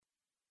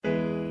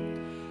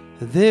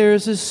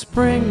There's a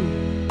spring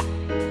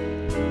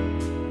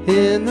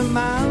in the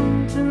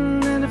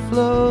mountain and it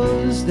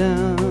flows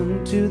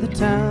down to the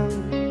town.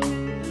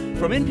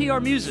 From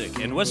NPR Music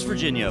in West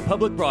Virginia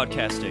Public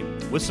Broadcasting,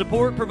 with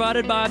support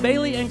provided by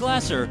Bailey and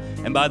Glasser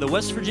and by the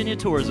West Virginia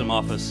Tourism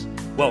Office.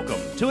 Welcome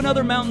to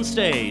another Mountain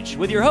Stage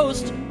with your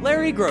host,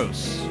 Larry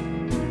Gross.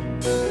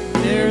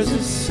 There's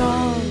a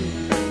song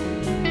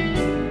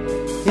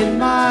in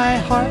my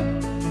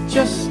heart,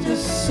 just a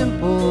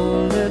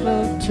simple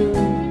little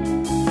tune.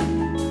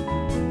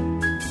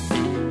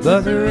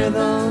 But the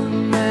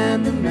rhythm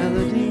and the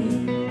melody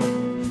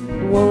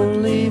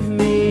won't leave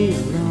me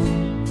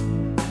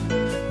alone.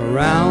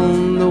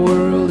 Around the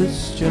world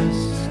it's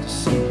just a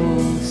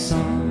simple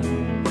song.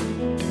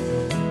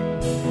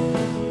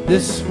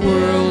 This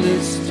world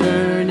is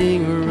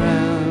turning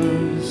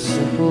around, a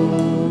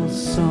simple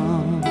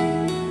song.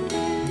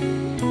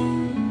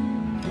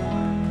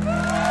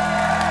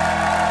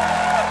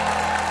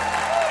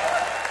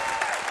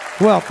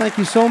 Well, thank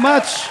you so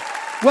much.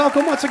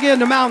 Welcome once again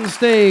to Mountain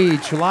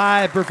Stage,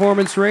 live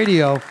performance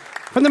radio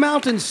from the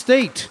Mountain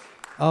State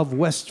of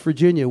West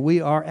Virginia.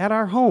 We are at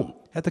our home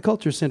at the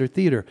Culture Center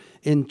Theater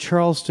in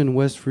Charleston,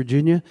 West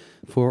Virginia,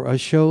 for a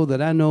show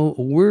that I know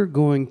we're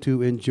going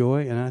to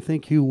enjoy, and I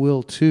think you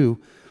will too.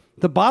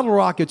 The Bottle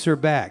Rockets are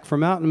back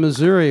from out in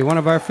Missouri, one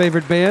of our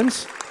favorite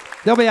bands.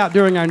 They'll be out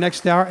during our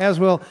next hour, as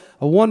well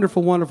a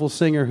wonderful, wonderful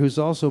singer who's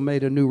also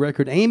made a new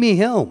record. Amy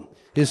Helm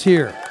is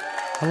here,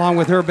 along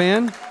with her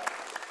band.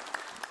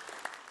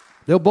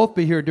 They'll both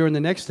be here during the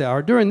next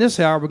hour. During this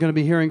hour, we're going to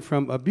be hearing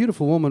from a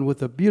beautiful woman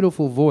with a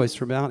beautiful voice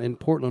from out in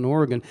Portland,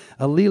 Oregon.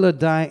 Alila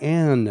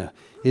Diane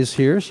is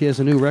here. She has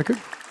a new record.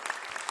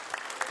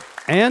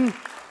 And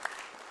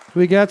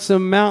we got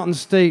some Mountain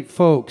State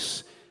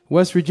folks.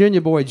 West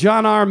Virginia boy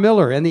John R.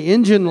 Miller and the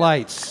Engine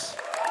Lights.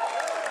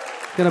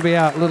 Going to be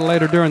out a little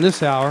later during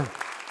this hour.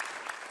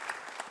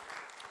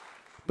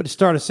 But to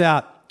start us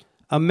out,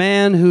 a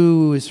man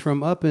who is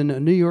from up in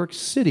New York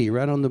City,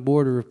 right on the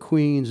border of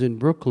Queens and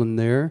Brooklyn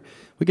there.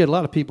 We get a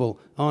lot of people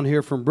on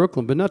here from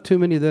Brooklyn, but not too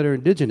many that are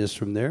indigenous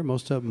from there.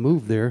 Most of them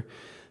moved there.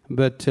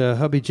 But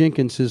Hubby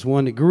Jenkins is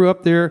one that grew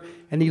up there,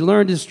 and he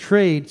learned his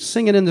trade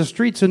singing in the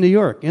streets of New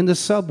York, in the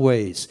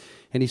subways.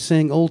 And he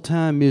sang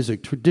old-time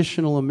music,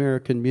 traditional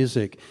American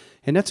music.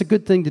 And that's a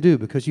good thing to do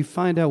because you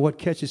find out what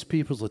catches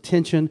people's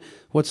attention,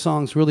 what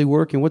songs really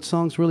work, and what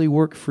songs really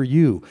work for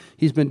you.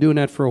 He's been doing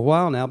that for a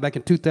while now. Back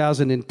in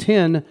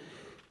 2010,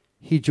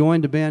 he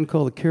joined a band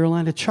called the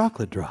Carolina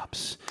Chocolate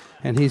Drops.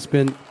 And he's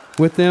been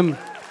with them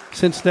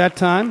since that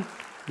time.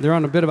 They're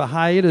on a bit of a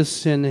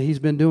hiatus, and he's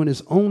been doing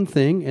his own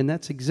thing, and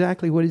that's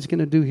exactly what he's going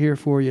to do here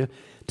for you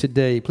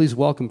today. Please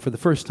welcome for the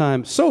first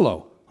time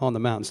solo on the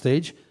Mountain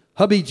Stage,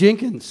 Hubby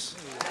Jenkins.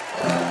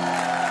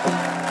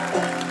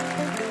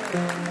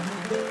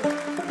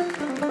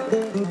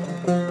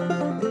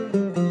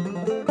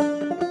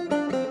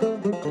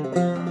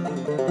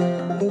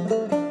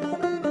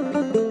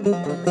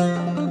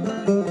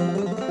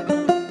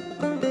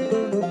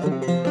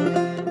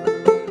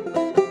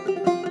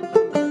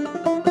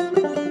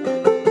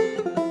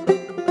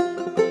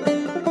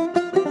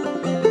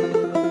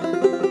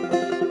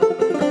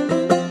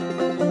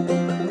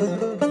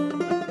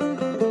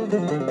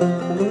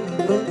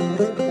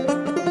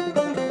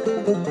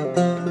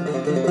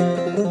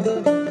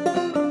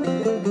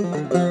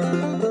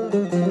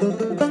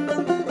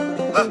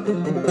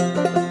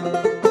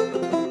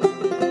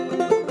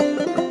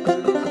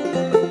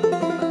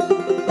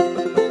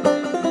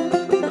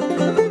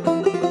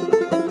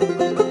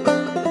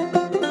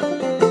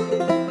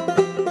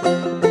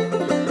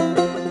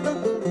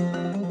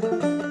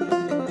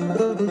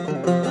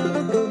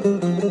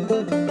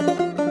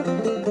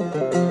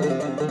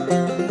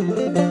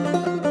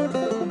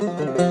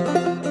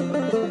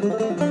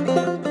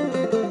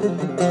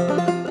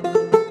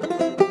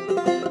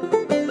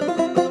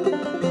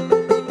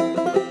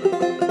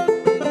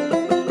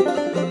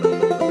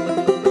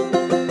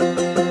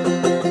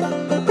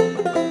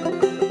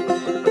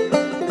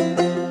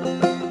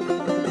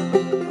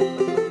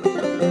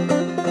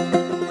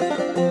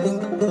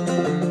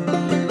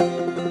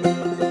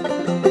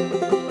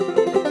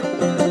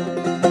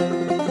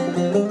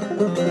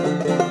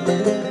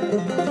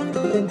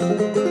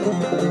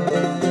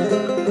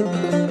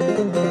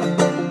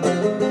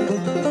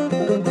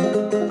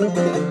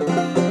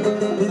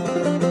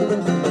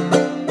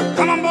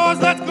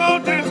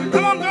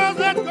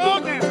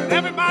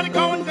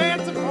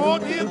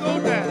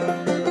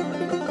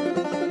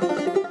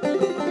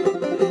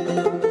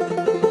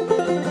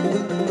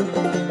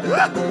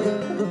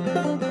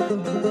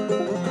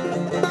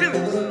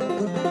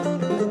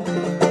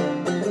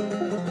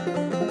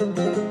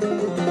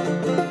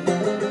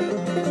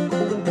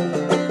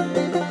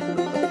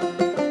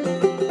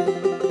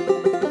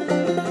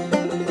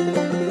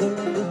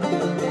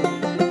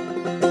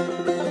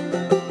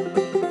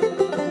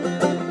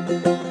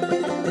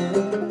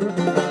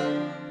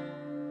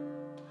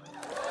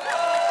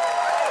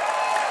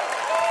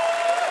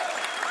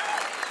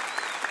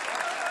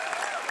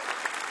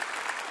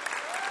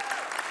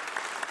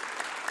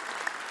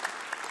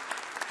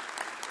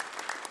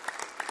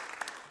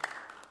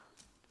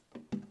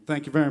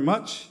 Thank you very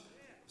much.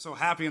 So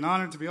happy and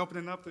honored to be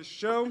opening up this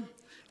show.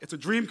 It's a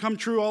dream come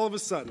true all of a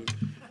sudden.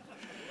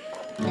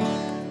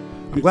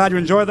 I'm glad you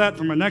enjoyed that.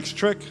 For my next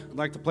trick, I'd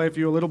like to play for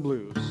you a little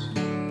blues.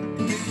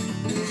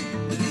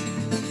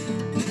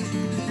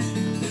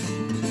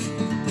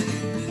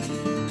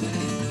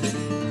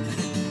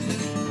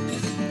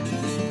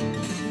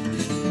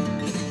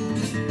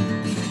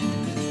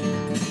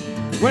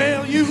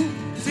 Well, you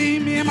see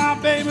me and my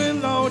baby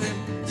loaded,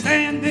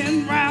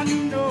 standing round,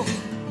 you know,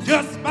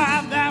 just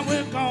by that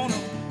we're gonna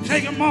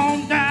take 'em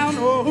on down.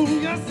 Oh,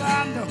 yes,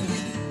 I know.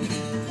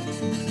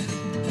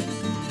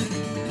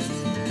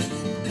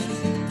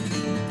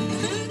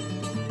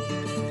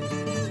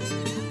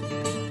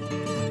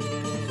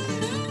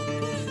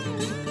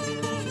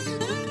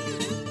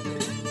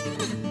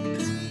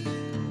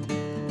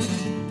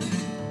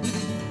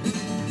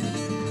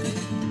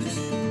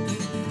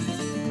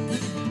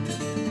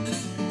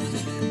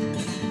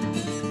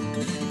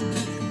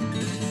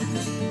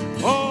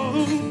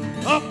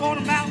 Up on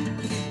the mountain,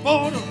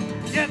 for to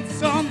get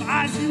some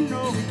ice, you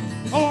know.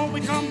 Before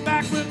we come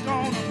back, we're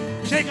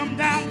gonna shake 'em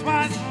down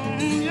twice.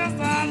 Yes,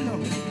 I know.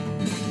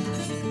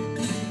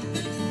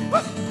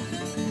 Woo!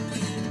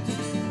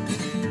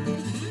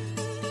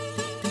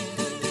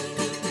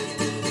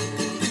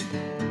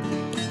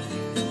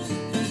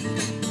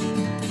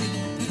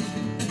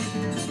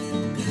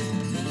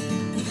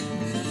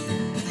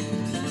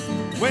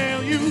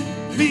 Well, you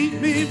meet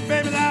me,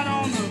 baby, out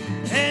on the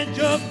edge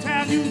of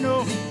town, you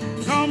know.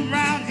 Come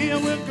round here,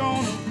 we're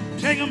gonna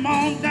take 'em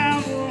on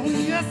down. Oh,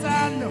 yes,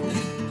 I know.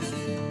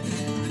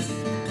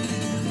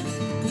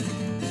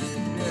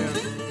 Yeah.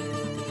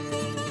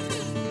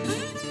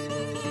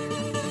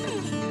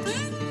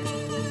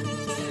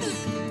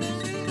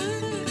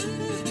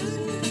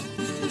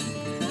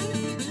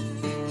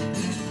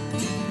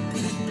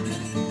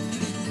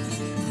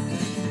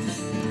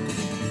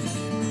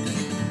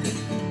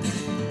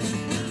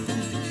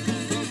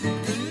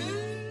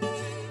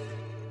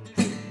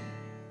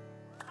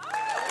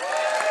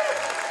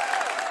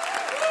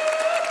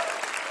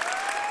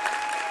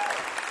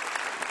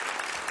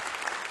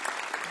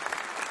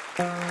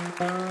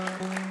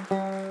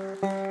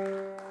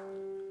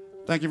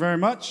 Thank you very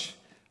much.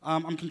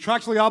 I'm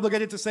contractually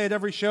obligated to say at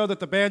every show that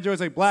the banjo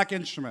is a black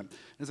instrument.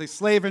 It is a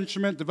slave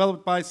instrument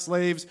developed by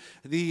slaves.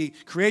 The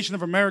creation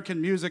of American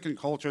music and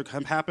culture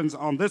happens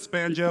on this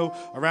banjo,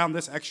 around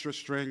this extra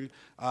string.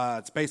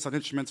 It's based on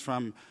instruments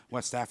from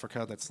West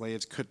Africa that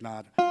slaves could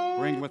not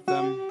bring with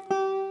them.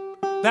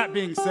 That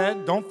being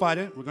said, don't fight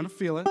it. We're going to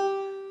feel it.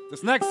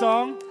 This next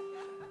song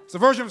is a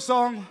version of a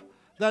song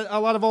that a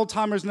lot of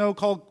old-timers know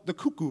called The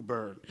Cuckoo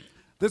Bird.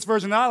 This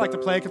version I like to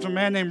play comes from a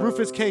man named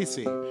Rufus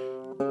Casey.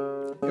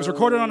 It was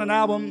recorded on an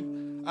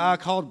album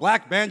called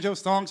Black Banjo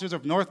Songsters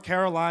of North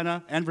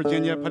Carolina and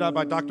Virginia, put out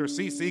by Dr.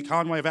 C.C.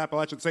 Conway of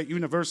Appalachian State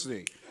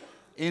University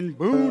in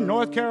Boone,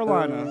 North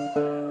Carolina.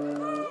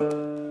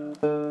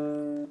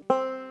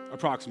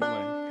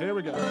 Approximately. Here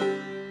we go.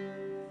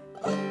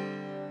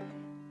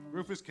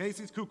 Rufus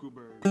Casey's Cuckoo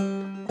Bird.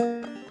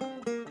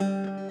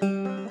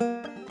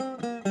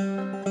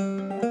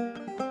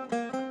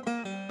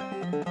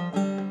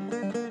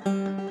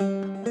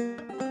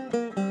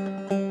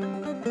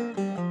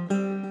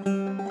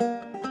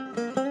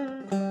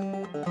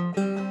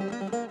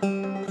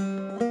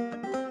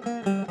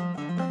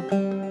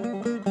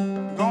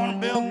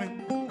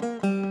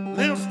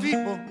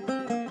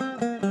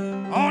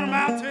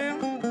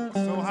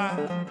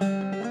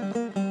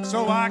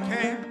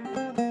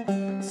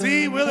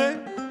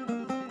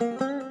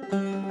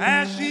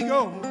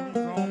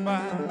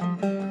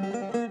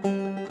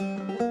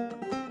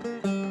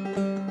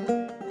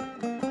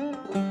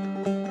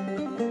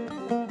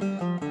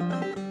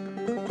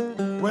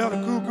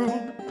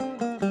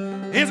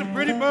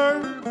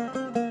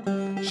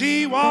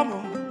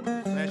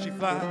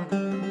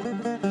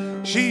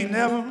 She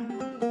never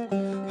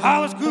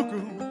hollers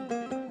cuckoo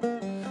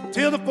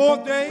till the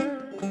 4th day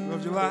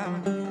of July.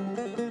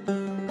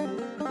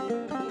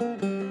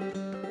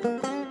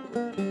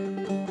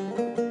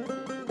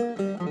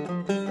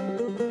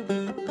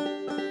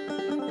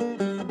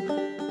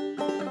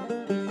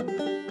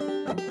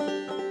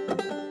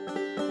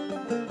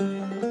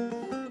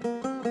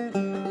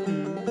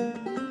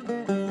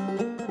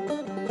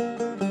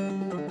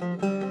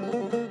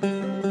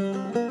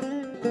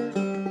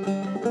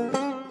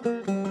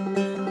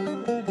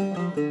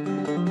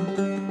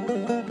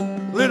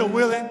 Little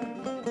Willie,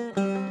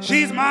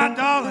 she's my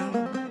darling.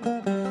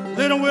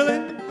 Little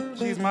Willie,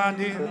 she's my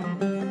dear.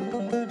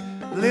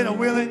 Little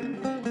Willie,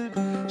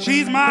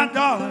 she's my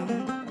darling.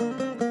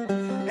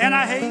 And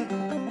I hate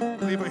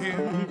to leave her here.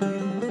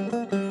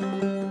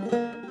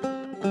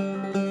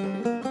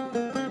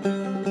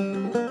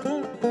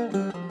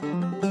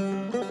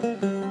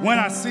 When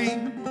I see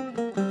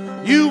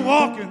you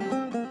walking,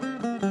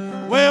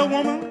 well,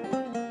 woman,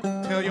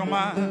 tell your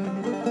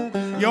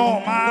mind.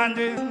 Your mind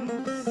is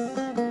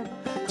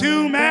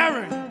to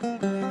marry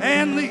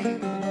and leave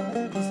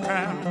this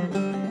town.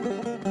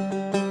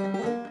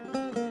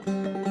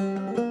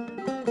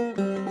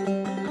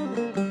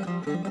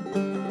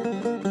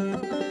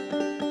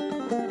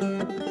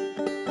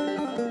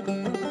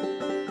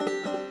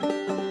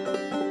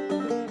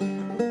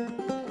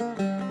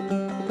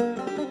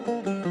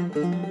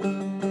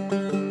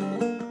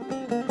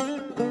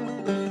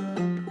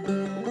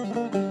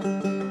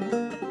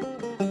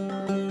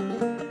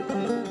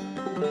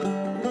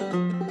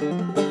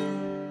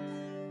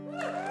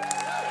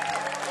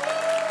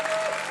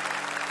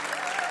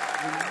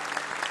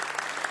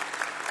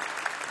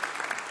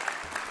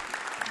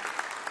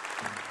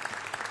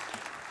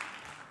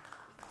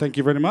 Thank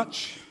you very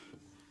much.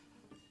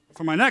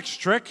 For my next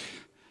trick,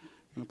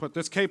 I'm going to put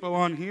this capo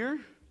on here.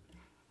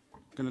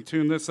 I'm going to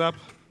tune this up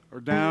or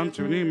down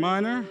to an E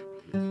minor.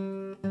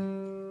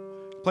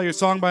 Play a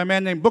song by a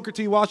man named Booker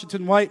T.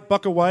 Washington White,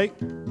 Bukka White,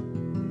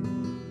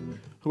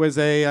 who is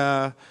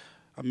a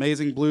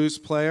amazing blues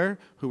player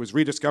who was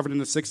rediscovered in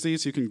the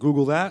 60s. You can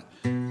Google that.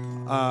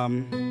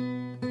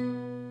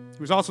 He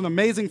was also an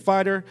amazing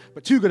fighter,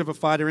 but too good of a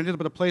fighter. Ended up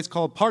at a place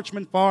called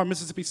Parchment Farm,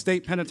 Mississippi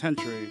State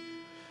Penitentiary.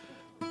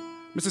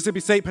 Mississippi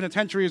State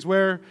Penitentiary is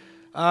where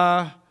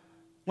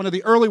one of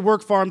the early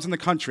work farms in the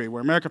country,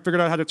 where America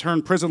figured out how to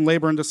turn prison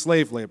labor into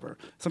slave labor,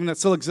 something that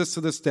still exists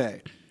to this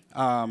day.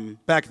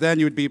 Back then,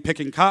 you would be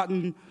picking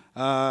cotton,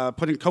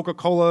 putting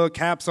Coca-Cola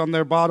caps on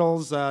their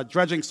bottles,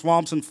 dredging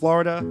swamps in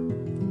Florida.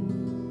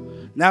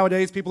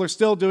 Nowadays, people are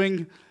still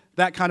doing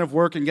that kind of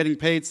work and getting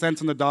paid cents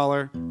on the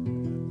dollar.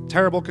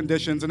 Terrible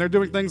conditions, and they're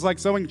doing things like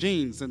sewing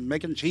jeans and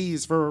making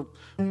cheese for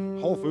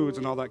Whole Foods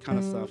and all that kind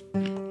of stuff.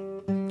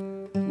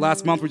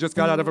 Last month, we just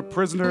got out of a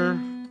prisoner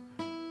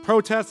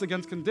protest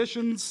against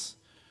conditions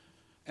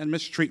and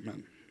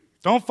mistreatment.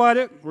 Don't fight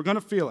it, we're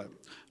gonna feel it.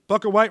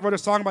 Bukka White wrote a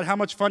song about how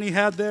much fun he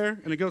had there,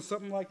 and it goes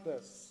something like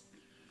this.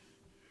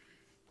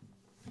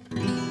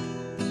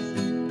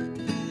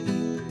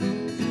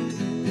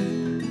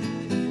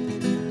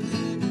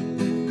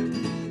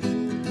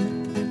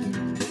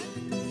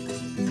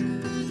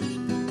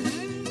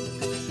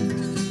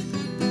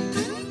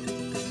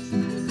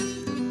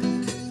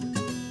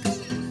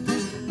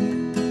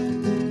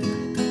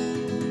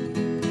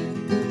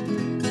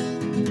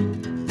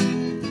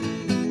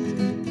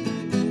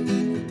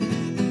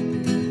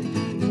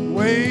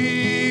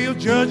 Well,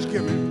 Judge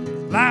give me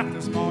life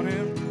this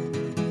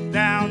morning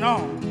down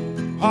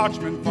on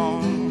Parchment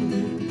Farm.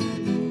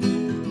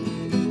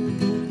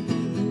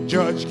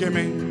 Judge give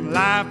me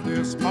life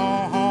this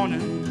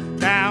morning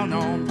down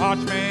on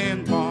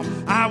Parchment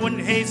Farm. I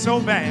wouldn't hate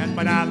so bad,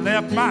 but I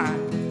left my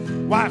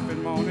wife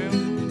in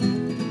mourning.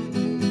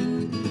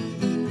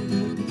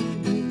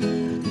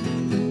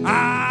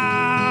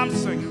 I'm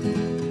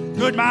singing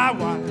goodbye,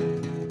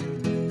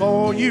 wife,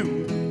 for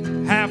you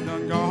have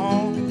done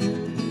gone.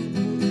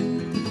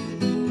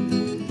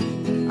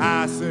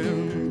 I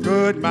said,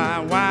 goodbye,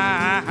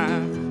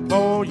 wife,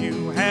 for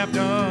you have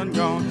done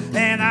gone.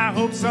 And I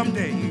hope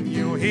someday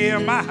you'll hear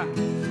my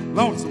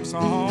lonesome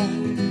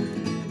song.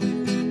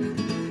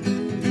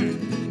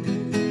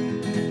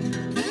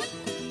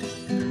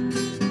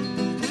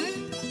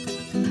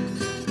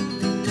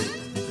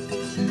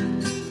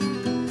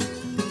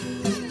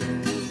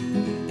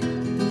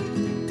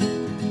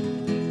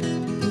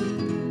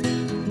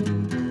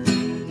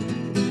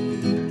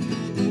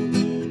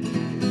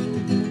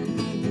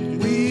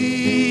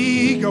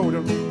 Go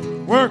to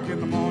work in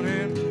the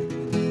morning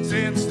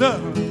since the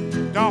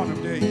dawn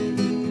of day.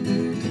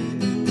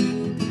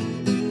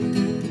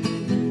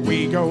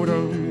 We go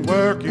to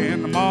work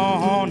in the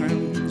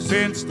morning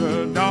since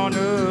the dawn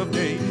of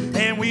day,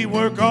 and we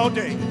work all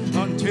day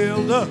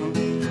until the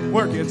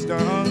work gets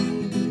done.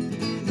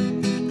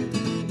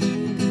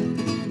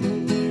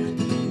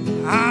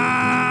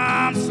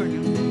 I'm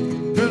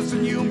singing,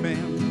 listen you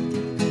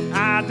man,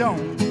 I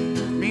don't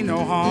mean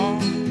no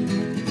harm.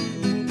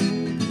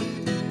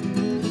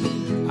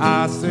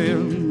 I said,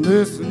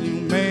 listen,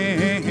 you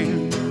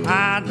man,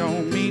 I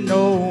don't mean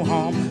no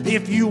harm.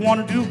 If you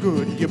want to do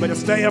good, you better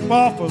stay up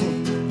off of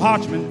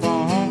Parchment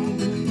Farm.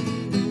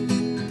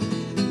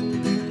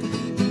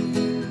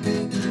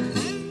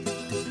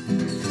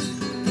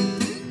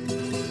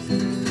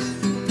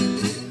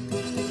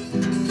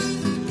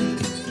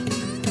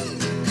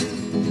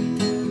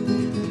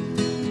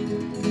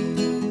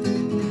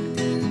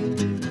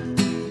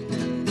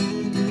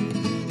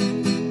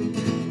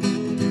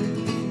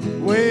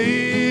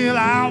 Well,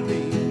 I'll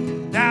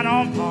be down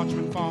on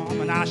Parchment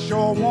Farm, and I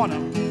sure wanna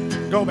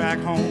go back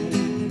home.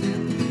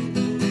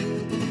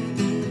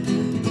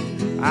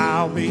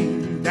 I'll be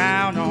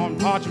down on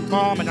Parchment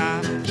Farm, and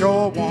I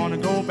sure wanna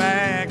go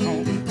back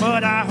home.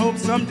 But I hope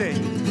someday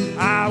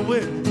I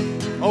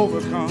will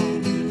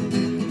overcome.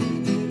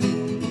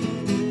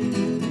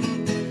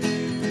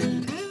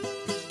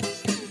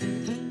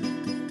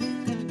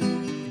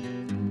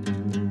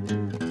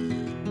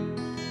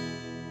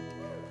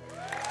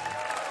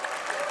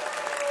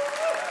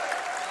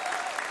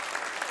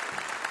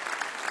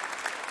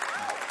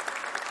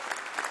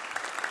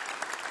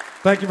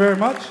 Thank you very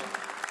much.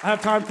 I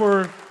have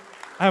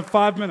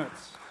 5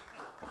 minutes.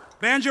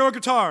 Banjo or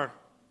guitar?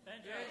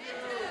 Banjo.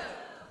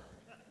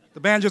 The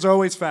banjos are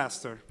always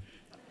faster.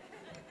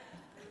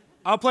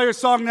 I'll play a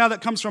song now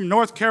that comes from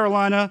North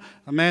Carolina.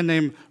 A man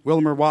named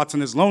Wilmer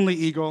Watson is Lonely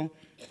Eagle.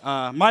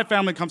 My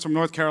family comes from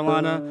North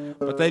Carolina,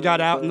 but they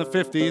got out in the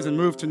 50s and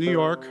moved to New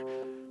York,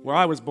 where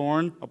I was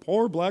born, a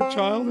poor black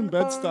child in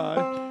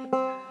Bed-Stuy.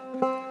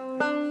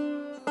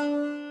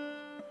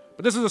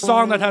 But this is a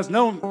song that has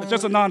it's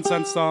just a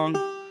nonsense song,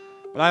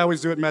 but I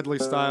always do it medley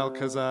style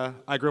because I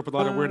grew up with a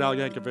lot of Weird Al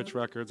Yankovic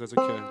records as a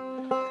kid.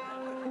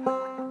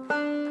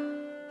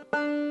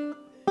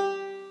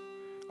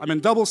 I'm in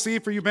double C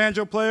for you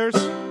banjo players.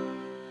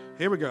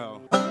 Here we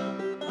go.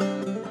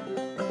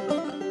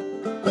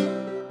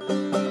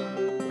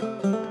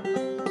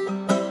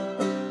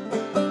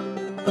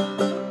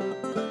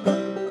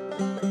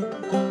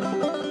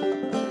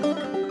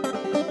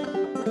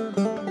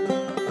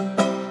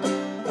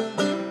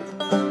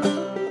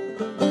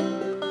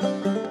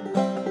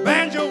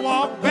 Banjo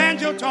walk,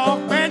 banjo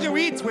talk, banjo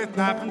eats with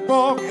knife and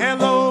fork.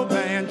 Hello,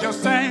 Banjo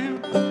Sam.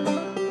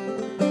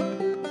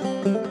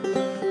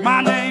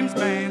 My name's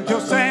Banjo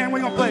Sam. We're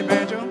gonna play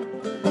banjo.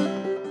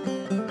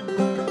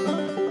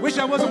 Wish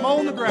I was a mole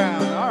in the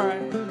ground. All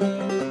right.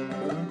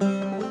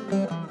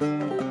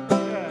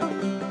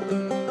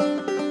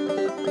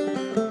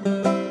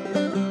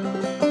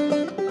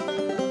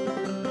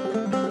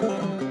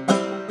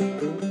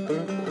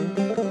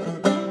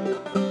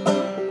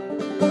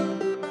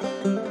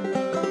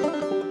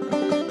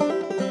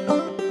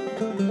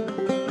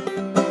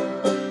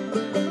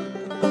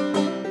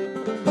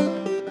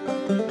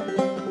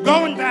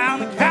 Going down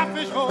the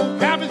catfish hole,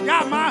 catfish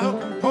got my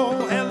hook and pole.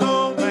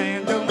 Hello,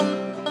 banjo.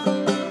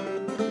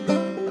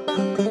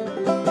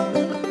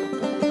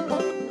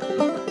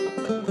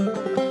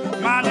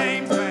 My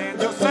name's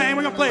Banjo Sam.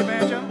 We're gonna play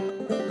banjo.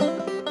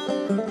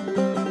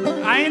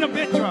 I ain't a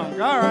bit drunk,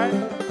 all right.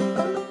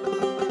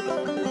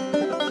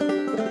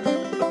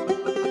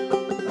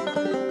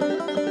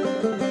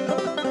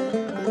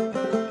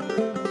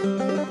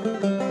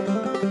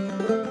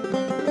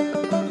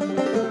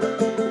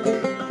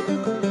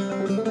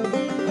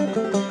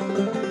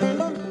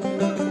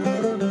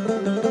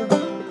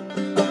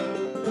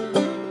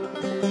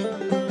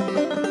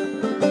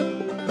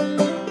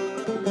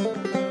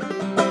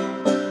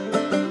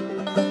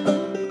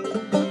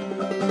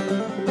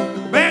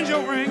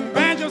 Banjo ring,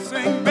 banjo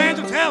sing,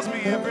 banjo tells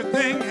me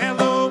everything.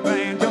 Hello,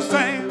 Banjo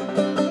Sam.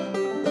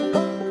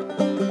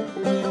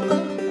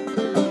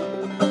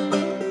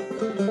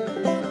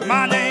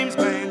 My name's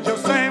Banjo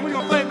Sam. We're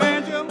gonna play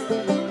banjo.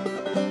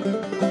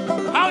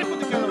 How we put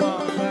together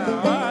all now,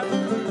 all right?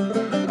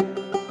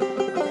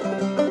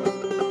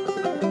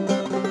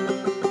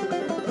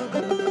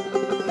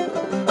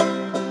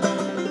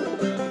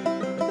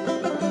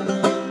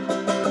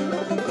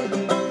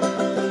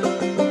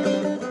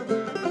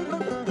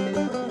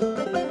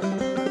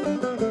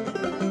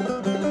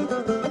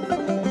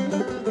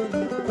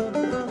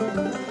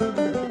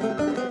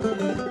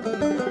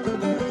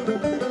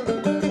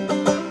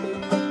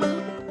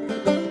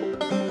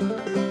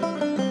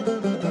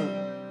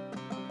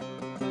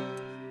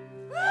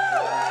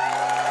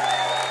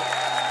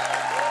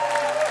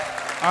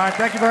 All right,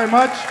 thank you very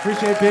much.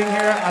 Appreciate being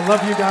here. I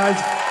love you guys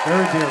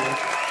very dearly.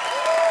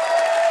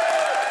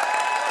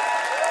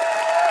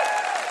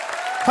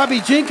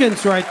 Hubby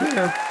Jenkins right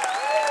there.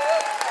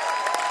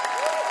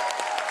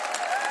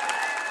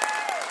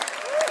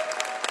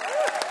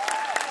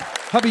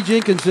 Hubby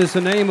Jenkins is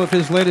the name of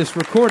his latest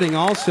recording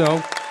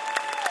also.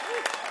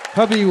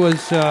 Hubby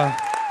was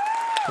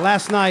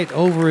last night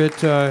over at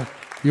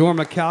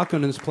Yorma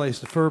Kalkinen's place,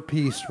 the Fur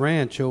Peace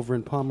Ranch over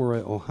in Pomeroy,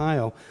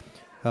 Ohio,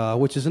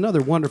 which is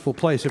another wonderful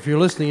place. If you're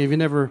listening, if you've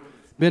never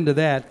been to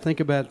that, think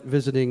about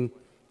visiting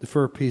the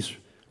Fur Peace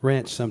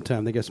Ranch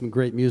sometime. They got some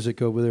great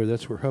music over there.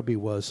 That's where Hubby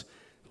was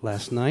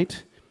last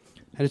night.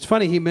 And it's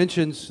funny, he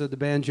mentions the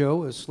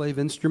banjo, a slave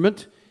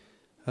instrument,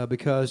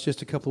 because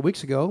just a couple of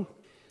weeks ago,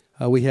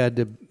 we had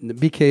the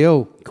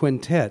BKO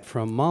Quintet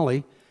from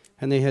Mali,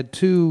 and they had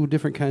two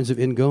different kinds of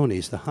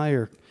ngonis. The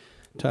higher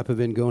type of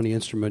ngoni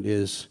instrument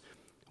is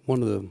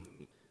one of the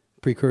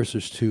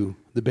precursors to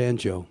the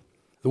banjo.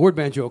 The word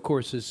banjo, of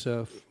course, is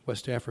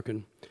West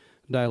African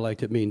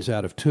dialect. It means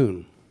out of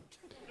tune.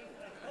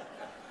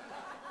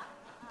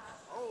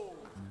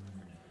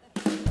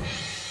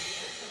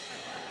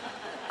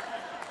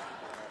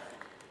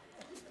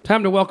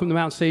 Time to welcome the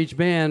Mount Stage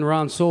Band.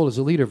 Ron Soul is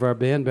the leader of our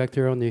band back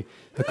there on the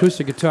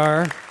acoustic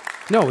guitar.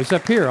 No, he's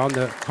up here on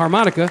the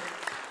harmonica.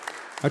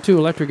 Our two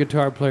electric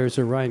guitar players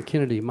are Ryan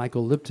Kennedy,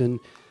 Michael Lipton.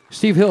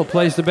 Steve Hill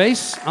plays the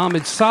bass.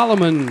 Ahmed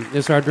Solomon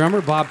is our drummer.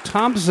 Bob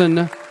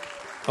Thompson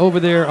over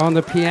there on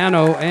the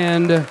piano.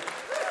 And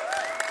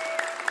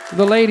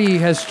the lady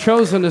has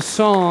chosen a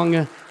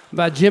song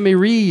by Jimmy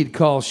Reed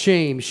called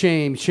Shame,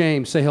 Shame,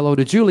 Shame. Say hello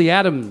to Julie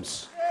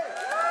Adams.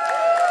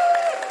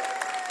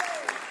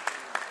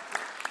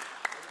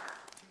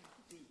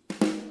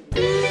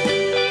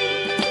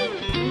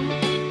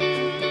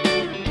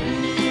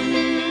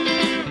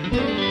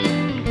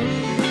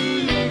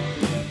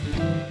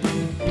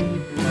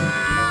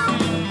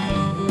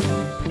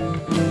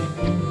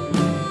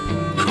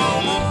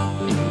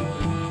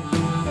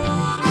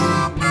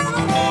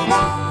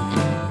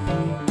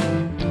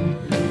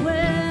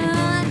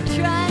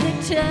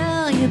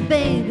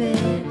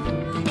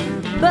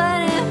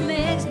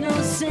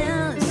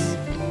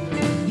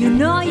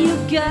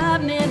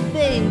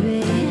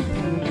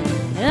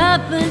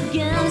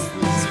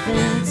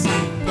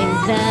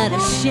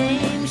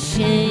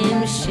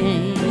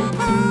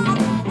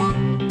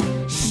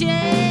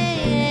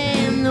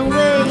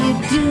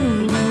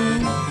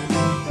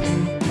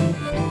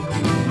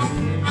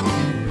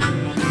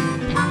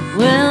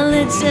 Well,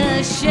 it's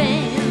a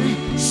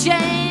shame,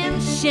 shame,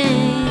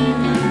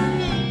 shame,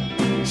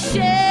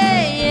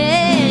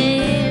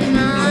 shame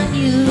on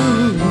you.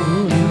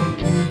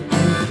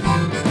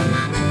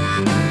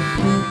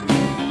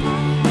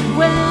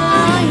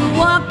 Well, you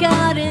walk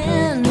out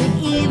in the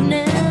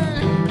evening,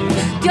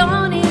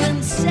 don't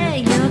even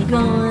say you're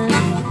going.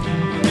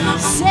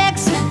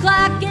 6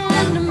 o'clock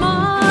in the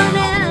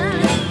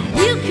morning,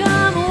 you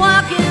come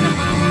walking.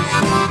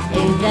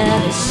 Ain't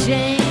that a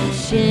shame,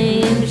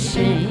 shame,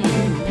 shame?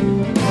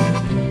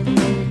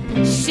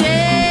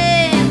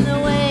 Shame the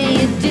way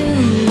you do.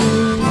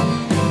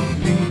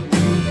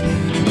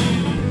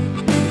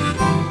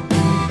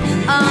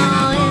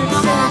 Oh,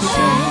 it's a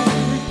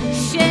shame,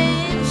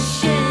 shame,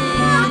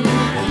 shame,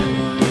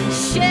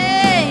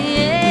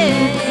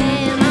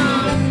 shame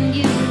on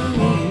you.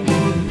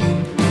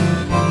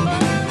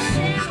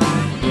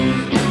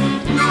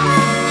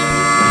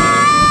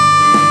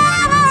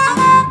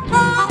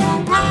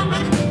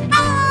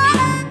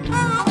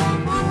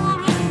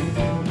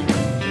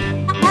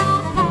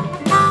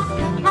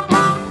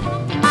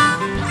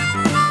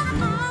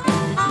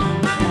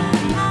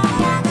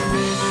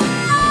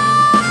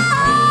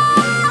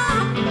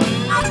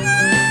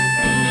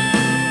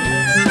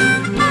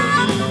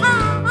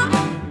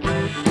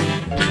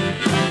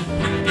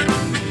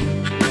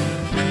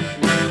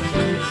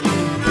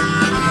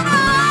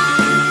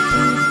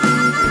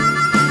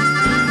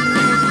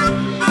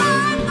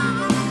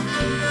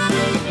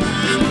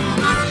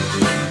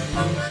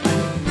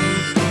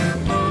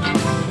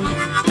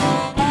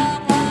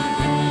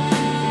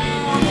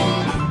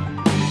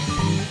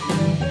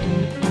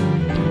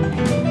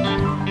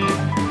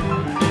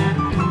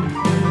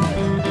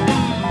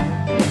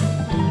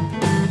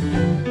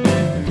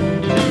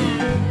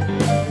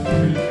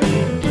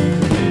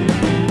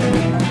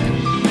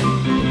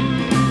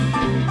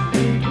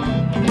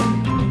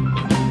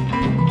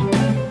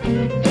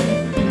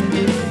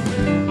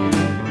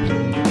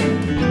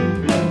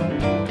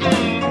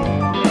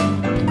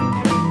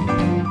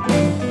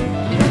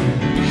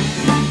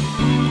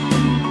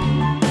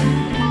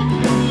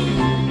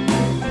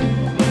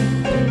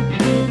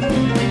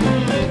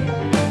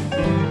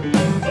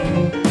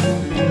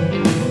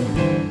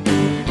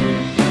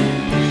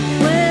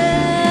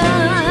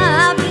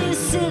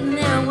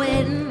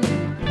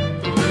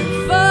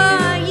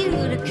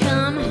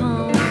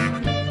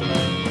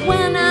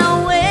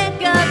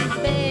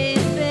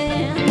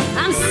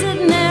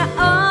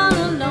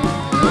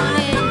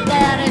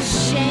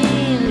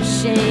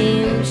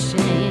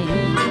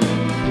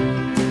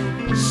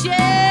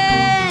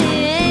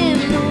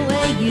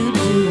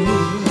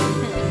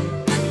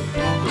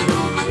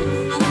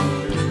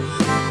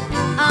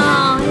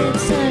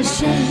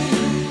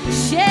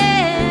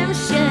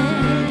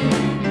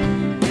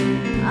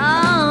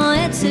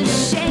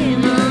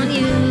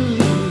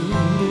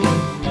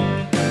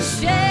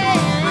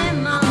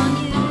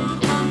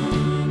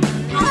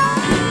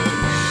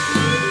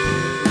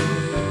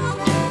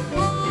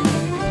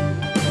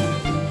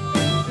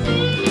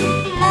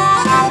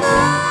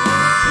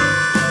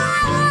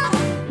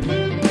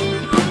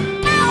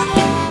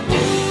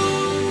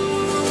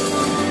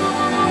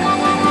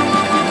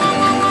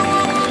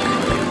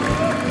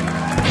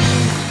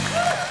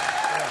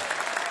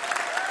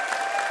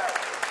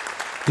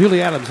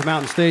 Julie Adams, the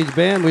Mountain Stage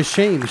Band with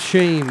Shame,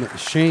 Shame,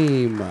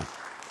 Shame.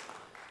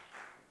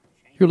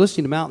 You're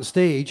listening to Mountain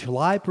Stage,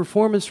 live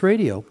performance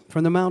radio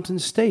from the Mountain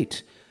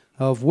State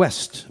of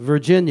West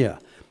Virginia.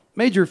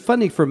 Major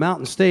funding for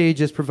Mountain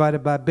Stage is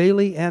provided by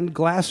Bailey and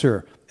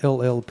Glasser,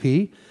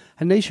 LLP,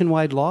 a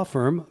nationwide law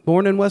firm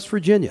born in West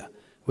Virginia,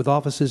 with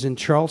offices in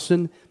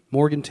Charleston,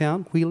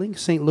 Morgantown, Wheeling,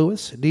 St.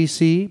 Louis,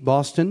 D.C.,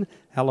 Boston,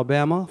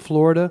 Alabama,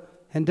 Florida,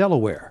 and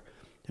Delaware.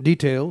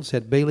 Details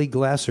at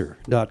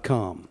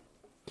baileyglasser.com.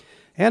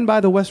 And by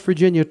the West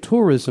Virginia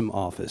Tourism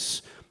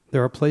Office.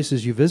 There are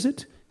places you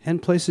visit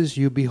and places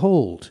you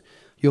behold.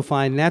 You'll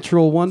find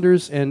natural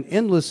wonders and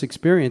endless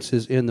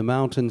experiences in the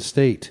Mountain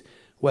State,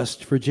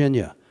 West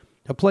Virginia,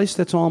 a place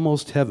that's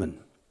almost heaven.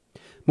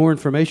 More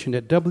information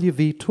at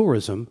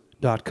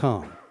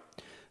wvtourism.com.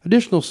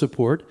 Additional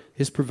support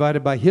is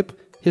provided by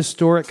Hip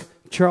Historic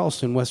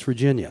Charleston, West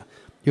Virginia.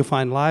 You'll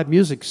find live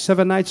music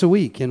 7 nights a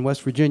week in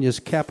West Virginia's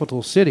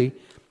capital city.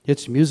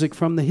 It's music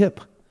from the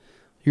hip.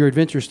 Your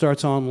adventure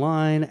starts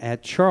online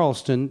at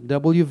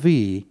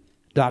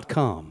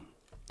charlestonwv.com.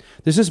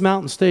 This is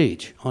Mountain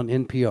Stage on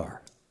NPR.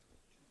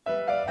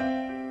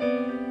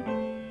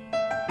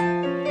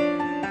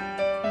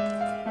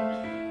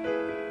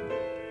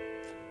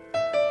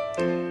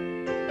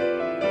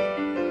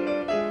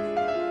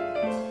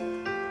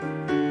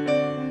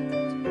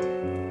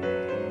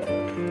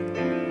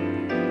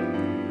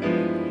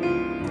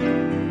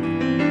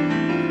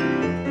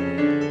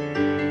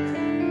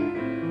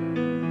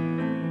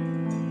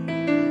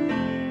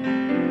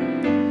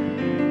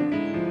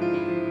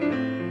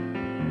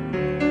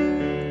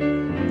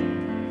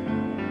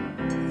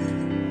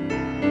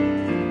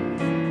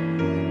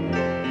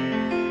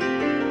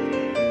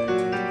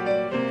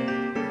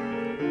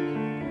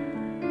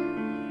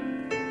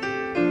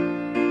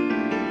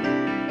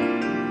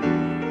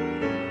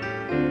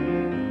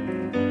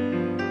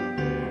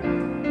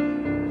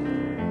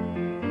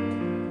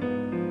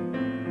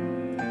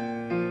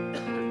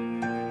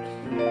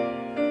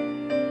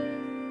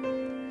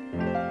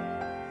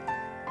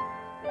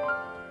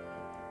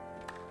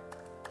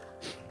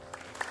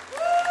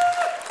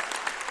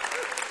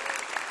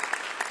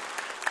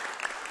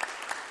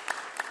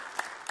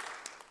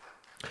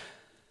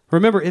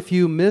 Remember, if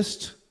you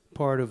missed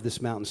part of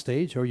this Mountain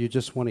Stage, or you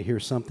just want to hear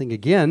something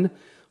again,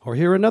 or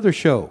hear another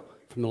show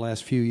from the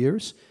last few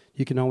years,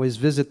 you can always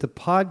visit the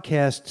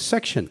podcast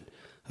section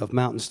of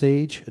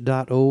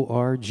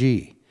mountainstage.org.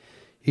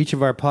 Each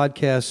of our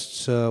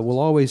podcasts will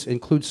always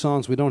include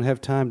songs we don't have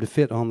time to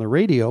fit on the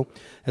radio,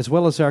 as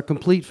well as our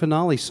complete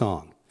finale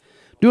song.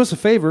 Do us a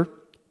favor,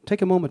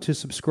 take a moment to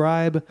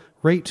subscribe,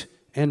 rate,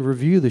 and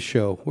review the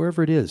show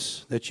wherever it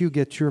is that you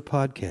get your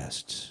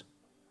podcasts.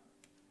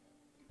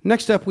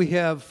 Next up, we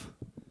have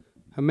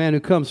a man who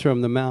comes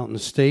from the Mountain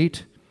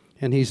State,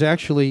 and he's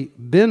actually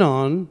been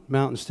on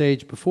Mountain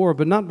Stage before,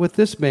 but not with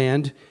this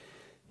band.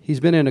 He's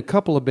been in a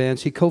couple of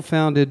bands. He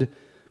co-founded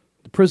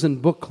the Prison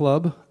Book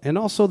Club and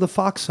also the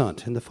Fox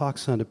Hunt, and the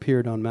Fox Hunt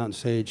appeared on Mountain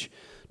Stage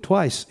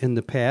twice in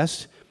the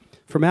past.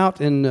 From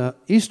out in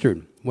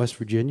eastern West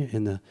Virginia,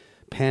 in the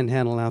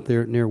Panhandle out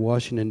there near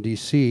Washington,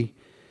 D.C.,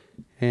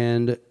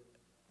 and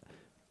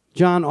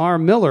John R.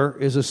 Miller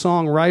is a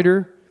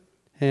songwriter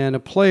and a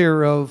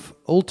player of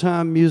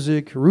old-time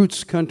music,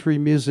 roots country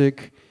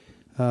music,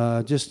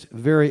 just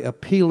very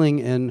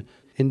appealing and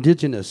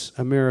indigenous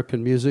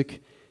American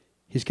music.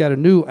 He's got a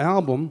new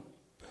album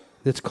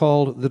that's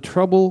called The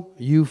Trouble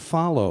You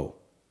Follow.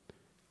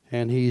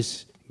 And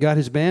he's got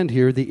his band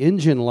here, the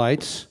Engine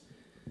Lights,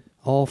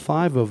 all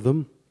 5 of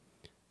them.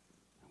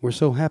 We're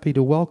so happy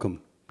to welcome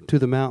to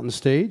the Mountain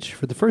Stage,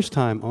 for the first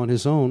time on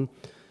his own,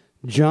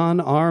 John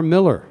R.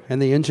 Miller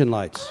and the Engine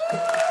Lights.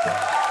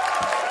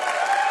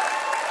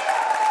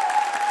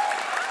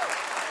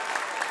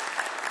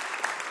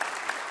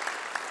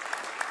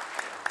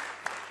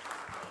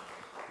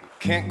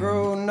 Can't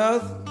grow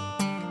nothing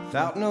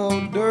without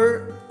no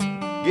dirt.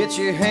 Get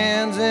your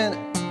hands in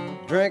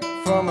it, drink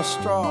from a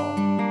straw.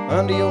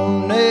 Under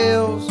your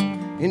nails,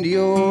 into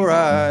your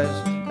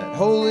eyes. That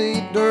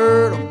holy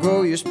dirt will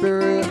grow your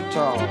spirit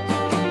tall.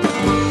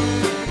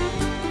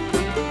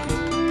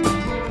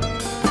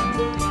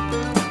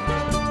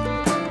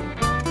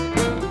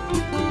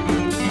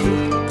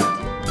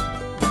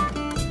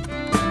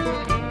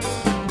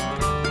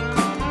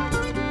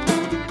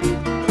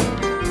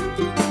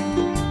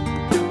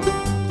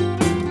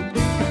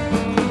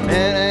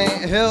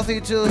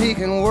 Healthy till he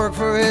can work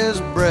for his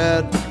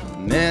bread.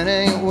 Man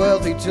ain't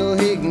wealthy till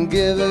he can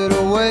give it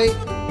away.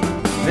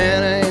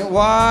 Man ain't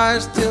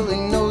wise till he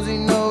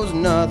knows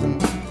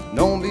nothing.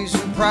 Don't be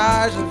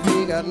surprised if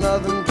he got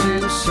nothing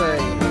to say.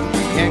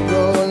 Can't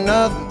grow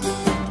nothing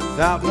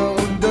without no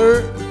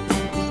dirt.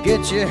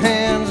 Get your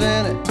hands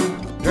in it,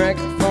 drink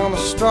it from a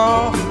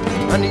straw.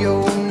 Under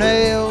your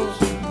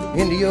nails,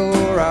 into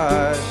your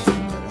eyes.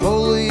 That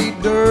holy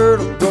dirt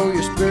will grow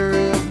your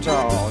spirit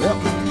tall. Yep.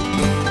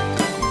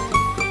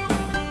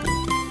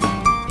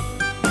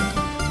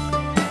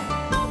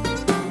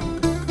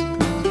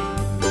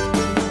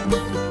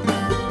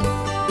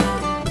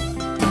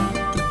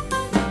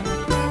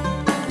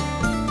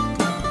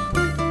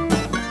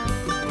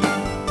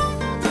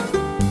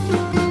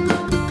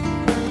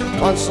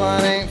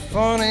 Punchline ain't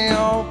funny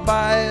all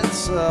by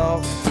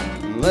itself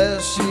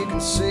unless you can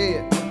see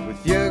it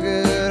with your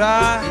good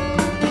eye.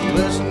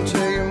 Listen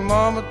to your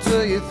mama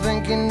till you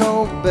think you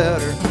know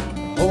better.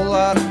 A whole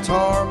lot of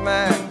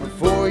tarmac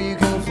before you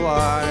can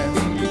fly.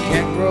 You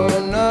can't grow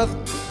nothing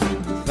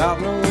without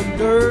no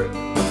dirt.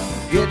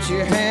 Get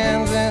your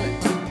hands in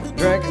it,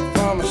 drink it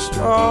from a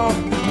straw.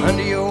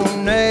 Under your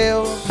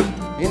nails,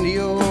 into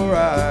your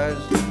eyes.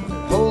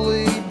 That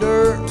holy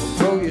dirt will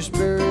grow your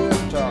spirit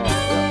tall.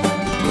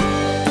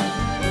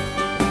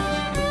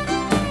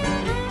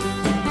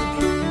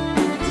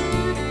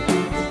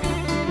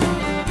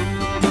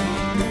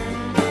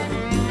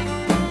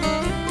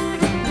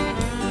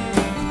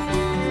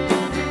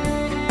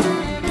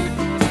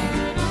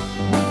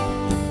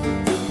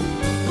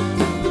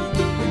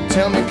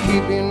 Tell me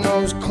keep your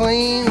nose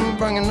clean and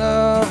bring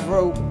enough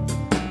rope.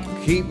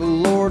 Keep a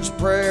Lord's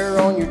Prayer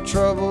on your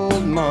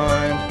troubled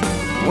mind.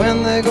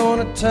 When they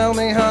gonna tell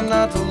me how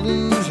not to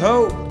lose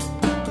hope?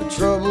 The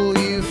trouble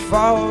you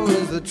follow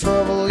is the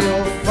trouble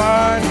you'll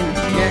find. You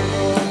can't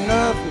grow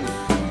nothing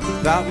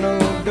without no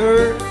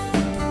dirt.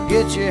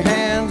 Get your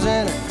hands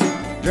in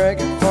it,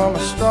 drink it from a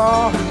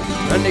straw.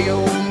 Under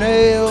your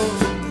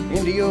nails,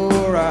 into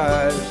your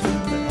eyes.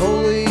 That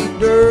holy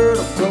dirt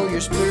will grow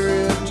your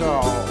spirit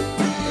tall.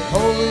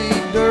 Holy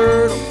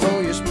dirt will grow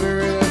your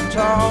spirit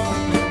tall.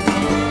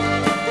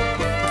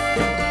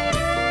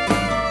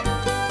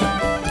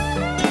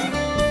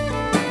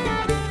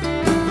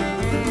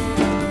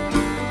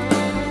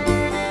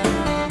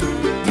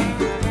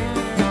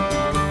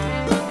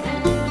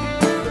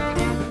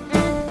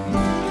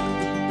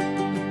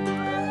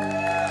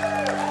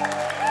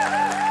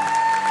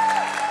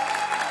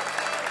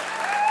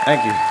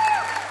 Thank you.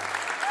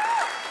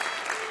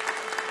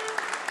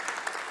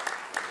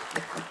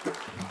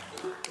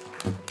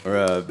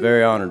 We're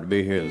very honored to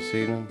be here this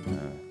evening.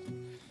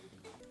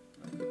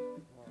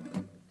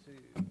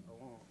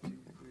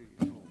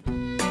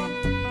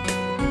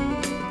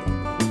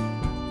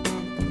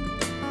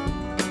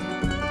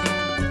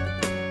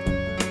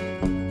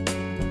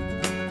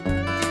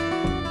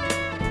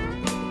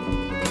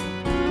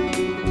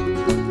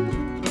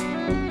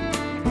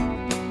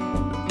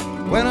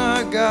 When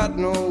I got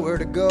nowhere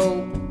to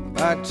go,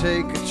 I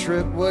take a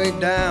trip way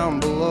down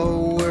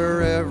below,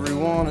 where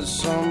everyone is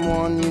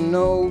someone you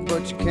know,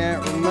 but you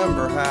can't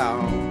remember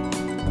how.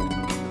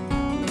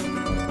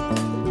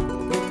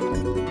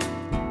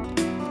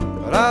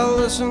 But I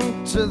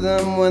listen to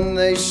them when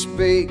they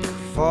speak,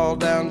 fall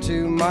down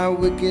to my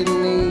wicked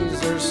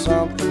knees. There's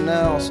something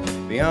else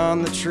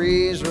beyond the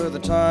trees, where the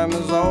time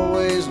is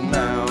always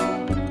now.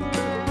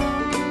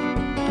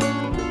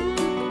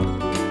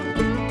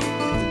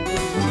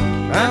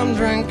 I'm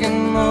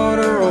drinking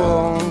motor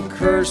oil and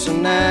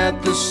cursing at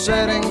the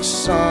setting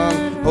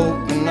sun,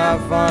 hoping I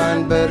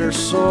find better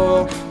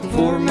soil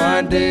before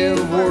my day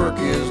of work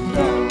is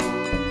done.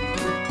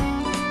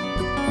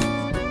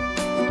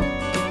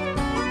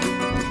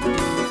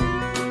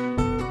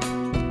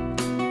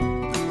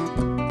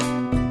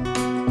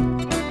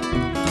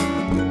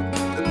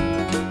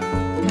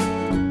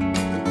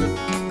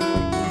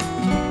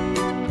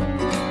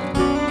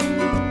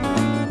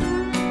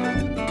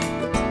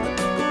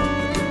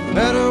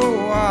 Met a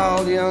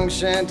wild young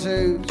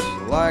chanteuse,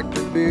 liked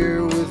her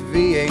beer with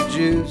V8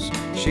 juice.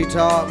 She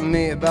taught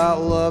me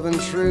about love and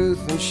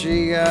truth, and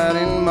she got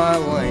in my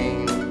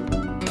lane.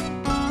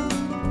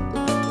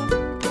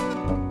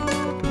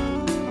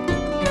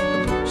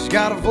 She's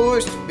got a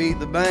voice to beat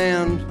the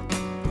band,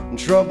 and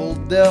trouble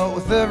dealt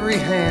with every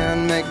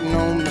hand. Make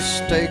no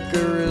mistake,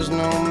 there is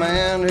no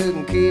man who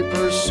can keep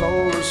her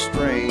soul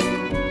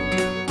restrained.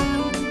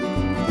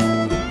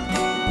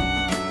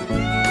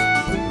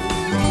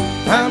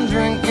 I'm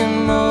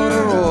drinking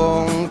motor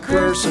oil and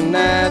cursing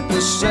at the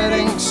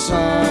setting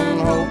sun,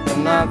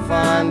 hoping I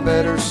find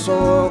better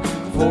soil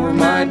before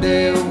my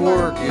day of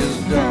work is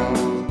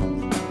done.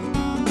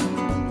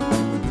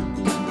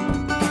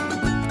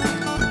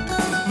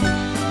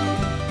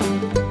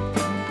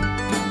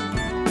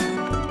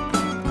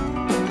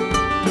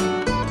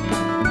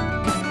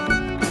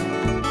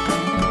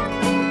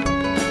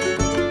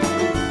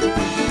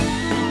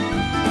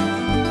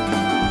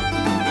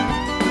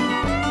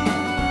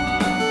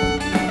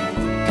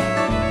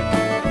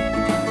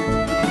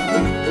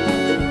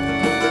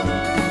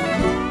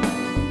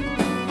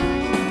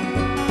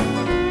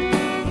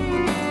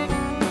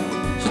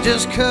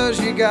 Just 'cause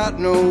you got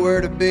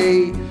nowhere to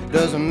be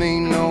doesn't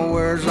mean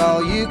nowhere's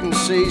all you can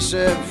see.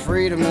 Said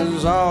freedom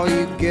is all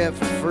you get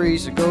for free,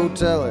 so go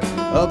tell it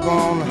up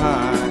on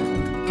high.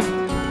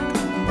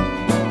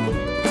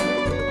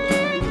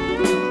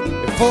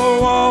 If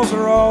four walls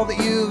are all that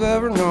you've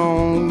ever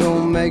known, go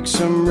make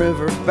some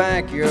river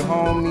bank your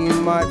home. You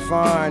might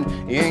find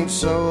you ain't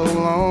so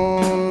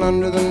alone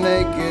under the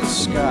naked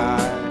sky.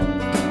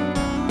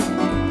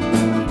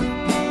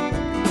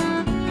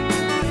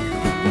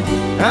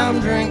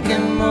 I'm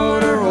drinking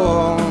motor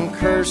oil and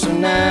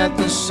cursing at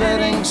the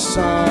setting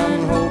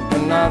sun,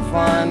 hoping I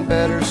find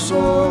better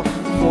soil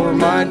before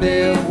my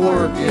day of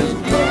work is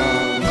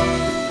done.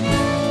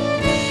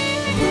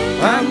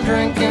 I'm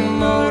drinking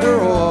motor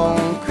oil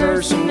and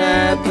cursing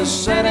at the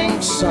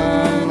setting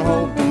sun,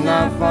 hoping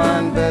I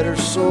find better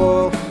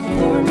soil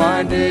before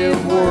my day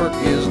of work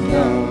is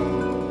done.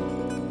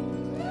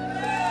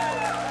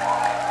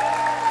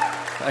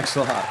 Thanks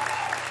a lot.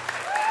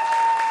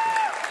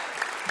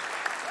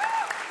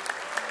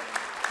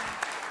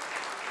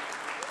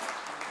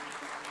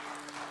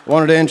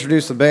 Wanted to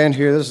introduce the band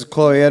here. This is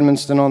Chloe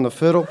Edmonston on the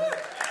fiddle.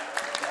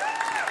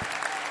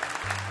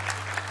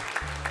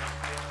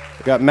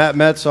 We got Matt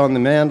Metz on the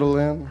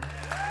mandolin.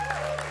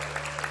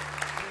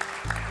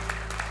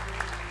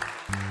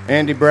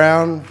 Andy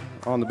Brown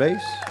on the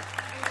bass.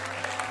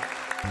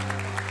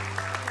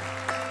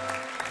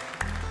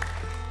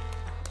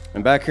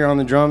 And back here on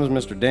the drums,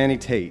 Mr. Danny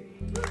Tate.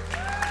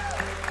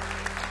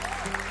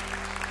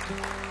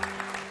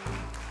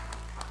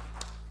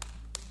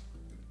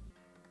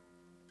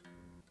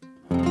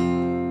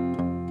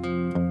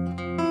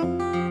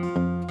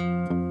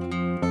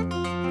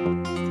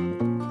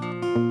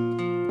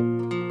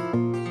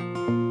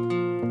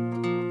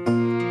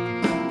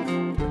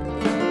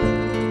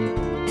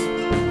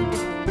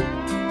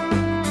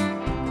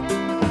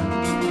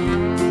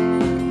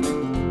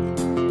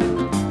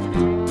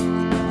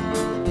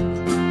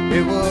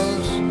 It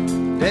was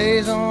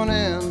days on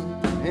end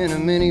in a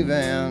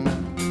minivan.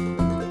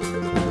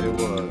 It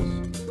was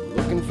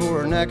looking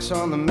for an X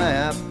on the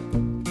map.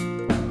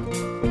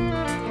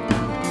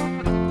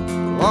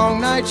 Long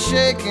night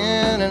shaking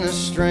in a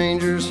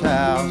stranger's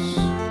house,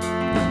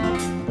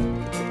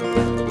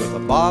 with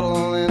a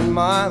bottle in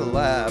my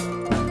lap,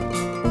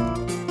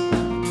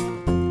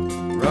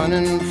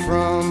 running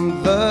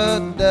from the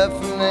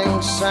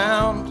deafening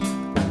sound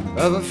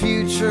of a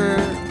future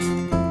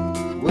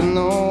with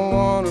no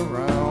one around.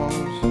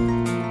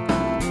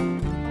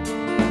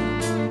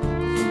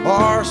 From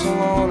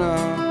Barcelona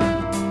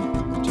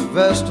to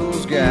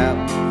Vestal's Gap,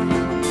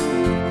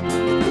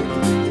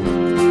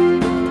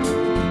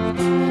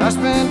 I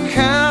spent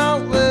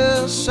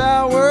countless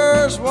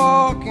hours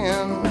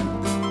walking.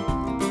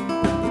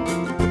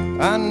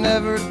 I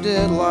never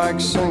did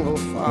like single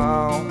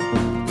file,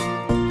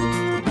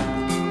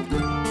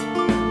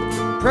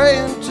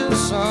 praying to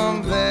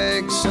some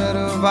vague set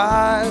of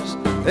provides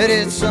that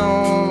it's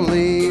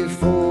only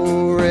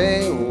for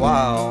a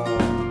while.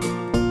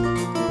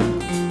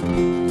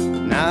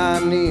 And I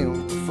kneel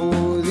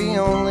before the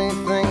only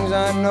things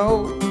I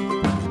know,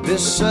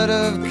 this set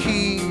of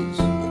keys,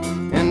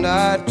 and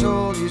I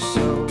told you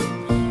so.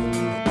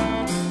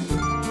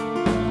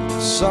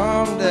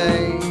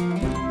 Someday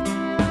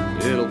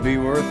it'll be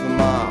worth a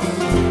mile.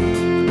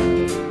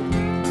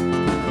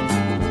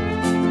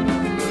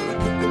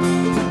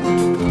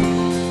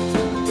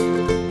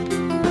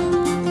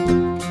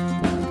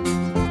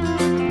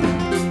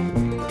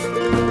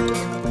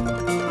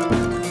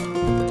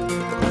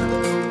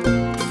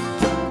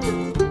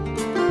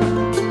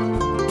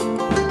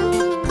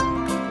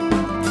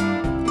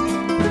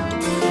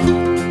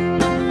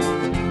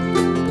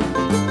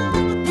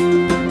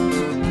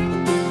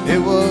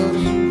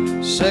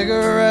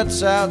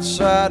 Cigarettes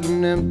outside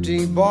an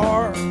empty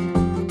bar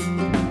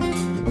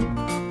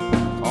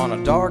on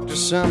a dark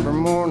December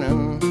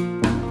morning.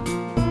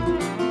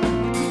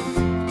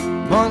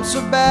 Months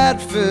of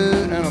bad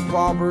food and a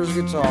pauper's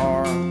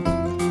guitar,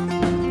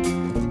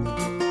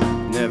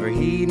 never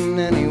heeding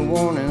any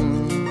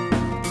warning.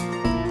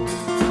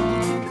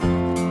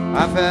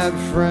 I've had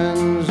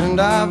friends and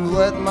I've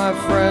let my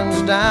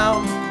friends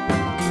down,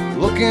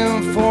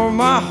 looking for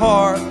my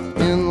heart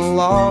in the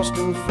lost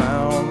and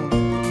found.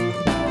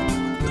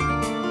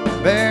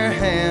 Bare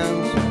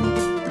hands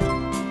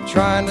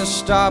trying to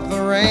stop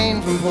the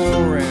rain from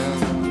pouring.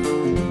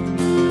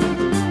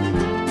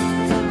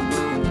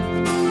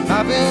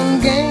 I've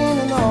been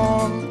gaining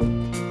on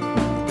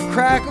the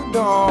crack of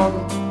dawn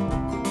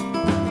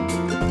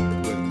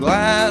with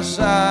glass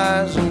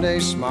eyes and a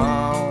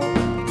smile,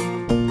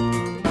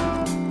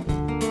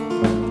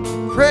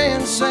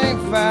 praying St.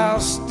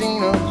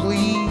 Faustina,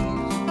 please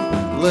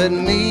let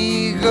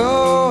me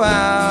go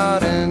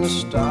out in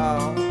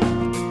style.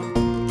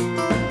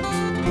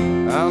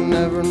 I'll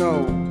never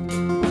know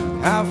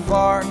how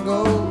far it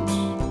goes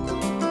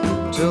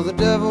till the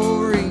devil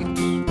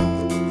reaps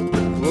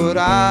what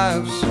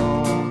I've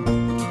sown.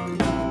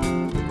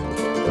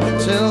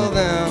 Until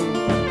then,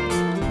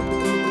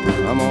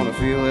 I'm gonna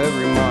feel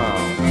every mile.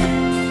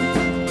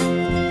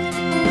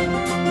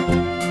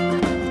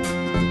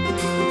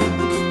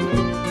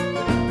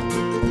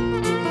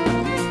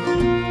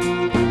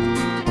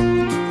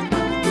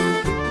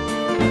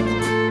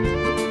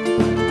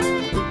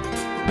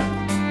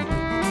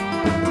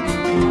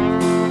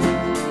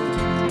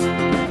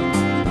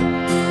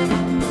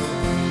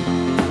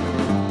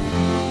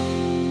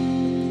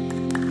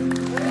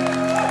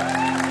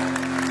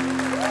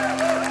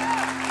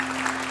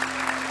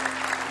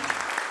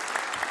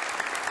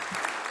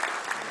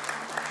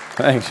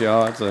 Thanks,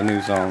 y'all. It's a new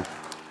song.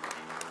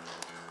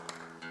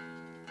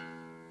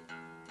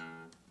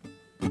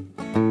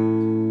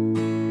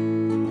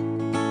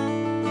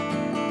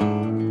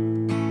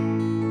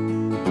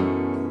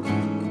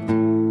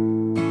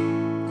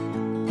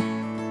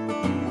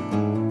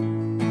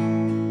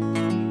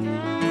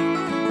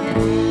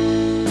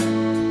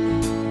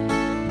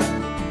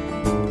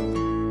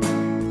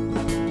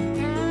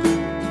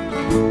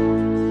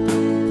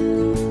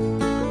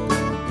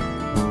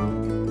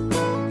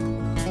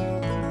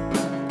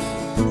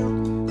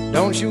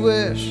 Don't you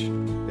wish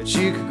that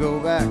you could go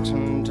back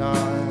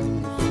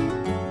sometimes?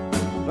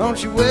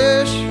 Don't you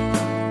wish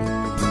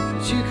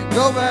that you could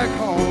go back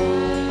home?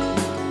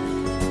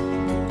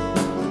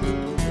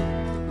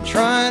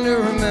 Trying to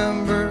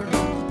remember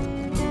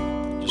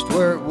just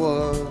where it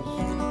was.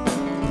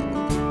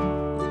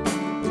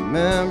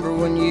 Remember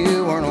when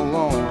you weren't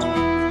alone.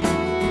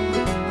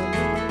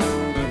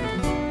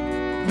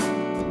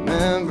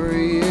 Remember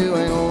you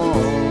ain't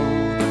alone.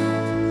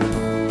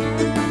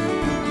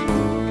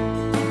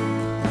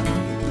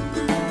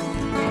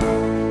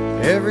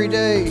 Every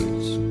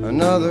day's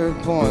another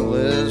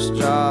pointless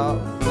job.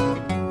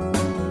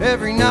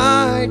 Every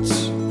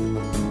night's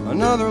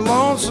another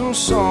lonesome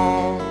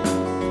song.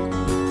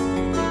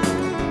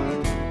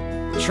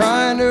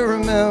 Trying to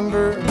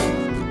remember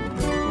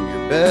when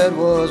your bed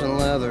wasn't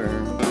leather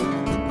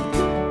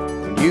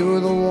and you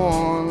were the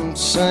one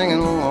singing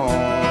along.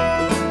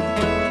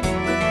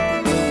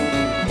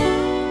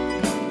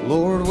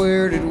 Lord,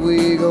 where did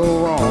we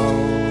go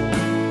wrong?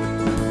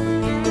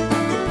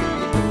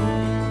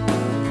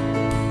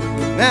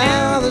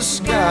 Now the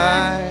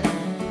sky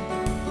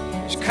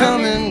is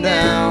coming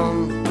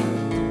down.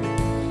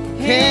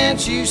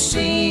 Can't you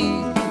see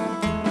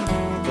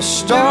the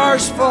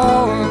stars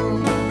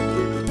falling?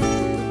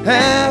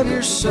 Have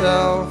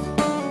yourself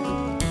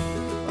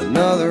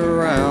another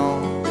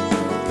round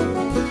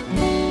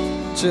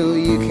till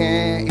you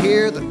can't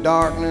hear the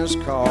darkness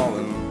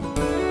calling.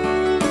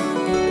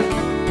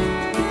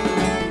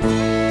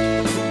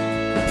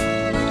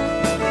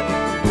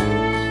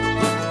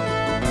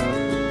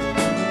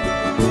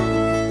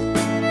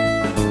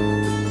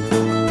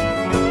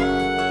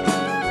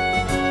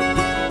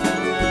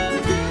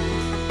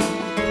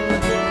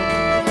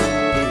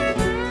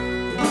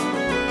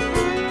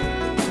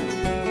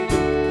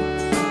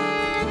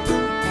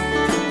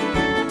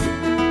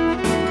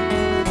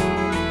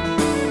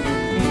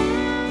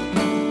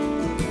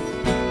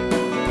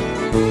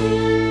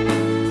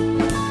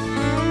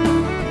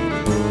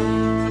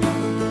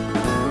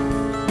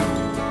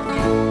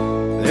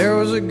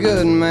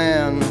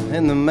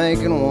 in the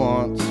making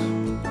once.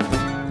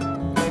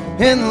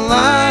 In the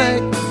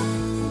light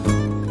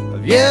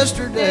of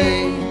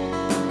yesterday,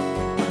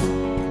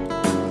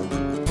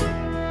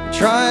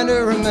 trying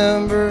to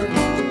remember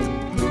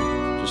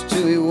just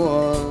who he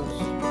was,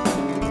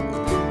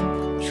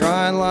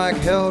 trying like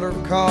hell to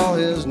recall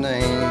his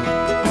name.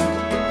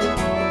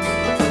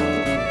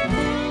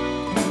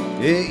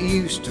 It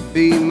used to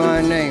be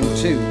my name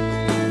too.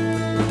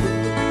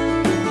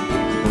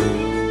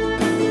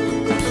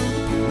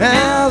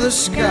 Now the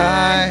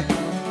sky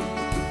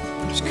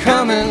is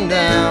coming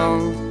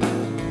down.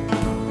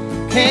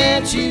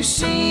 Can't you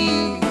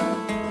see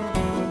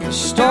the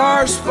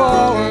stars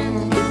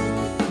falling?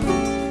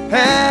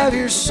 Have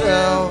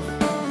yourself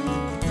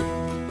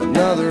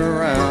another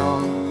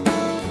round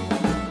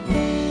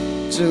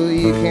till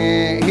you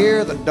can't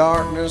hear the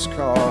darkness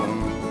calling.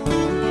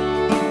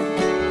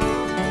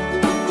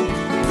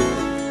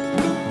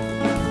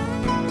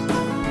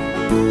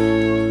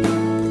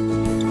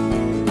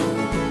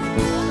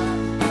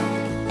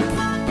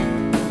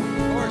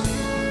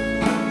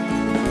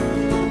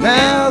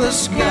 Now the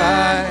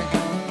sky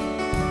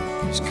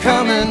is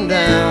coming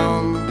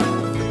down.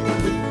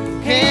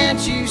 Can't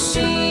you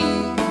see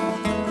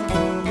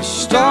the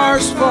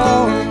stars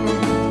falling?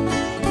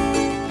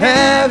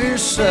 Have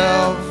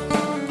yourself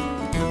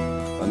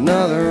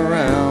another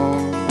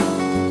round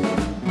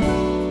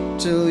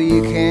till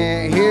you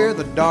can't hear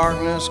the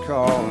darkness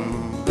calling.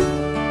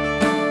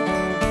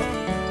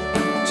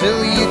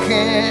 Till you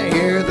can't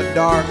hear the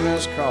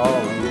darkness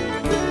calling.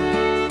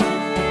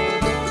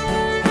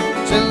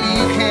 Till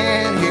you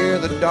can't hear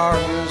the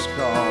darkness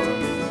calling.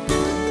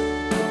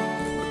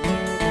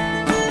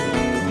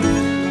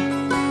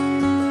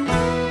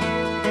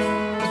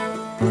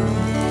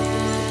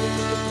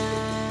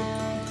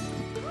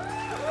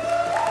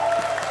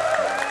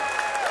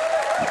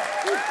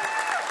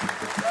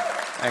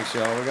 Thanks,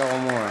 y'all. We got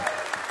one more.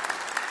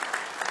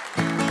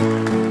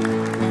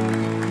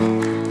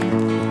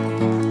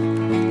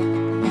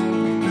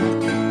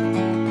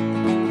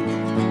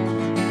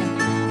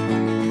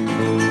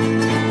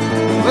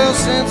 Well,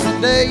 since the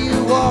day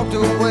you walked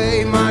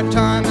away, my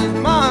time is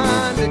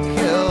mine to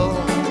kill.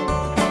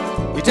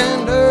 You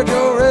tendered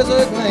your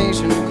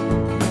resignation,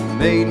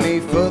 made me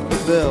foot the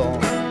bill.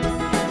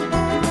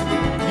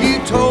 You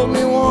told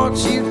me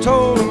once, you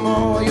told them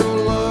all, your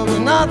love was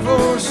not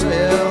for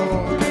sale.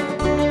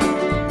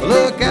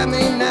 Look at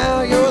me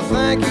now, your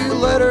thank you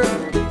letter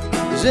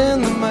is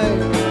in the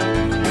mail.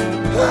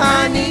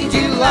 I need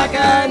you like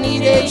I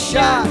need a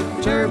shot,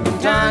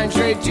 turpentine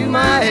straight to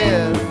my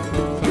head.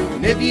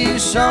 And if you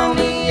saw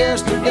me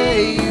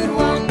yesterday, you'd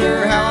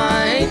wonder how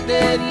I ain't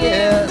dead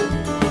yet.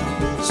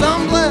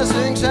 Some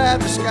blessings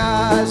have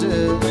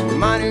disguises,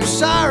 my new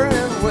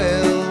siren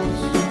wills.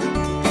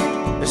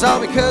 It's all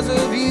because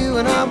of you,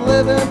 and I'm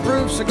living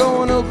proof, so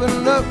go and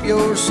open up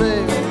your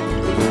cell.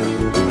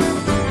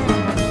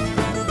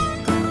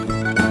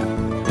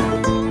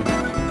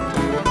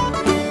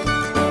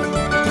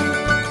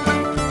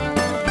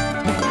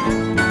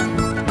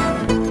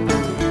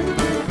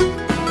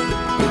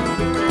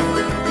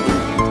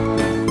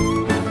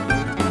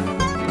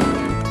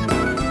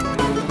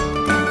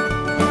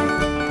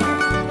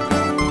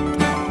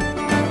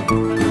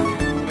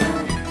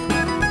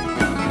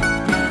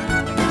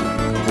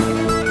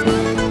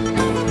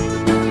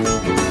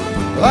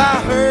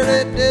 I heard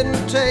it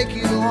didn't take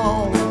you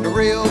long to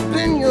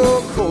reopen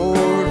your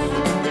cords.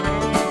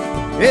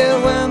 Yeah,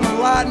 when the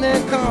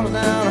lightning comes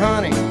down,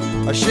 honey,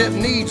 a ship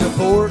needs a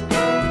port.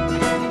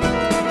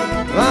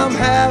 I'm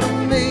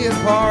having me a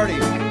party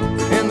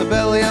in the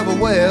belly of a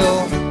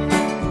whale.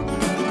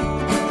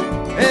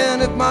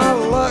 And if my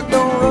luck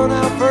don't run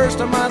out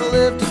first, I might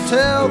live to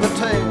tell the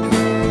tale.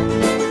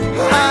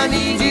 I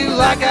need you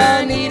like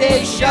I need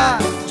a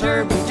shot,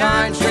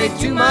 turpentine straight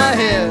to my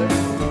head.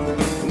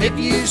 If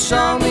you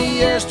saw me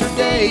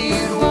yesterday,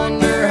 you'd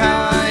wonder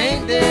how I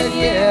ain't dead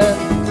yet.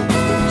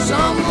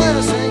 Some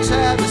blessings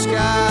have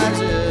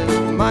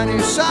disguises, my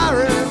new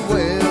siren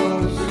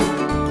wills.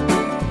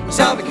 It's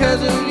all because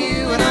of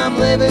you, and I'm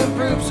living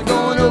proof, so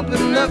go and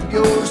open up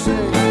your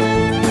cell.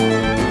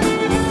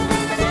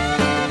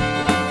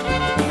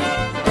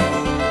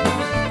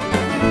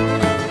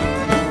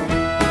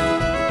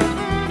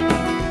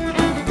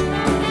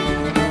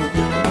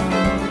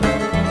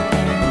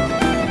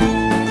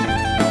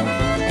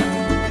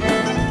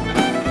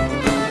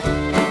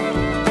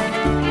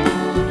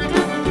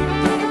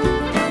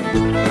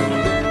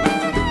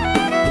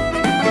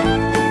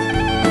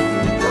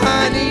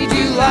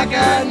 Like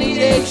I need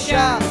a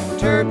shot,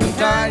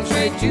 turpentine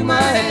straight to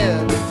my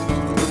head.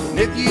 And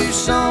if you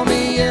saw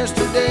me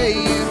yesterday,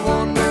 you'd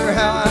wonder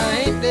how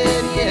I ain't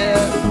dead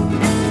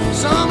yet.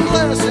 Some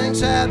blessings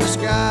have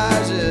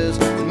disguises,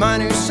 my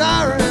new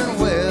siren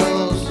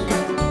wills.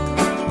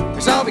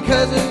 It's all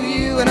because of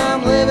you, and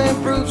I'm living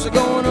proof, so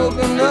go and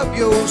open up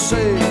your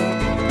cell.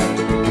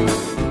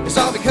 It's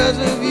all because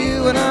of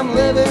you, and I'm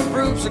living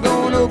proof, so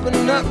go and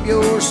open up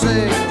your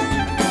cell.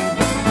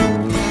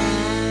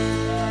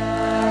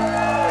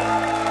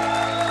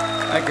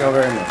 Thank you all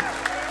very much.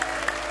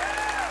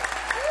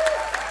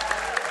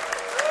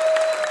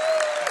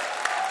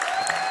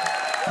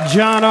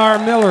 John R.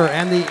 Miller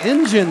and the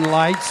Engine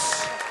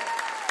Lights.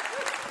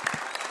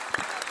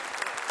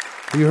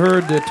 You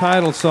heard the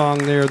title song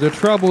there, The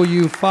Trouble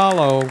You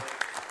Follow,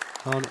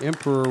 on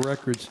Emperor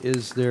Records,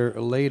 is their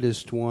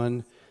latest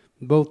one.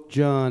 Both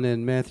John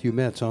and Matthew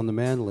Metz on the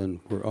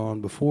mandolin were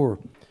on before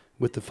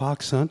with the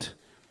Fox Hunt,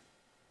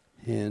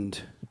 and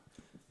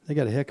they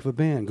got a heck of a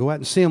band. Go out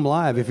and see them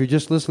live. If you're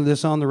just listening to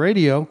this on the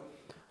radio,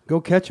 go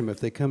catch them if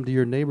they come to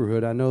your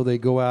neighborhood. I know they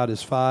go out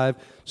as 5.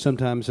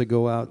 Sometimes they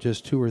go out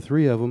just 2 or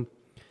 3 of them.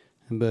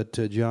 But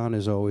John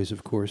is always,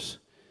 of course,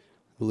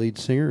 the lead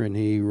singer, and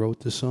he wrote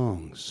the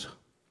songs.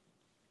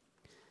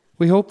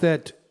 We hope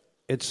that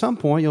at some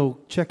point you'll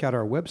check out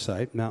our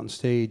website,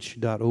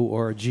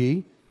 mountainstage.org.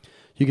 You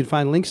can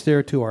find links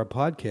there to our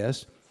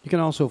podcast. You can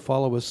also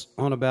follow us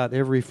on about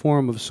every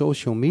form of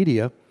social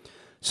media.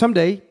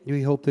 Someday,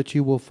 we hope that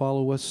you will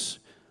follow us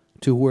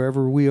to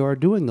wherever we are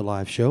doing the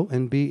live show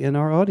and be in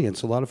our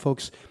audience. A lot of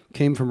folks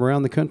came from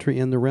around the country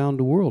and around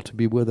the world to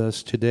be with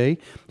us today.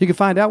 You can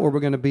find out where we're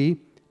going to be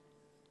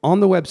on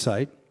the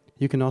website.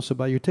 You can also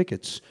buy your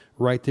tickets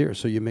right there,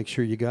 so you make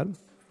sure you got them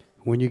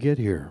when you get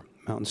here,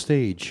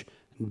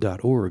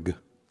 mountainstage.org. I'm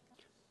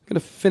going to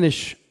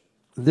finish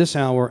this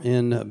hour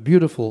in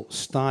beautiful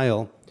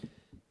style.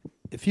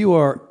 If you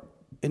are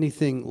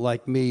anything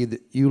like me,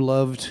 that you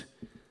loved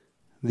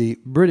the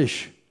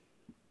British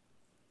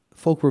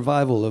folk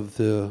revival of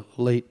the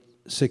late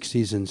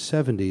 60s and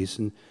 70s,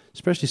 and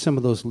especially some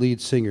of those lead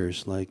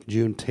singers like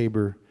June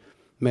Tabor,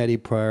 Matty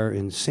Pryor,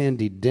 and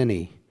Sandy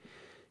Denny.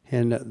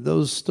 And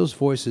those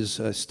voices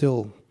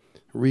still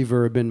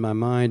reverb in my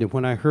mind. And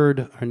when I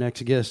heard our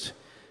next guest,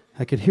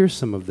 I could hear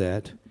some of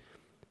that.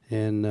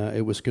 And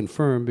it was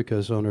confirmed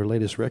because on her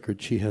latest record,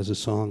 she has a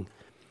song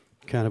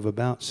kind of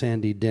about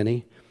Sandy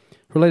Denny.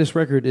 Her latest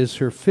record is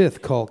her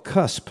 5th, called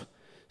Cusp,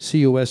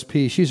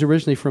 C-U-S-P. She's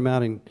originally from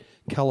out in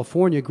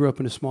California, grew up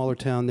in a smaller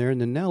town there,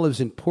 and then now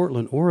lives in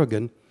Portland,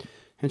 Oregon.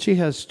 And she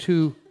has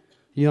 2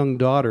 young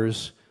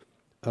daughters,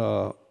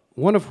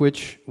 one of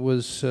which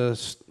was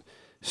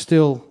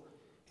still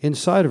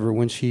inside of her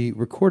when she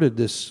recorded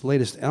this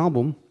latest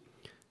album.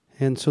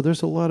 And so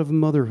there's a lot of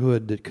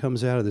motherhood that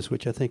comes out of this,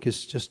 which I think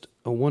is just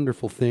a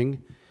wonderful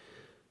thing.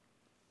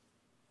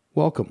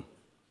 Welcome,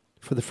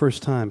 for the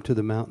first time, to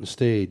the Mountain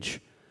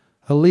Stage,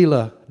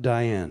 Alila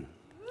Diane.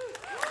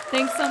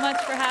 Thanks so much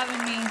for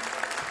having me.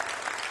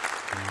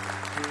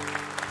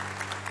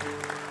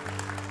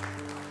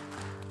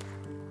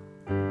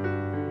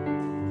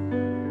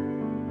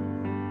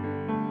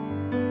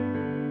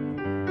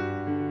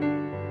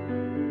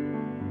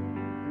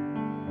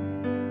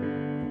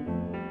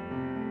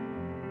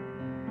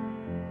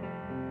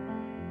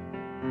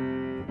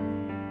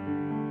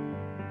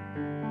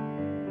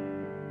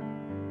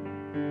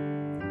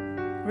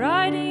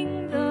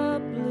 Riding the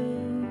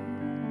blue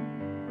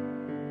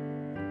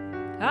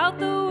out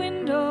the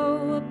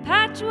window, a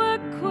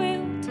patchwork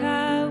quilt,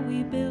 how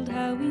we build,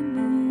 how we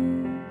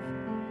move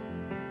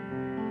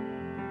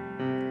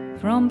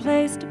from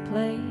place to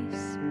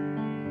place.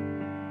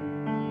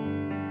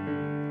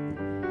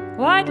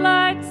 White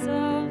lights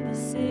of the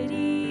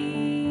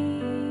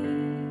city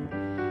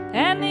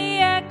and the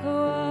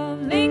echo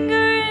of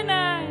lingering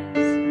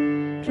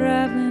eyes,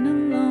 traveling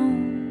alone,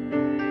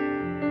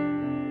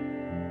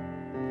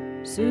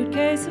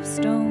 suitcase of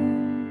stone.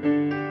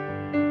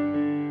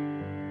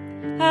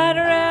 I'd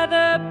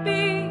rather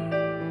be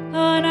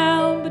an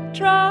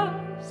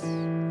albatross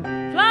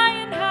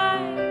flying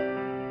high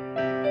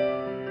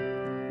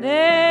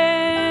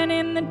than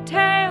in the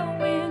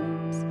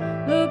tailwinds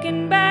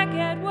looking back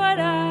at what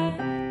I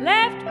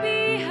left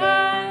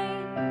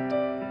behind.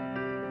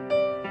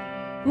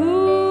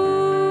 Ooh,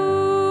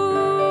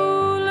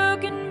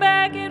 looking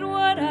back at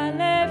what I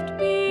left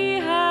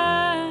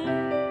behind.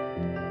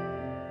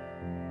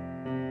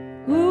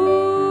 Ooh,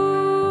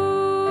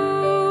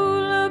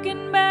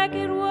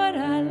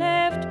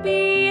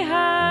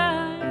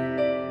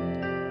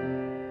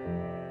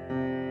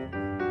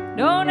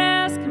 don't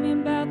ask me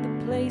about the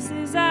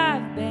places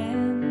I've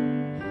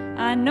been.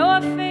 I know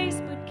a face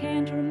but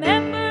can't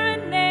remember a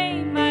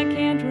name. I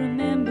can't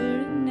remember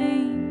a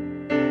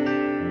name.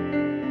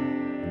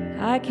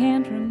 I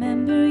can't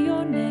remember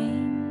your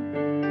name.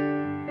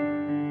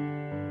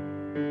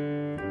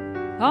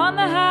 On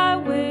the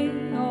highway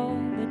all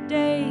the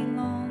day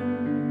long,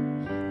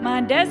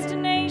 my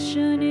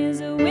destination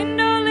is a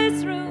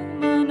windowless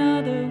room,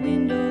 another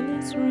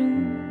windowless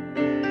room.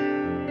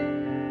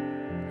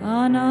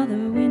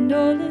 Another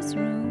windowless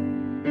room.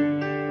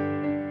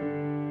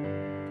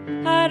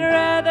 I'd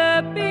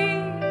rather be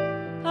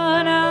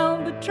an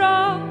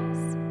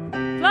albatross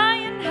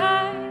flying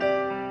high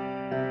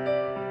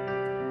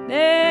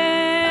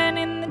than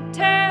in the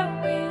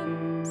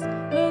tailwinds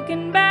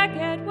looking back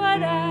at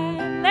what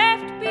I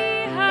left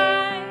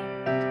behind.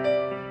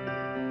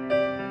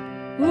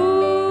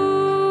 Ooh,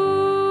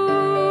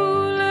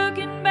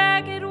 looking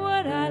back at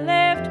what I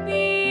left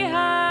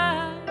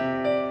behind.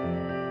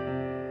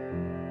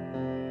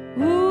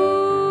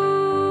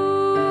 Ooh,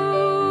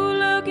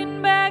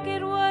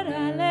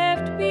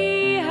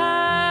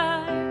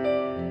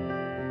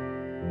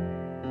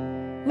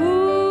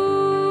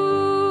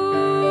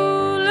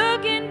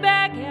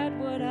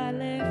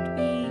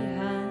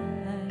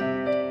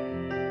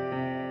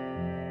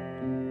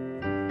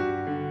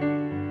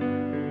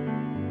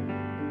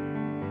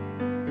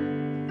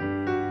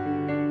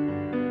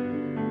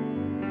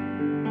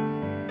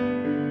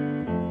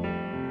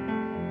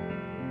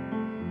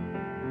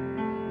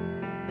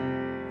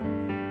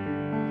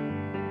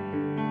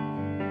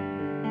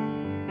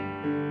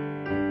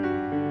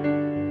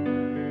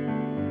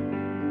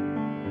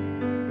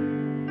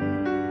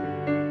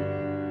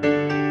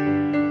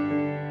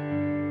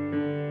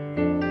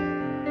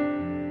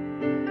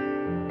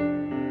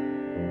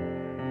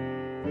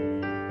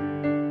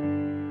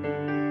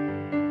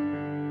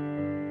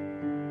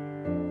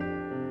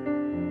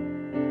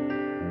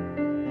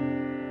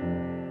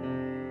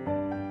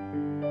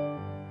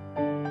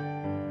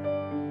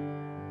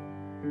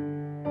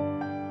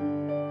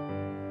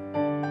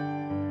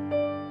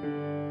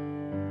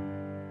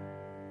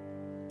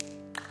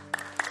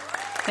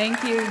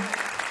 Thank you.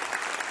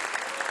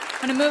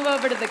 I'm going to move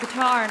over to the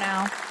guitar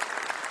now.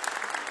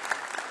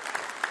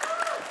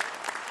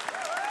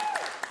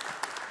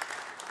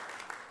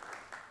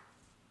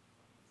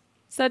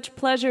 Such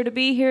pleasure to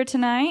be here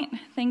tonight.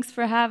 Thanks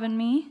for having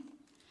me.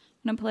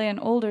 I'm going to play an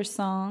older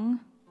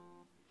song.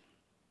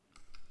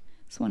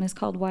 This one is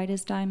called White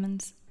as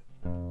Diamonds.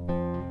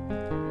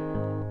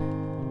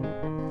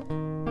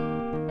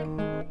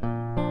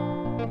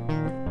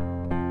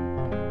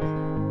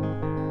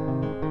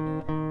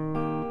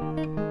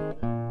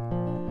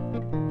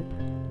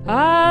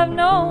 I've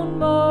known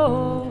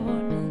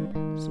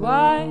mornings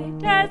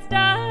white as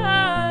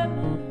diamonds,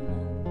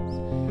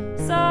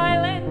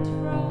 silent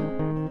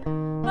from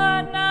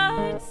a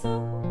night so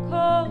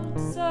cold,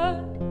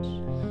 such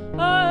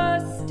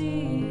a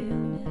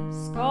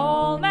stillness,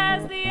 calm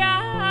as the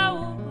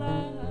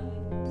hourglass.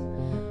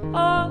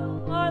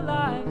 All our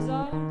lives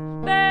are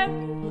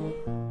buried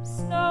in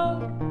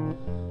snow.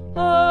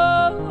 Oh,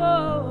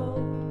 oh,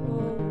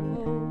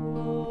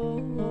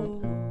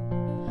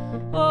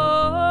 oh, oh,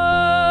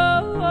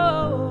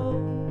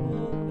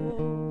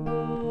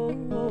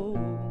 oh,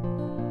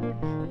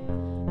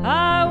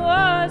 I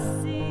was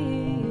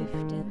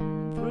sifting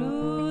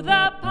through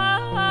the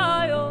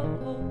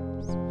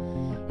piles,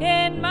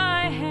 in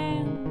my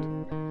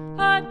hand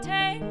a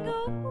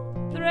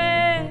tangled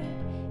thread,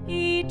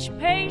 each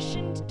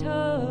patient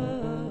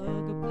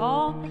tug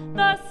upon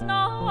the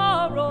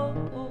snarl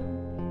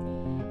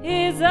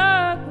is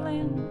a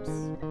glimpse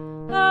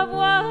of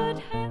what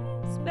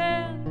has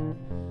been.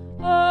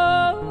 Oh,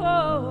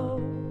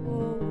 oh,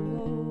 oh,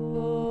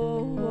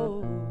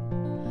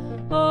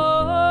 oh,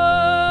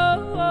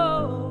 oh,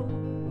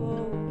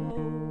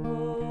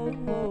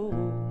 oh,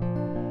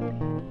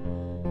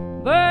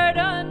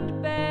 burdened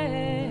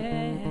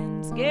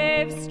bands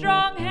gave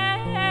strong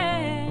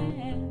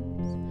hands,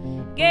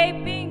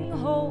 gaping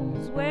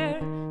holes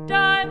where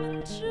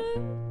diamonds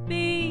should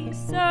be,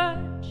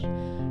 such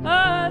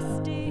a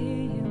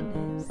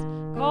stillness,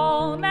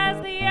 calm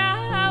as the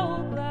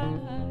hourglass.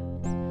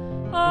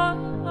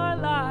 All our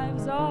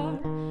lives are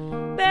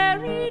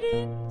buried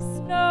in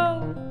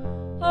snow.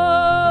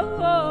 Oh,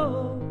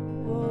 oh,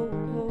 oh,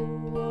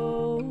 oh,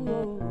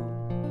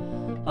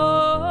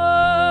 oh,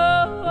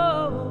 oh,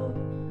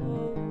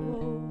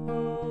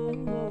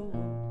 oh.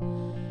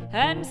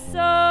 And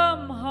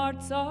some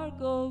hearts are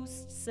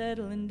ghosts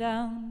settling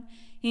down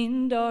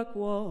in dark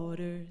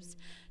waters,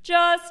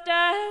 just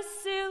as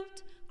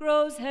silt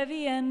grows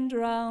heavy and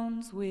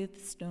drowns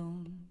with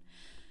stone.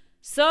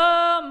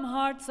 Some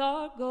hearts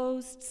are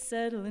ghosts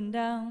settling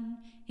down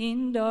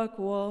in dark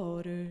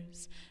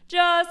waters,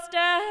 just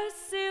as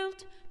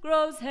silt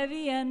grows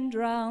heavy and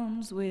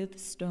drowns with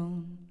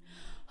stone.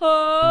 Oh,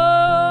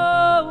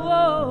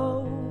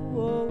 oh,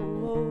 oh,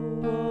 oh,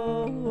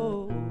 oh,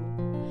 oh,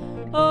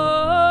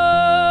 oh,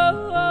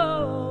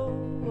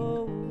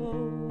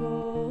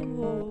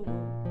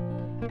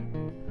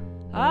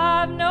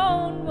 I've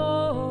known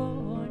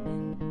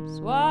mornings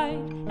white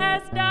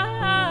as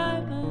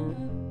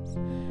diamonds,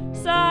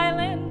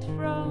 silent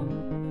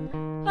from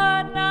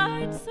a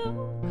night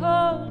so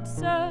cold,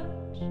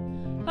 such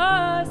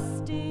a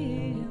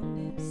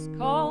stillness,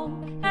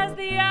 calm as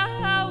the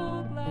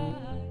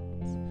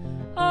hourglass.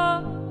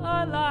 All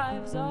our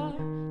lives are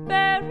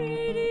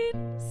buried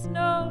in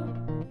snow.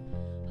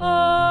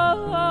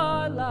 All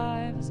our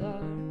lives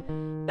are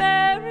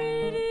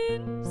buried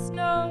in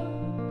snow.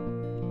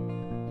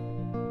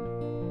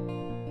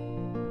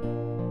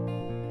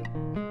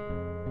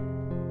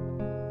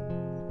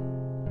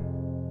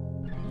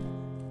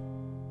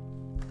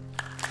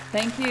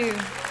 Thank you.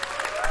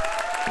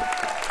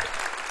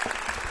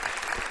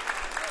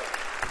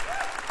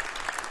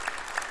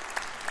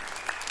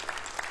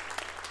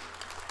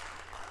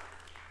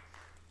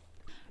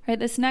 All right,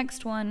 this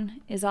next one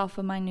is off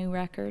of my new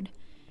record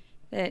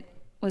that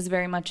was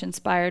very much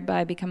inspired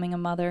by becoming a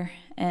mother.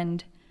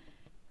 And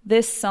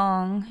this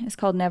song is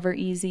called Never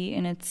Easy,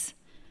 and it's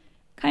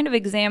kind of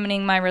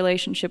examining my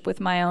relationship with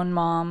my own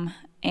mom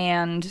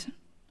and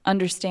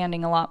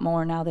understanding a lot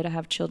more now that I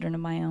have children of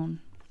my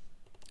own.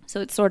 So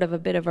it's sort of a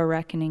bit of a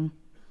reckoning.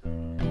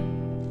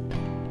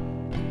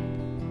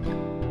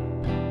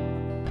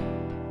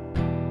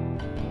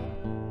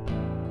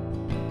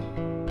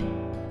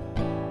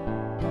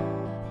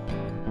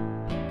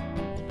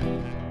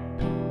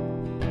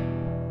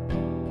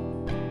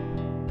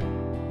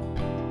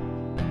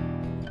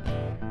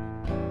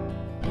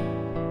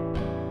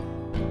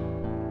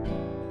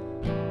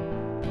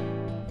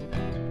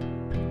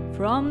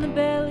 From the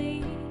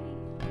belly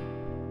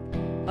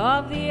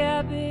of the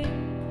abyss,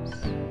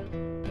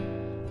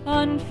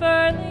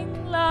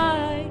 unfurling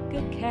like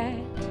a cat,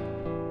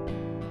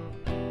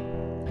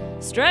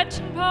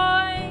 stretching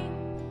point,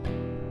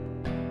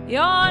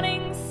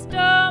 yawning,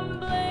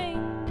 stumbling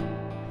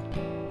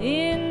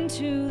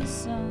into the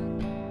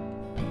sun.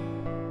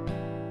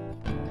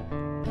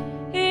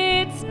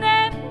 It's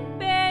never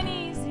been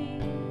easy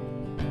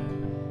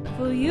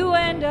for you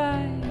and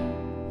I.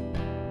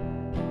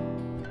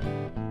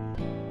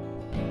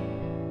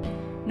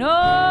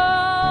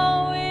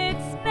 No,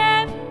 it's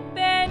never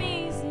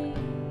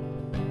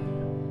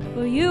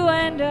for you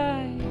and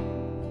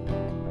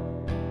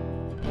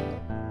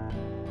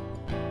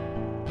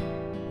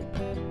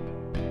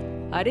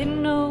I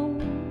didn't know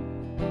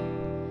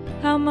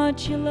how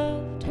much you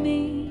loved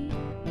me.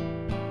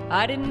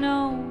 I didn't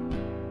know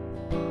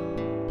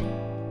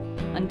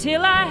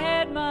until I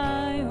had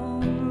my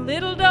own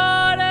little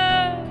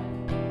daughter.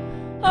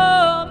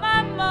 Oh,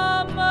 my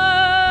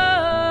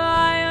mama,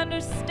 I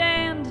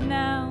understand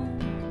now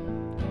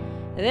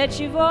that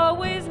you've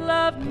always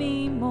loved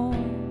me more.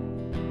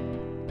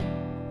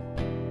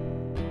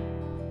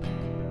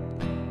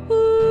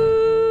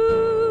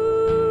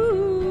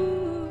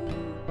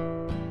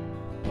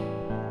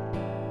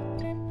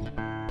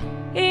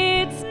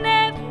 It's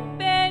never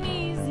been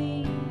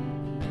easy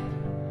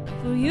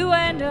for you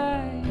and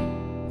I.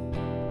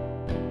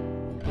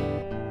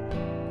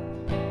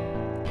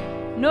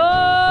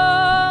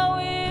 No,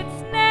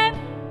 it's never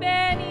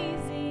been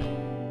easy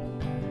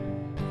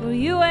for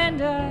you and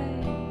I.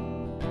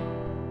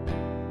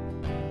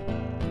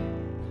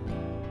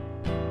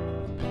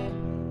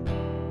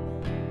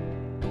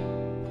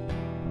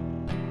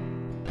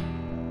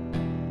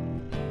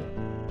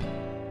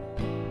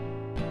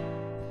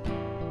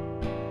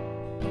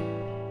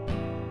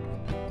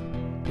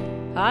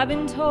 I've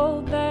been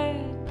told that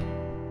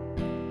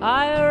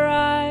I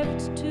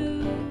arrived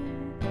to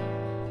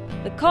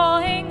the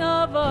cawing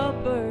of a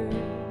bird,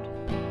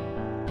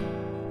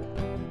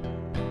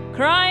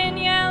 crying,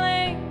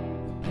 yelling,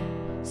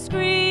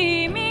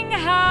 screaming,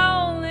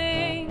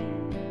 howling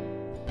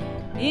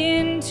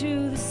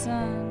into the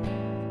sun.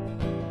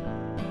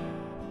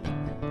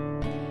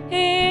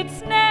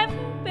 It's never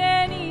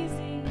been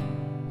easy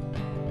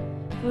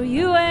for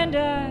you and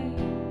I.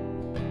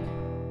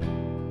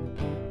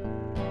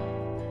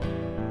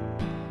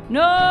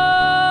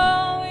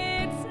 No,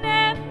 it's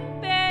never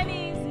been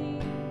easy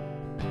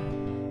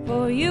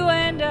for you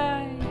and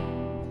I.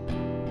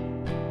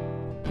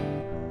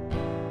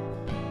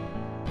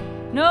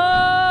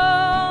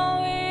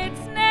 No,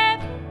 it's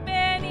never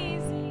been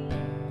easy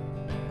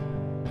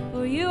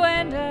for you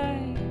and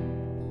I.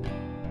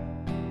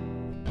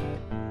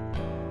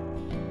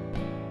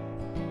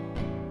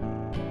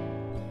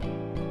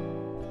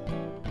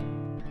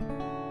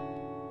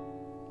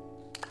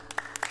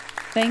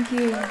 Thank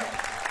you.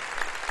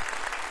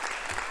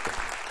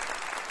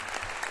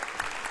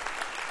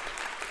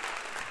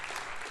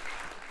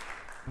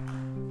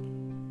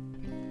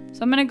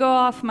 So I'm going to go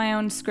off my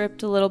own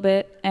script a little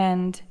bit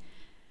and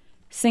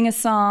sing a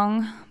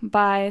song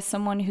by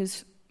someone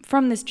who's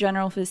from this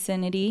general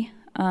vicinity.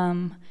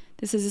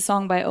 This is a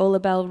song by Ola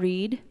Belle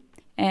Reed.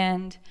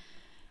 And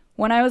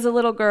when I was a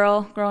little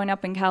girl growing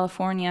up in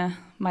California,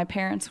 my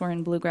parents were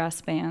in bluegrass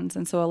bands.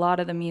 And so a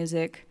lot of the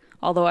music,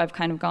 although I've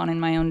kind of gone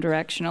in my own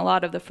direction, a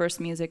lot of the first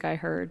music I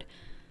heard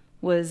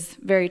was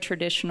very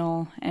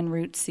traditional and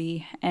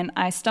rootsy. And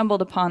I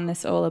stumbled upon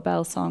this Ola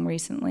Belle song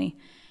recently,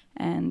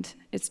 and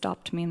it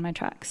stopped me in my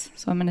tracks,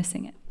 so I'm going to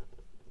sing it.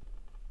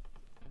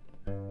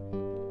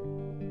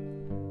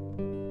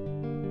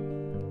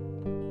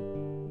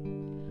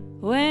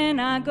 When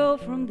I go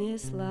from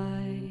this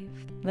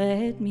life,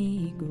 let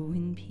me go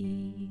in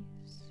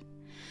peace.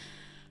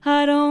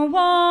 I don't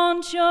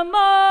want your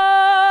marble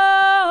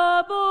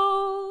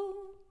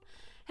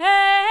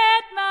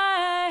at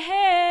my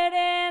head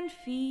and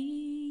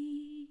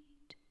feet.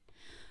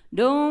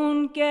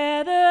 Don't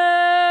gather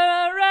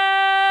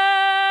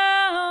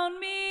around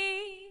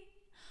me,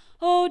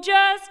 oh,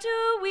 just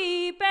to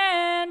weep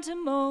and to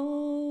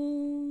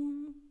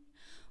moan.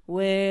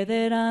 Where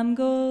that I'm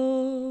going,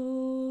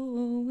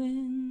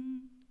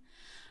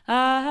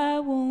 I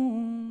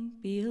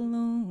won't be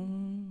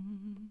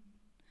alone.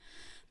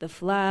 The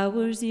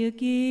flowers you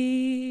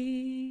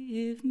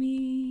give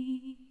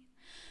me,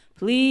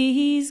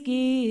 please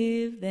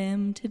give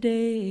them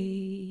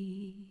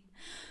today.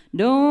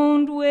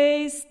 Don't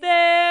waste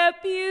their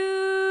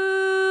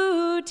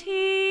beauty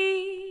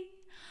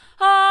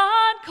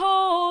on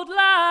cold,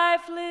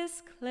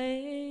 lifeless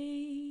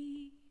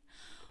clay.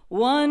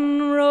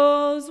 One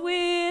rose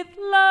with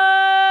love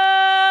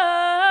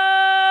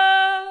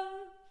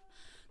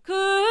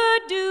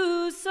could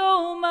do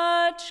so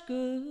much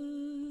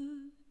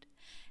good,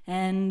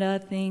 and I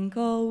think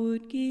all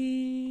would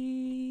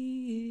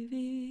give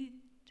it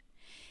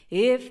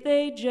if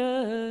they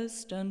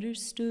just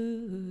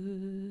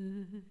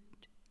understood.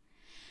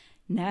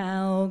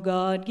 Now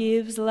God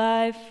gives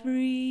life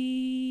freely,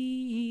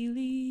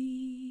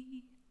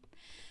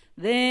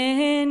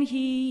 then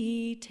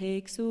He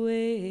takes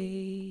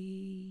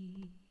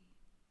away.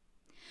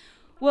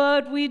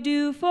 What we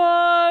do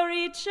for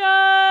each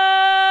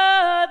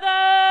other,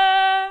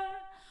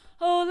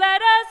 oh,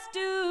 let us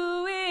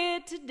do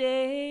it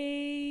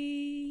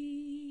today.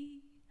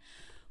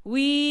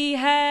 We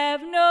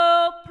have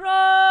no promise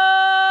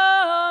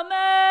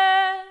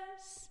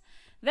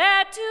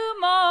that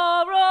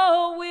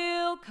tomorrow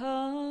will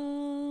come.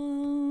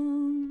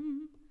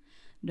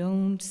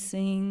 Don't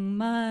sing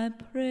my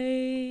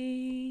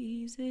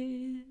praises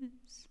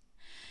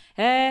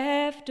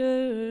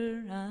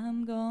after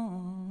I'm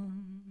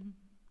gone.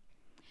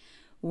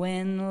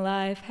 when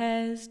life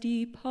has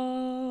departed.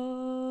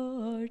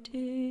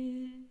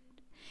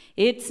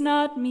 It's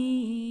not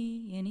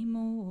me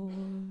anymore,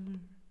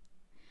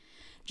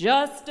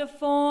 just a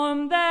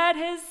form that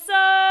has suffered,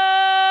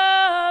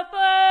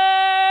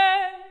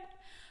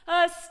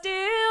 a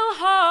still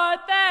heart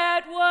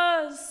that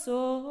was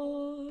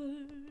sore,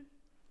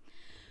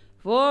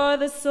 for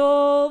the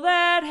soul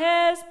that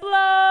has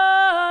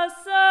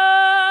blossomed,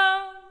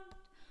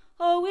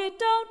 oh, it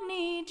don't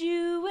need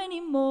you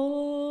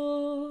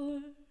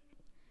anymore.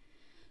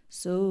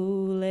 So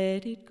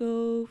let it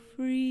go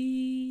freely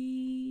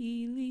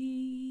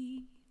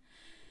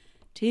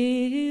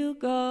till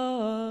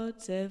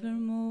God's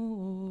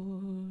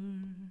evermore.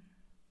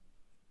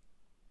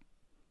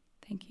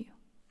 Thank you.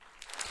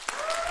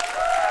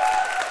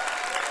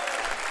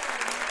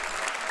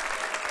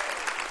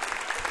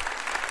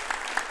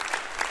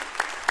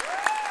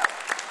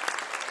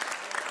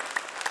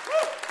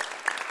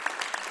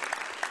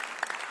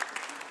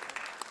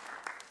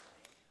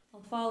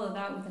 I'll follow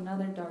that with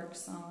another dark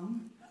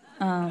song.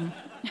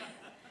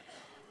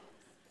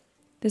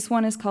 This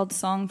one is called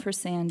Song for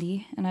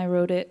Sandy, and I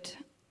wrote it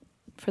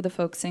for the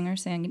folk singer,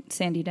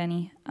 Sandy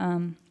Denny.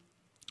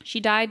 She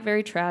died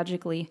very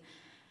tragically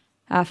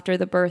after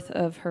the birth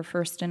of her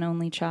first and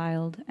only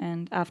child,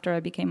 and after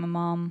I became a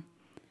mom,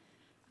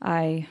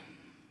 I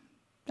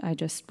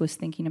just was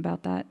thinking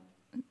about that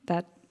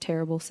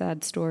terrible,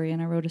 sad story,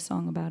 and I wrote a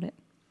song about it.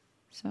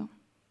 So...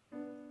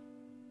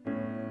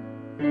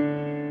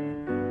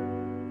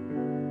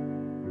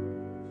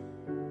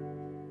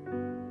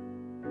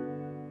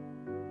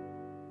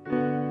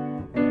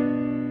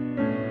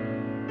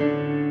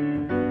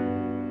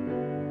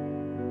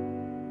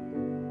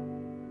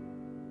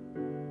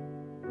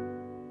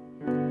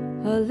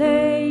 A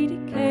lady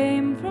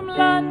came from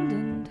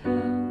London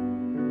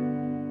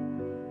town,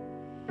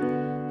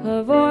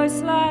 her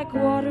voice like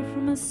water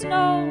from a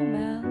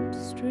snow-melt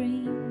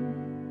stream,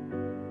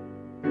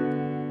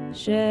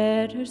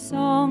 shared her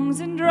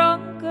songs in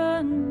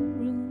drunken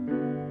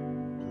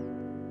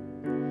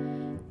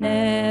rooms,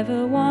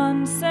 never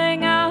once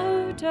sang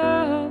out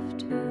of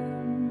tune.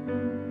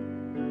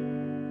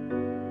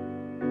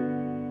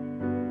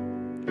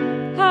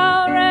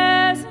 How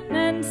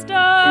resonant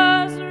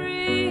stars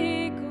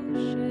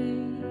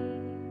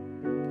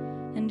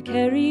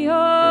carry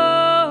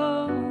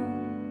on,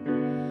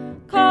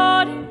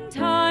 caught in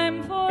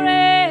time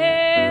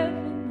forevermore.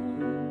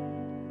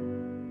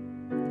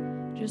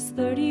 Just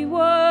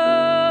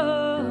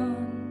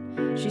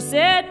 31, she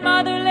said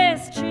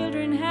motherless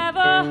children have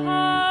a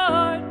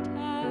hard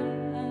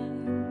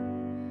time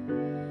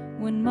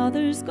when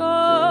mother's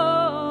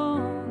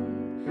gone,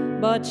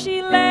 but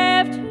she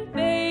left her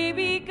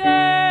baby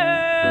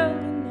girl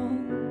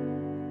alone,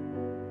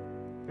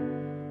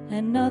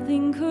 and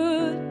nothing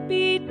could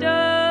be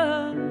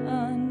done.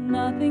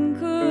 Nothing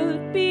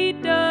could be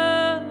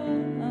done.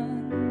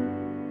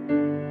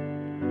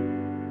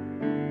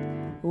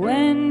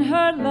 When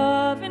her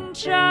loving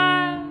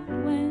child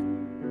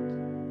went,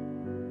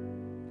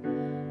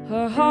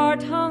 her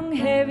heart hung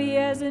heavy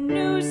as a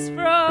noose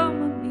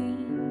from a beam.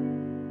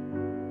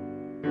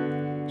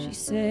 She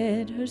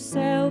said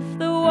herself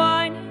the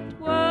wine it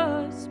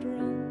was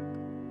drunk.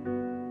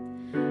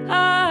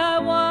 I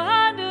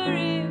wonder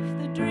if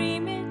the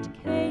dream it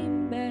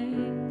came back.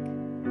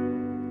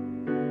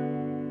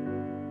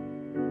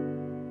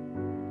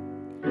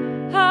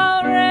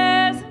 How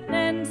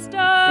resonant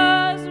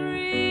stars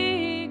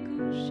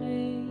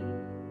ricochet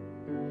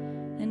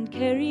and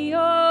carry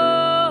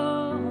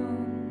on,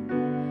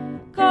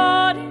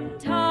 caught in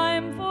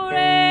time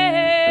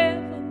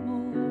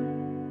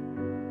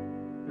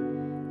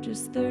forevermore.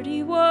 Just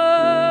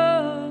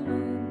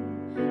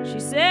 31, she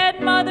said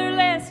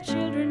motherless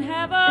children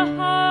have a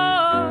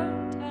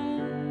hard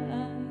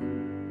time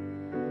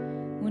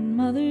when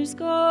mother's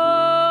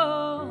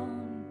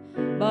gone,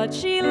 but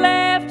she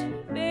left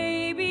her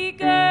baby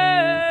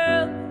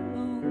girl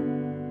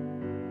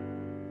alone,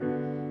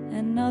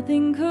 and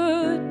nothing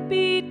could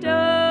be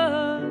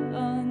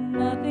done,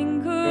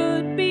 nothing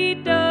could be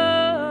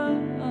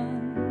done.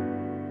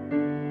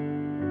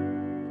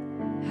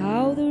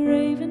 How the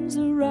raven's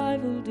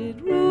arrival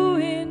did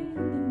ruin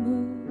the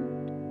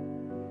mood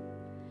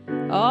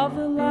of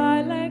the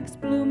lilacs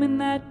blooming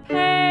that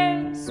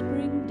pale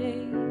spring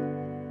day,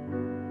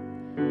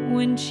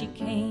 when she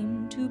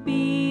came to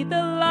be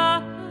the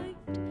light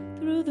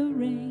through the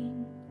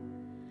rain.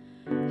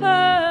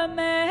 Her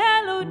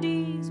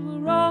melodies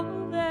were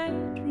all that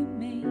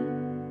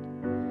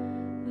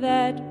remained,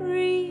 that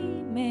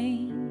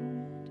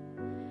remained,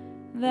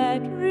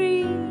 that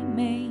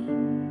remained.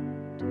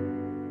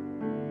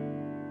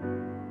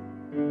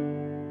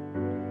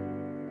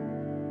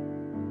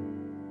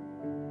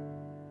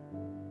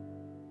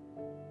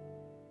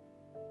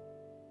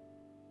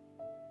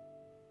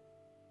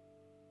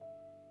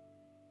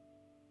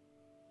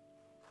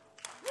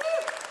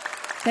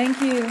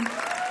 Thank you.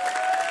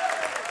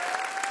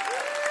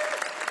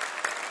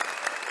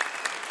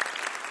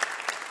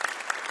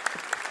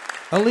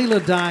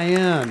 Alila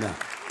Diane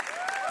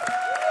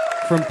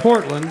from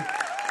Portland.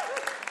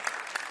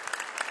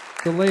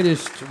 The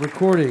latest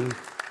recording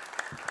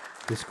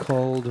is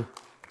called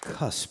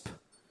Cusp,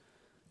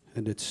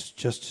 and it's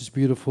just as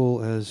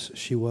beautiful as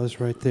she was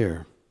right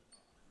there.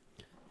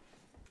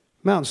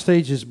 Mountain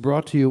Stage is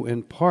brought to you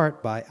in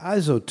part by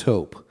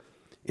Isotope,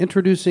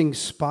 introducing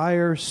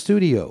Spire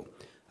Studio,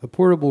 a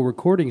portable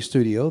recording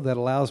studio that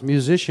allows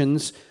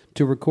musicians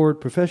to record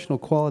professional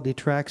quality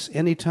tracks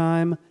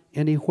anytime,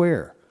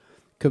 anywhere,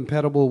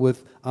 compatible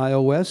with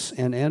iOS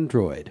and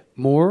Android.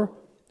 More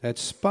at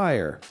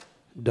spire.live.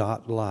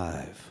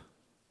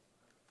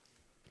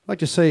 I'd like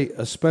to say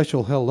a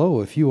special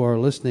hello if you are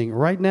listening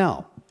right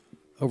now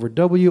over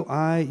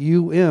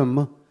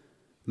WIUM,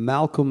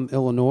 Malcolm,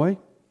 Illinois,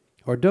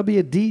 or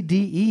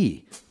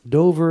WDDE,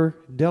 Dover,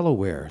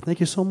 Delaware. Thank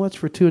you so much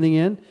for tuning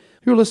in.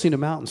 You're listening to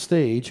Mountain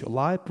Stage,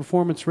 live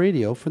performance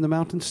radio from the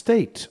Mountain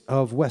State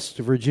of West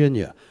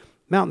Virginia.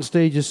 Mountain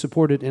Stage is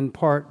supported in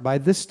part by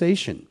this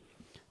station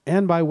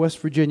and by West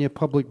Virginia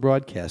Public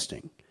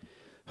Broadcasting.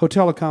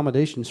 Hotel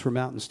accommodations for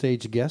Mountain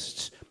Stage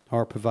guests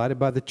are provided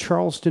by the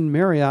Charleston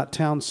Marriott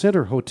Town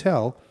Center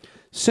Hotel,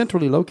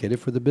 centrally located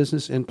for the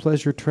business and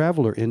pleasure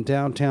traveler in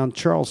downtown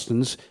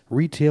Charleston's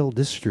retail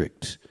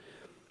district.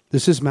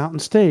 This is Mountain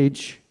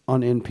Stage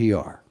on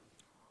NPR.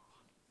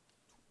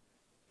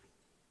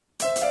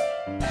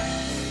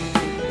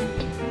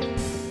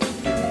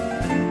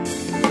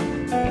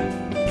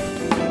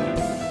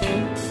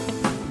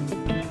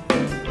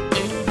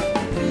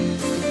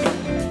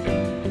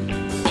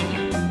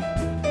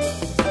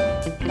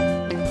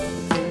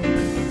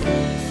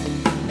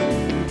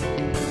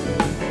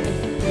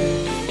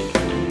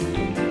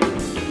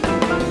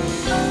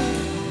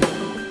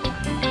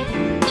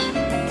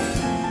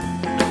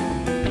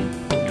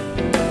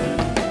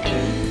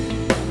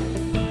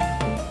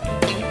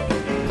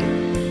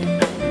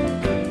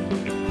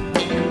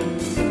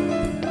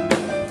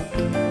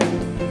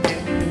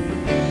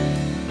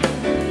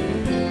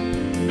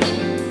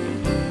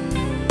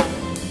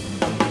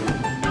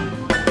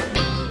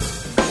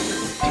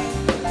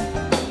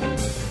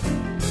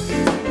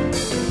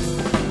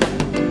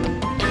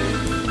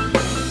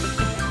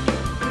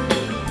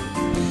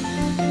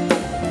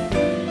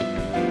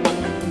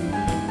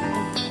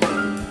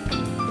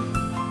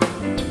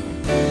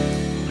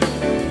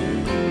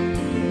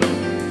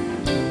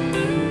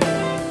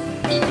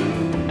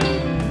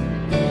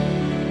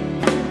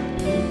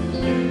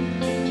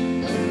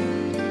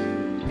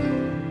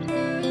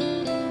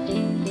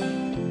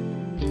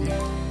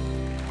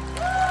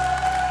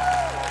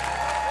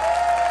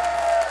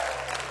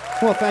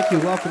 Well, thank you.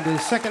 Welcome to the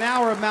second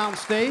hour of Mountain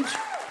Stage.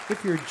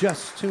 If you're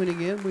just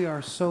tuning in, we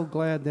are so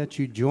glad that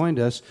you joined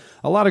us.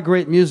 A lot of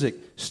great music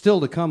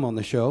still to come on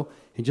the show.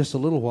 In just a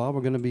little while,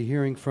 we're going to be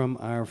hearing from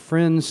our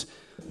friends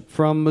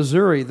from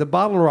Missouri. The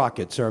Bottle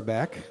Rockets are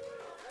back.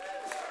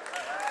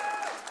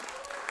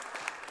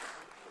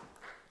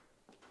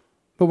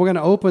 But we're going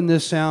to open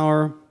this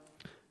hour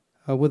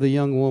with a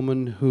young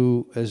woman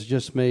who has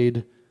just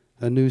made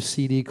a new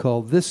CD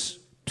called This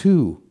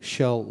Too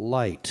Shall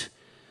Light.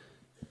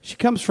 She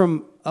comes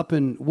from up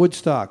in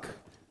Woodstock,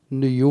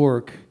 New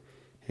York,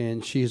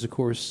 and she's, of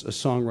course, a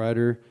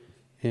songwriter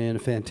and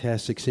a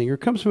fantastic singer.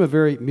 Comes from a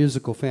very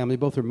musical family.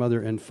 Both her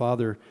mother and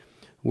father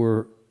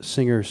were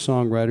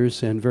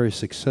singer-songwriters and very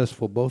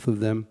successful, both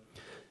of them.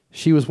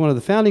 She was one of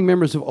the founding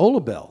members of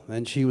Ola Bell,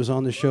 and she was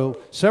on the show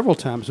several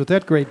times with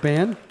that great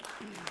band.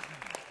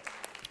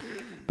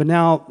 But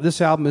now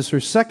this album is her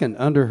second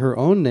under her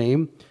own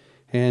name,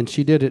 and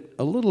she did it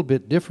a little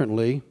bit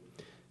differently.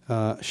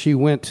 She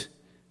went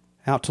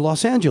out to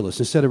Los Angeles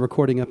instead of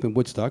recording up in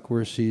Woodstock,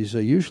 where she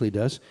usually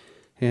does,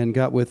 and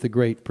got with the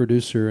great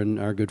producer and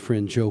our good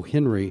friend Joe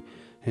Henry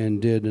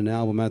and did an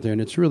album out there, and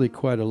it's really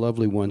quite a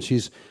lovely one.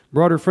 She's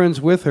brought her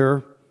friends with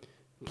her.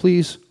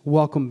 Please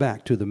welcome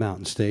back to the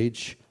Mountain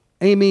Stage,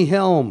 Amy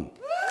Helm.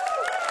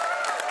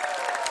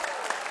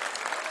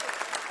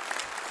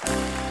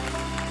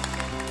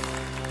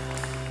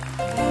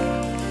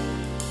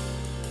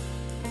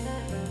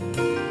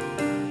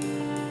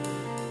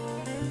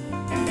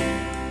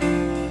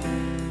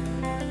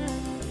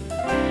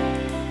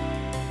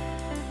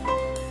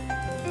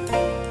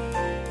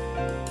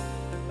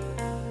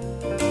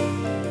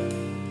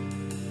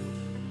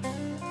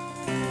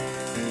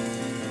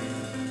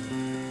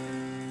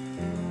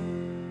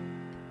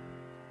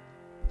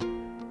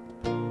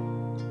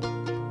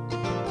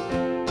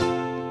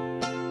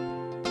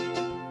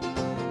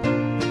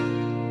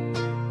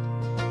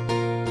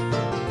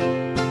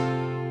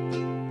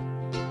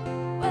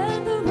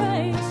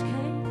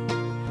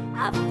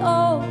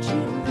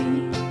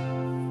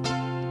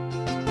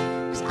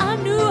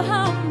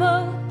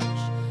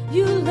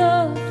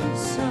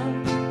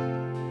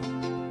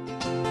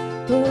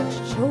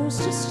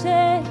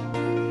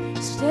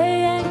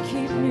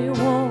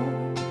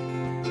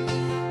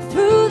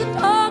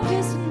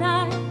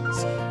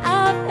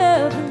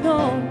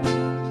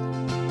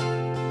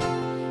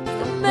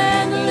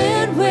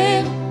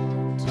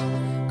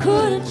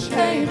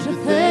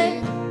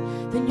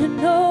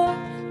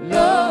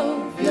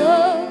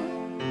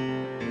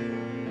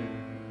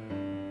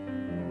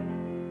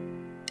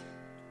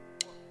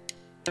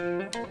 Oh,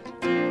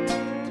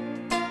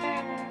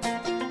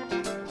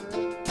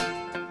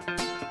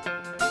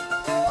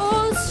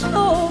 the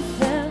snow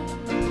fell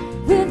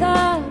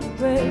without a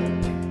break.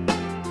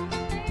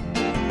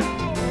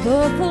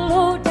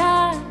 Buffalo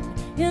died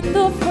in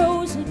the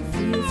frozen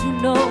fields, you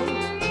know.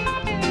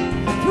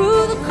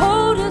 Through the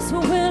coldest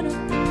winter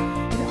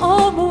in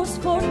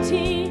almost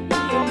 14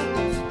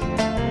 years.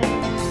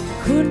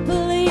 Couldn't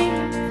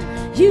believe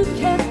you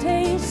kept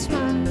a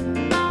smile.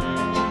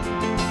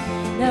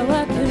 Now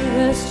I can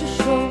rest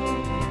assured,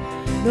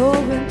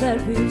 knowing that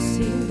we've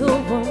seen the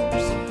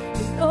worst.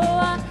 You know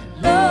I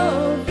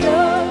love you.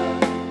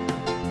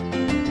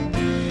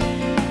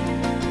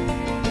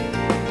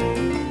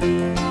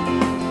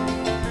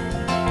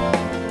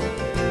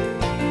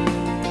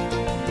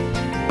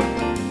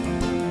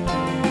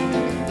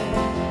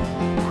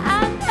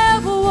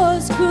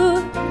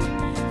 Good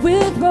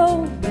with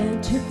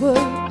romantic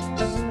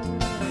words,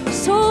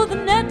 so the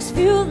next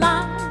few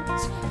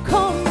lines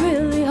come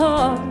really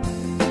hard.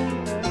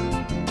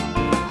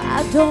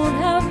 I don't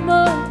have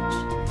much,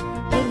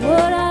 but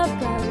what I've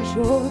got is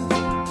yours.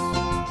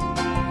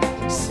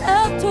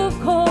 Except, of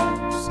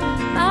course,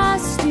 my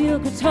steel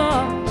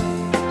guitar.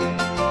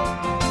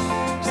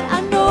 'Cause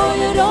I know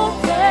you don't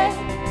play.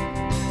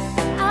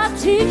 I'll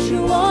teach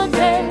you one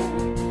day,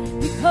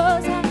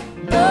 because I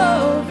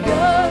love you.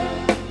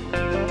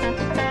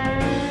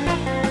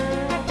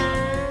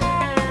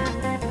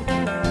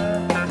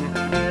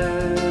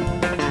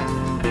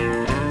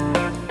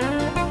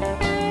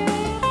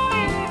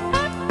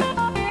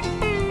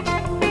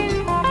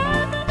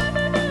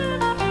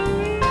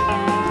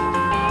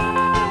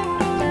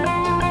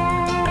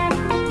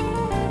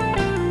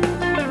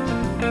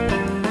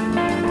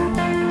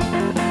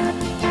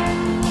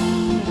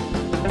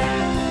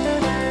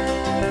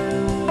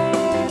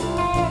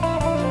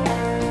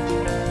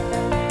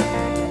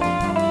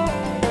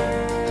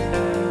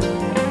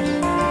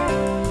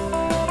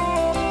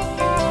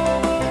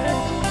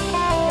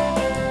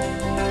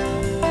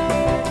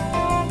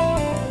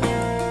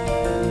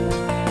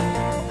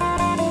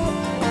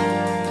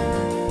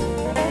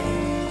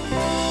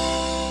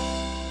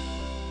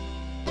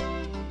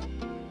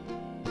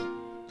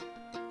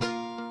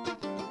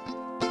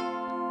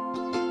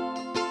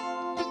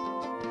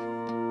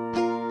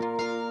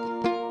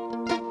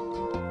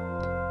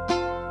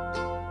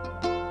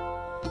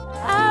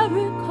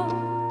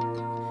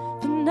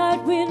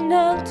 We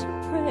knelt to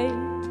pray,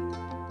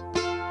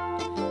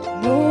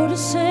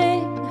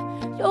 noticing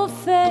your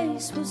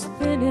face was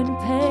thin and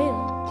pale.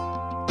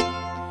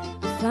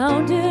 I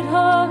found it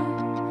hard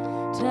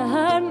to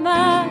hide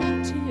my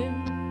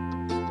tears.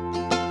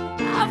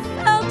 I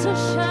felt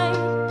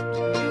ashamed,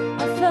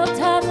 I felt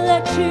I'd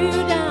let you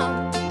down.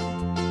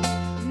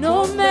 No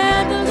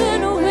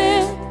mandolin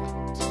wind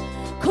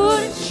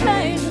couldn't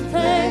change a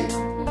thing,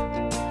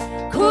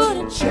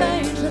 couldn't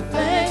change a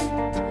thing.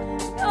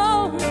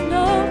 Oh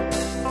no.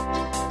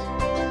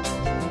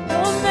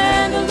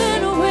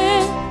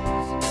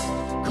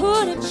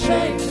 Couldn't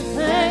change a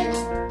thing,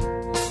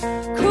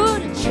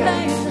 couldn't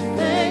change a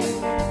thing.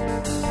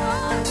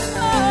 Oh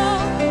no.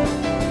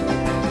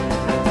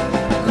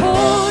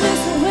 Cold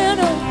as the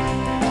winter,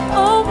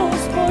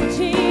 almost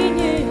 14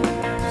 years.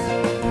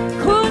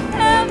 Could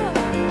never,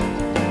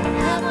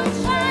 ever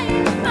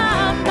change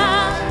my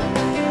mind.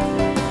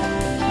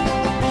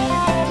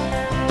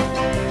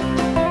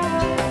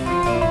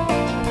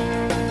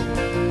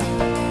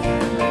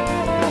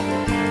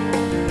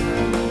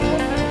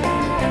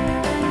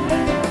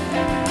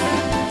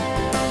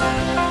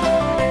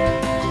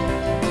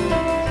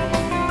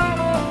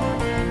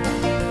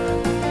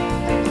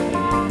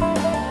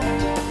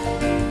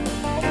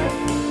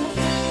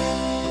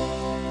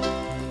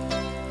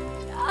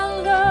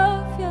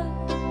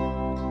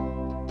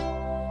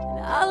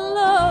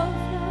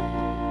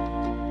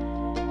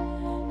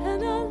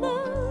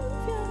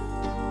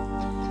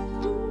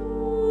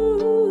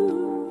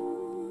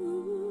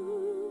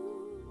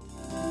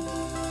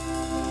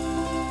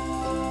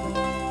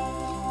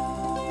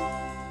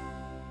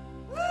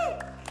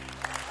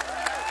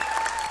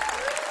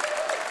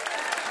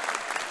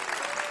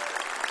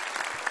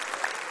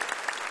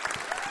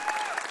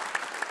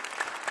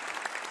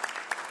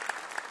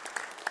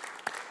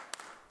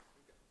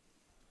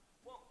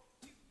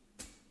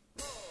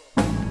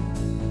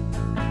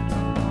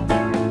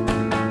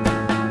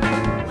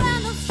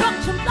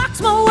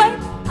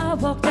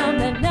 Walk down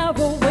that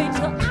narrow way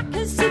till I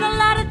can see the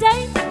light of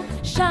day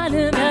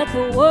shining at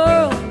the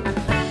world.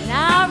 And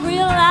I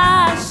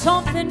realize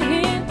something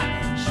here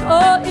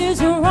sure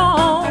is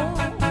wrong.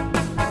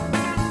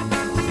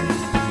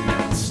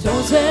 The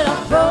stones that I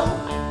throw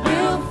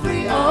will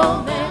free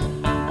all men.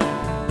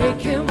 They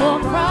can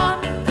walk right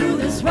through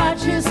this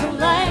righteous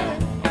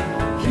land.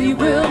 He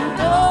will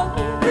know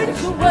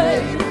which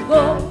way to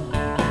go.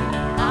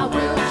 I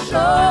will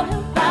show him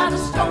by the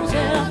stones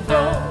that I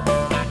throw.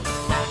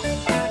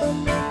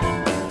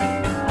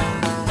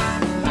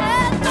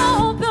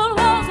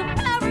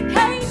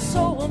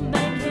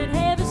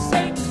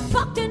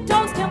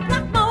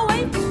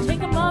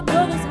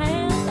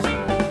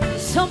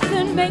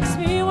 Nothing makes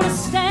me want to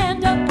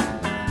stand up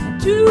and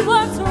do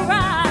what's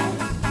right.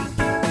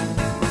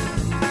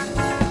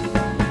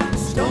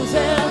 Stones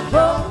that I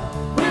throw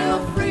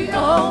will free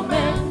all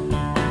men.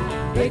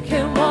 They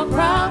can walk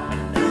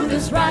round through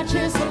this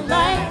righteous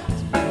light.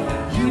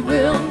 He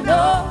will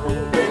know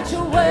which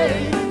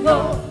way to go.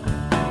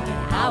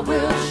 I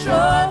will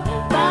show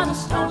him by the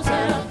stones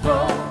that I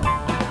throw.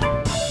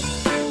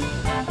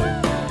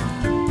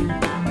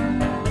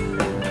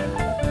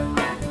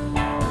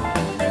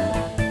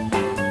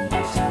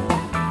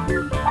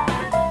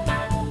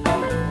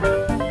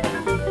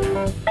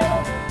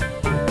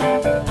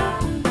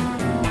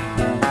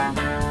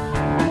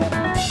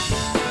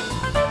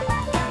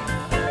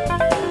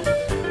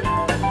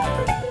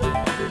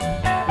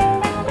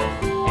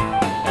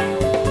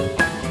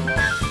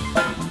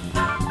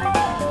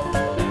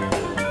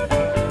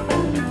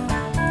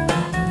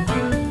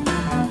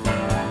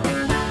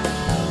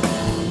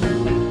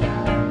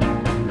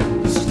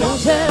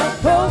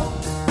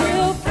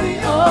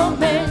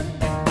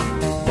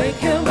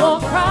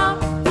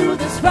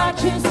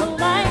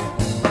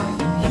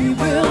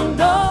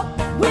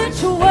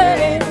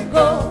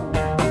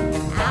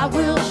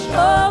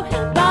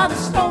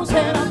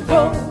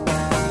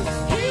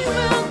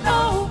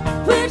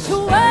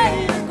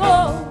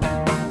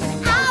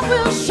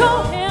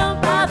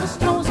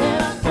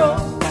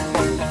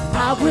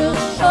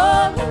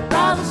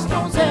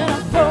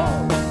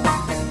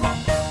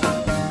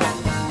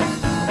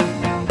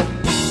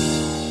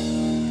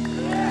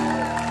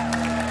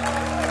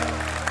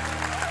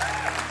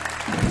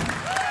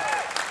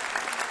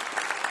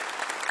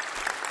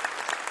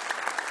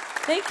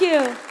 Thank you.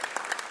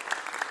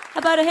 How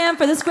about a hand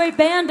for this great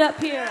band up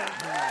here?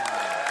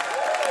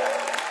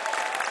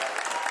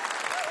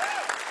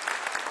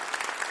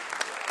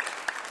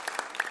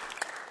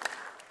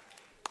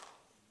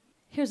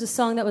 Here's a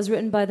song that was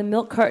written by the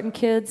Milk Carton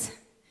Kids.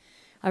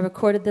 I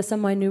recorded this on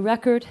my new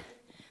record.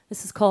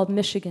 This is called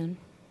Michigan.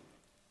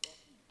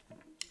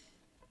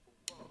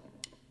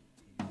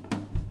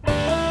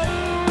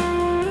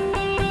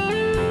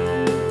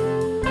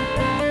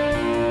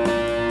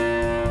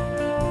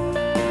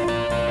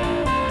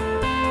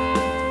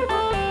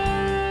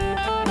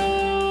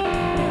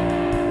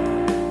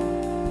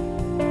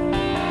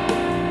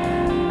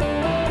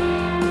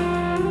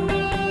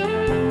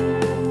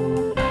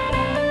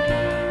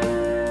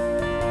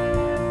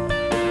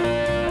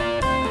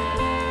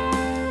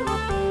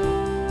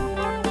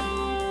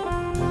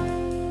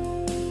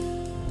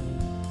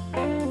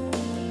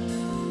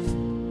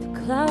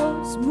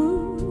 Clouds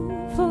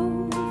move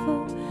over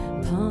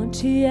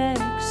Pontiac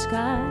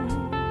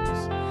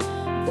skies.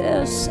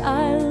 There's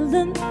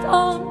silent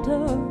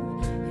thunder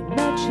and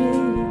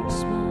magic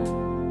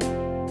smile.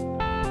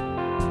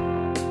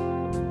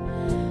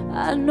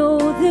 I know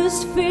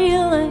this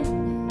feeling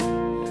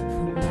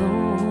from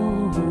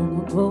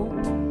long ago.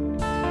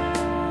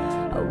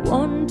 I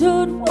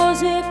wondered,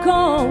 was it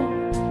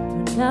gone?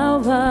 But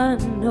now I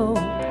know.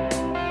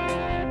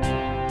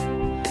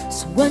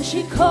 So when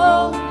she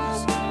calls,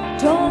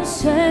 don't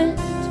send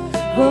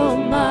her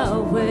my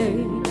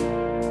way.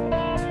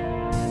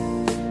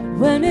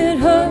 When it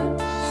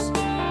hurts,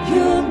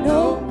 you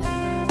know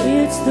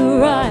it's the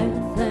right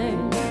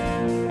thing.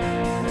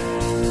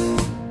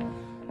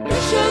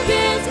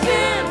 Michigan's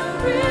in the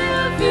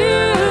rear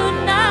view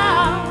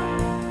now.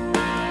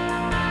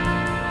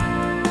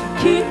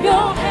 Keep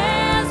your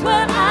hands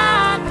where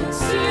I can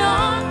see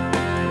them.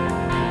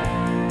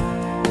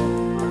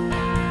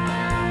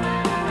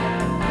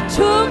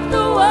 Took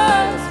the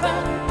words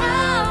from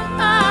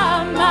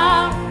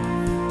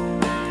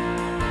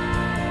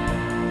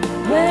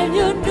when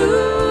you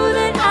knew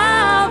that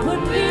I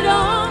would be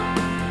on.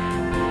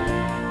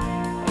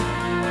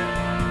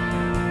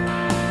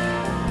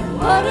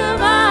 What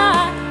am I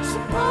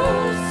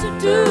supposed to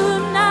do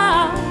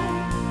now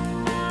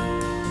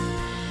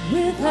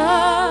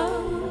without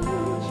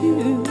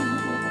you,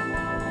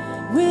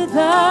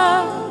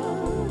 without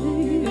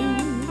you?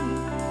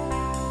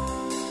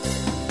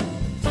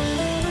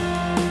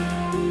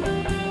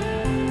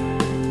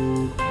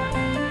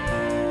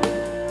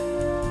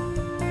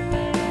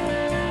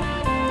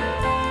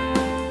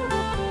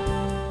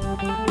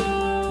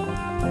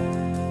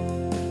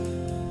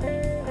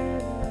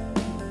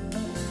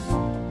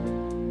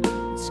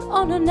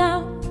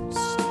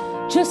 Unannounced,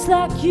 just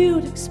like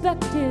you'd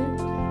expected,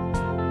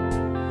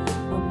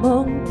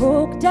 among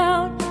broke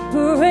down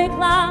brake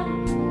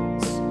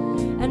lines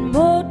and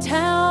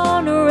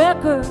Motown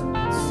records,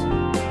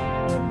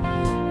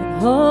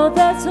 and all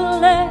that's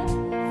left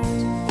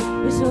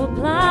is a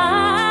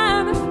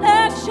blind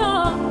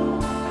reflection.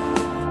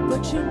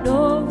 But you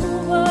know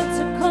what's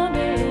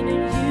coming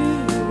and you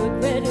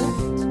regret it.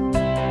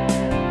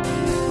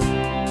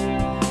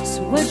 So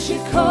when she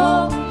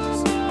calls,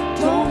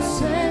 don't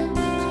send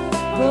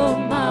her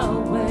my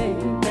way.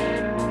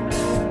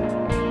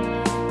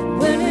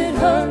 When it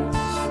hurts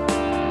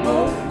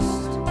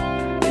most,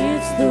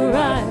 it's the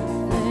right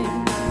thing.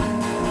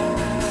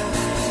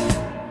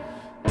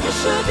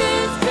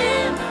 Michigan's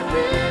in the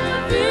rear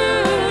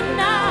view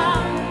now.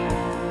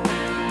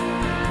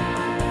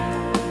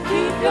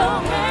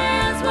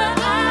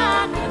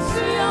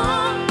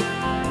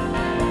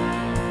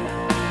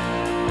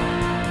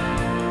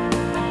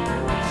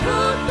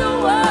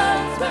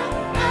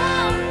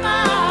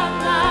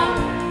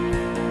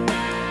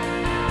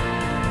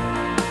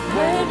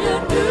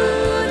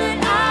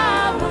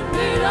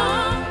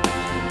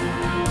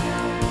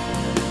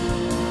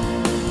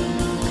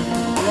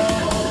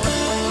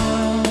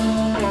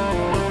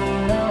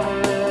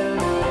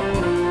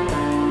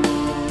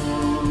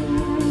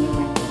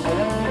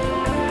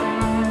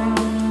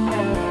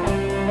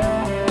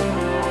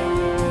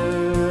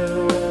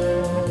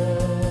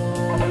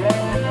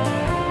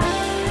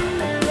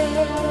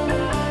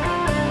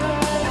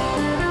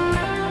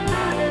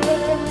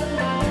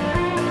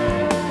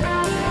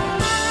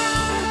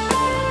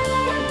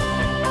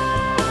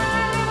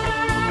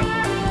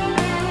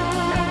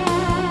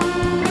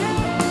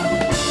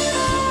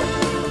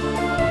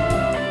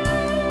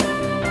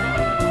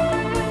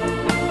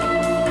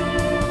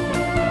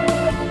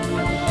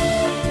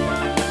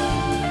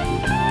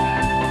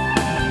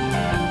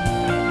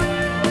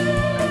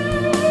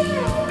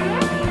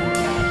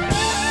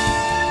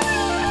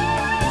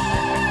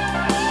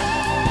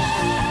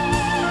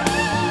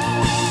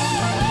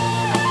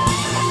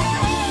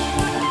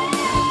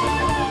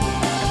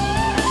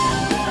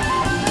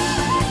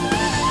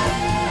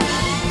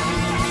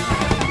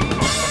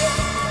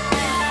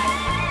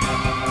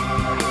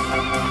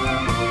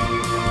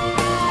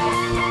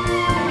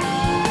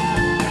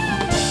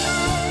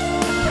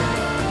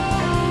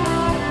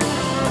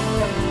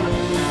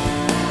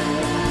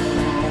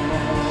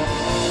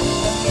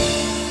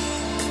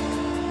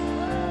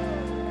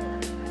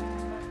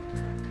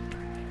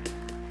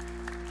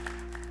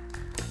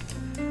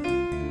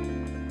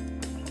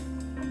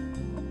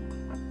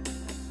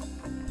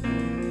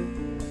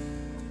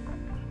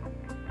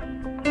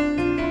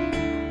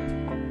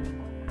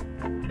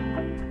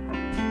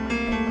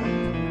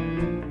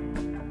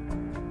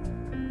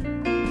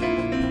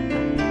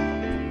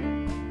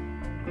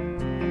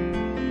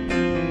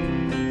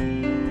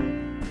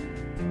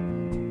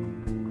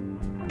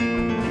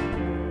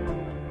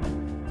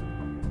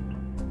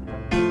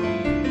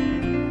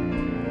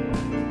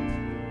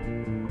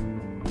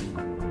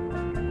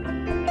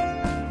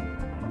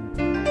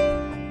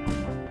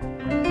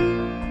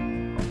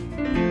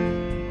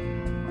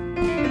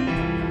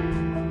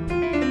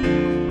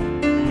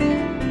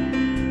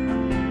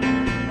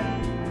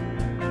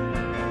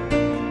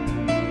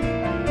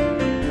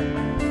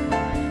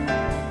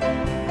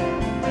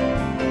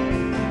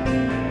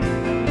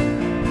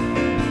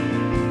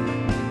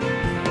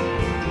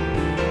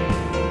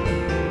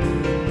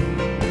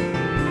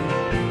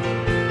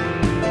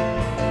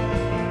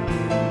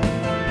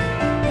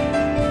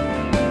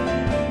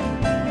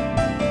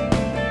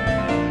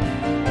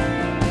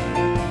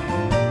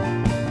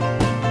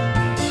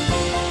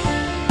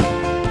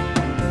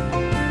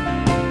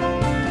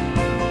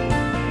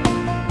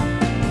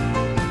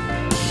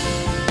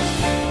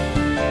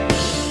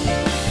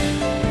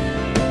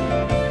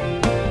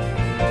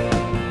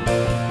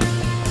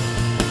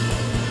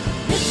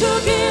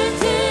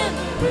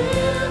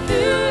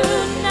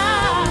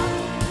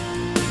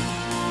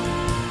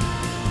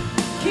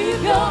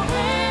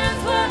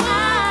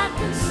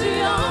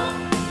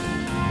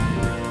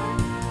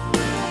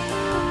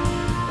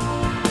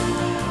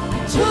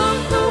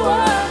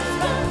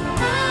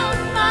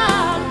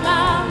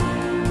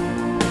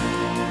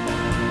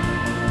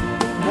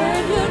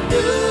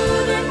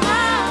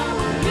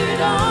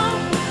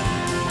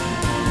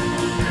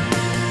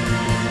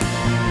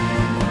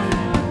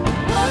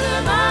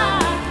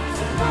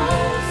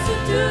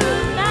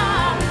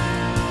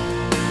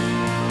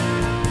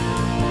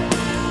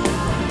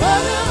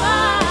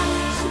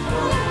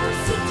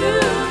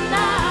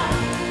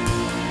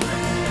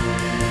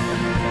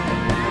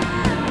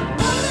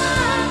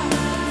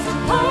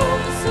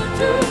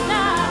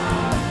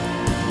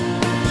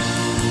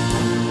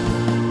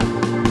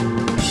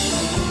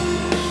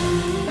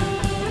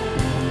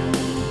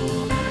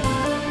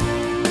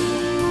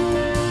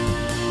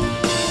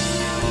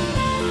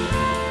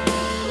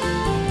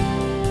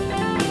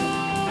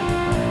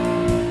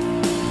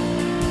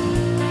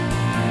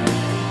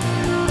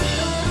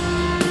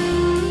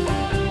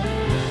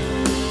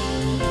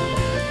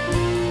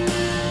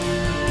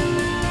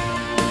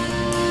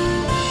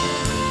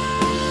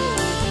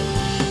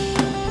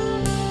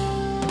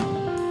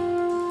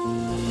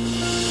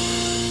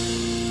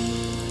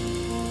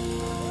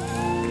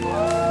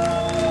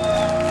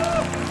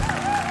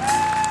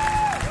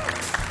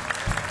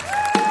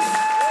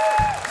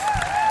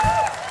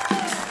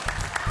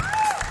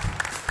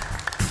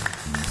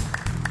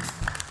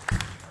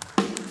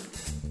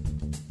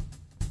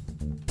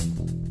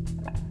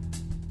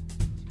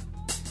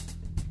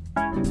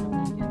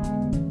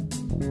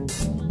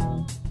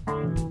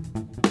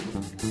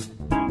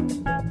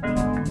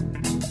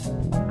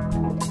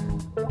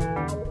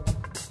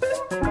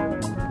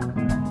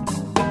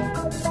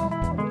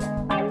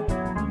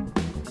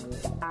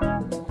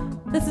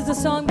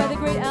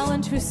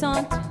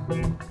 Toussaint.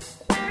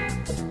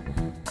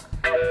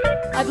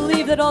 I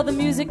believe that all the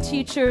music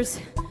teachers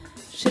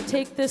should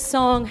take this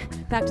song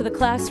back to the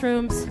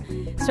classrooms,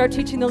 start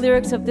teaching the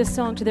lyrics of this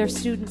song to their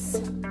students.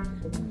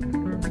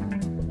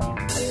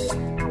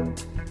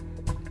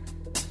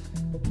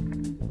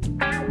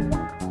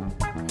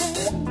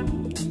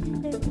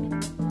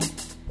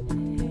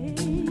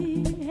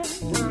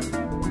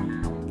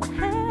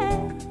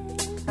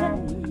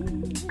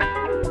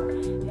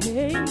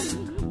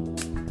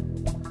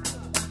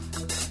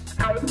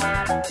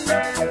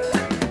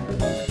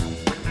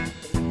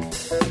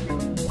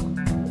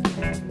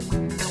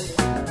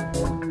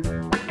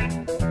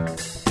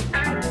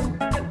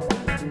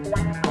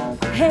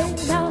 Hey,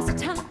 now's the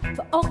time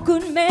for all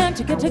good men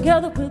to get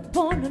together with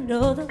one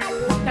another.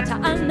 Got to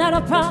iron out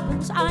our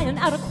problems, iron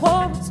out our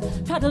quarrels.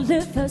 Try to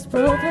live as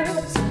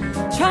brothers.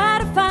 Try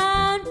to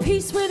find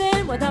peace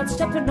within without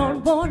stepping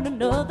on one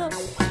another.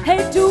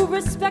 Hey, do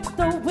respect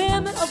the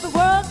women of the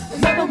world.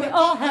 Remember, we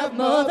all have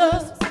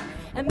mothers.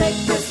 And make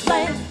this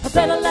land a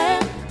better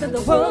land than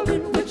the world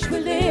in which we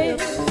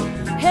live.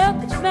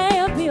 Help each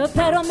man be a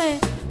better man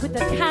with the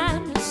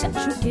kindness that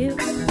you give.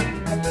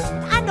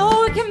 I know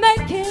we can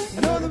make it. I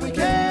know that we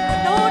can.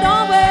 I know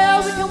darn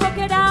well we can work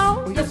it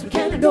out. Yes, we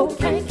can. I know we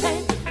can.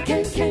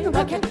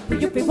 I can.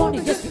 Will you be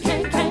wanting? Yes, we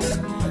can.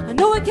 I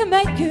know we can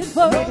make it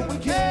work. I know that we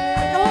can.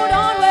 I know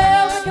darn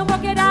well we can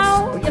work it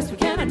out. Yes, we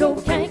can. I know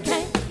we can.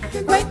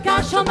 Great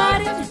gosh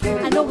almighty,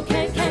 I know we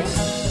can.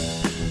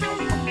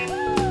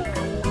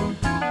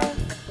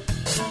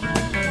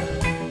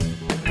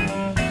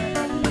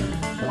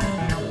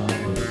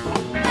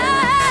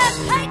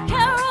 Take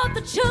care of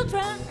the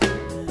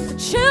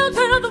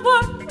children of the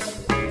world.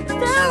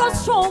 They're our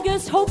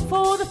strongest hope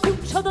for the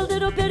future, the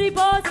little bitty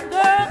boys and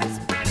girls.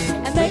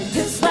 And make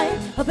this land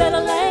a better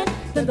land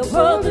than the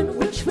world in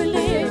which we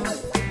live.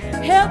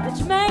 Help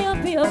each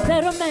man be a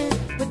better man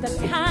with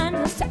the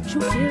kindness that you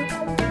give.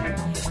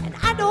 And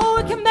I know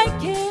we can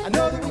make it. I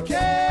know that we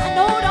can. I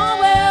know darn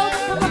well we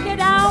can work it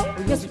out.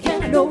 Yes, we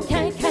can. I know we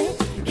can.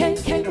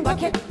 Why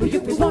can't will you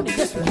be wanting?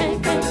 Yes, we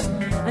can.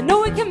 I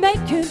know we can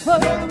make it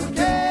work. I know that we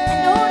can.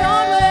 I know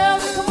darn well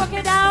we can work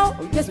it out.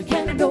 Yes, we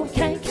can. I know we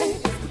can.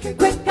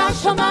 Great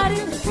gosh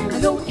almighty, I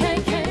know we can.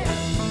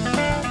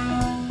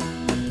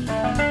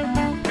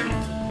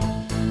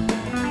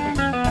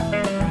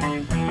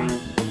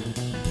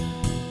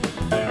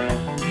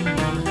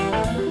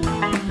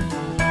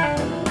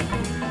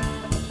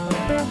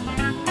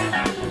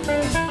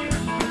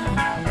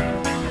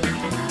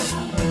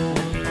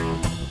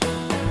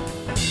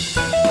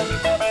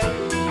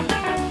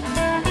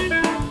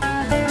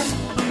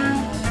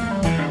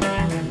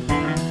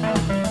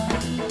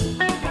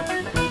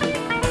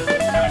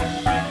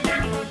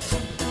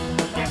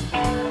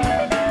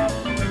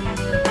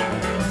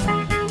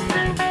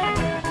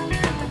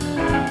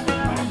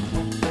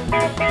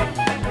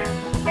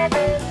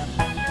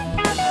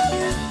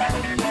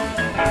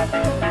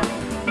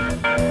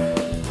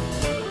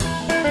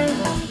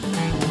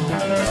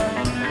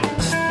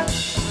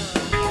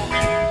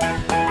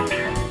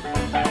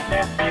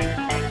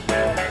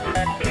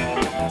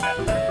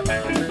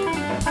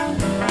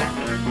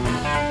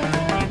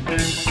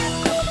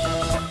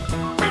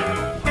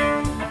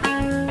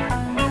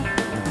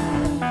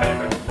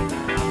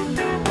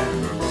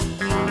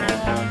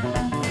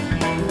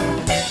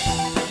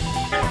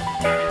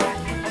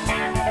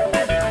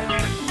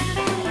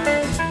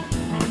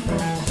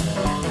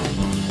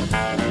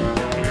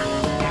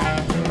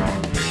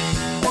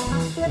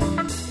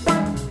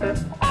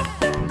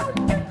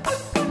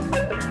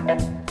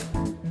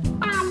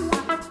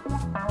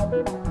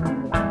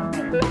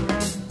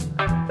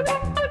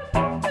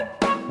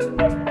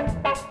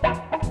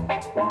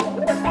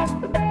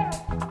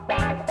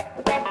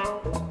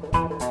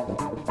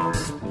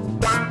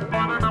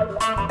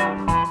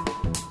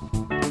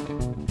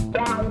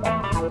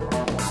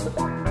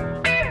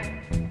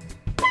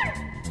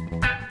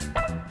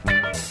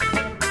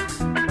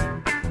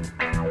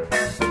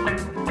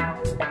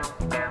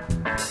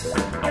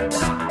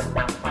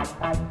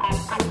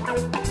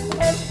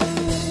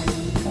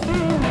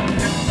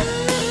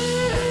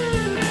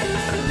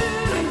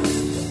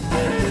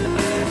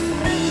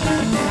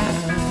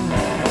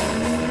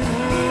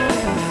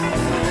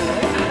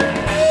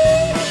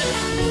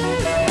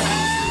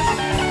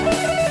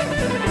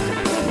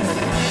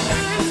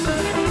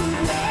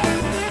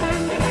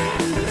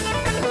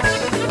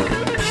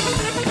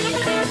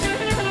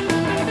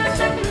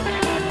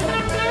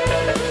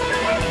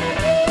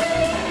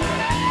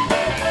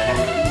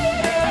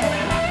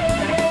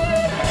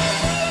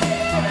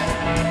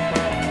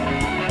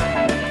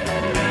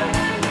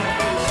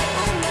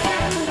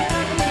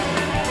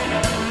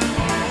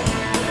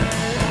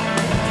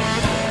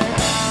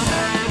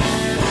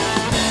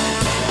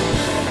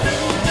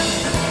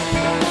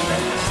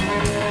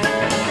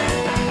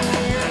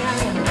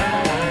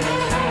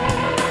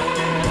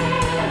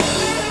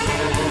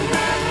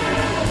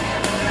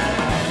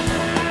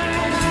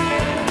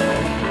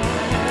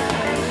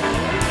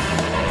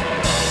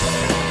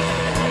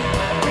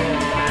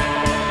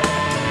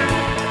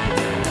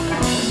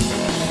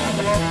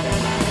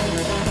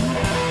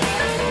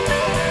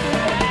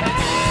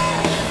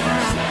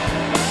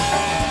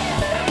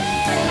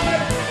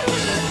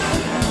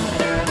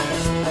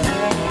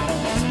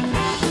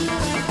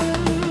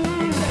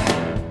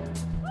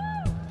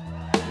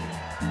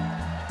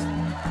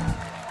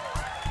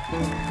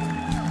 Take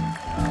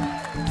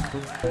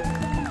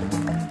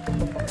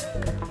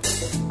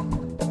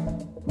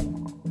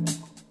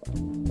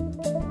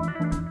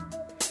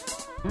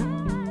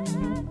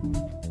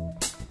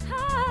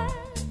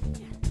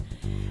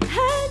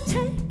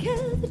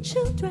care of the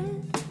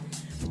children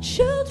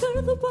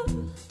of the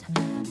world.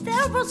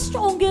 They're our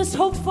strongest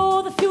hope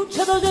for the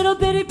future, the little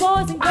bitty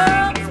boys and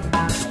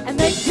girls. And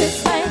make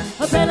this land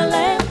a better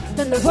land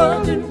than the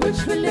world in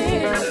which we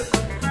live.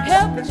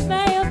 Help each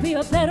man be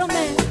a better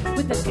man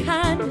with the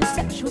kindness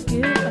that you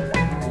give.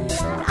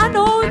 I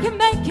know we can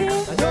make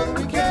it. I know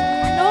we can.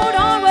 I know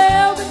darn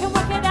well we can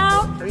work it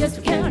out. Yes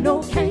we can. I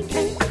know can.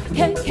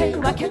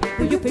 Why can't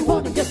you be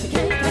wanting? Yes we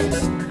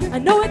can. I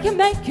know we can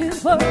make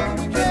it work. I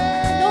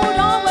know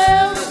darn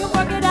well we can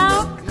work it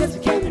out. Yes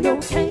we can. I know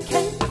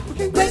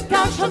can. Great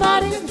God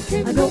Almighty.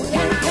 I know we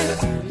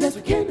can. Yes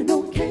we can. I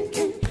know can.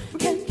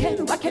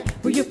 Why can't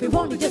you be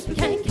wanting? Yes we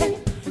can.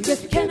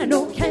 Yes we can. I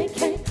know can.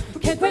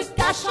 Great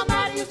God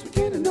Almighty. Yes we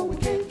can. I know we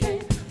can.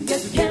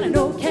 Yes we can. I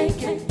know can.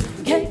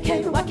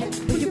 Why can't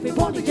you be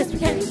wanting? Yes we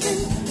can.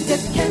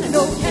 Yes we can. I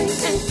know can.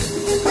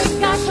 Great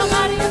God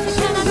Almighty. Yes we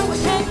can. I know we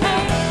can.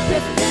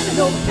 Yes we can. I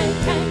know we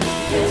can.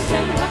 Yes we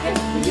can. Why can't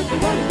you be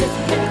wanting? Yes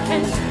we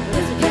can.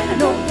 Yes we can. I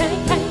know can.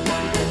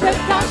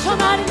 Great God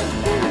Almighty. Yes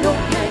we can. I know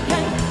can.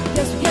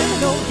 Yes we can. I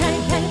know can.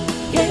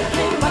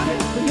 Why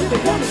can't you be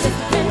wanting? Yes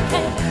we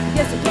can.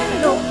 Yes we can.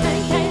 I know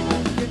can.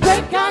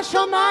 Great God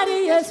Almighty.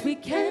 Yes we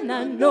can.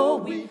 I know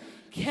we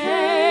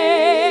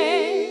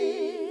can.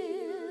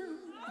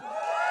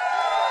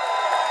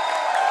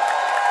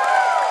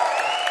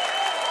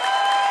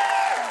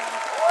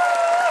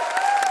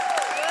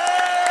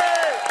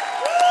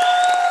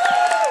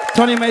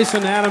 Tony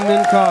Mason, Adam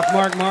Minkoff,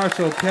 Mark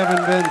Marshall,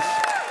 Kevin Vince,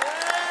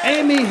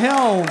 Amy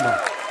Helm.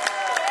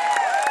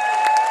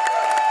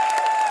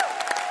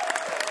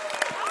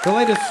 The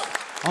latest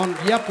on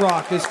Yep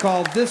Rock is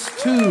called This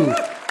Too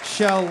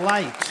Shall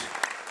Light.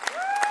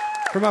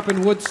 From up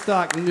in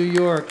Woodstock, New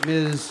York,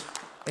 Ms.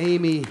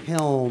 Amy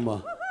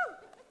Helm.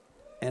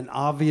 And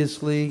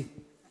obviously,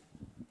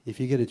 if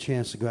you get a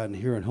chance to go out and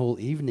hear a whole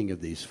evening of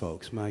these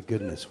folks, my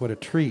goodness, what a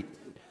treat.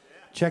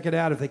 Check it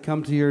out if they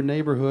come to your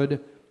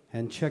neighborhood.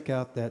 And check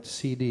out that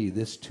CD,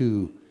 This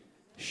Too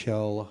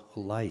Shall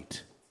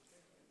Light.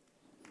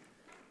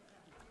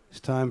 It's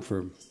time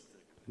for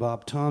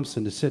Bob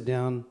Thompson to sit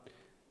down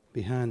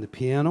behind the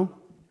piano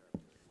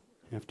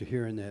after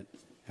hearing that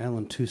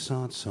Alan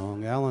Toussaint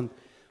song. Alan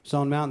was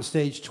on Mountain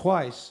Stage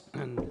twice,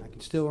 and I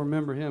can still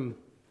remember him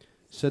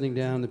sitting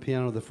down the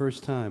piano the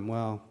first time.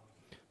 Wow,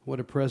 what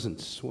a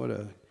presence. What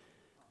a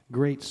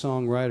great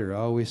songwriter. I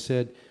always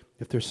said,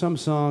 if there's some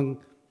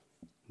song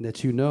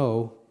that you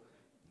know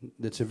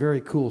that's a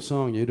very cool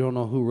song, you don't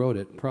know who wrote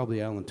it,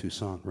 probably Alan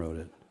Toussaint wrote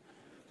it.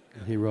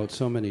 He wrote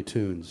so many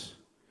tunes.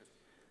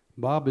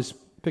 Bob has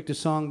picked a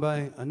song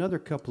by another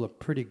couple of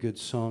pretty good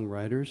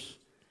songwriters.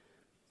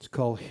 It's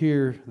called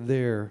Here,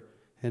 There,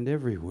 and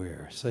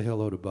Everywhere. Say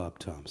hello to Bob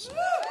Thompson.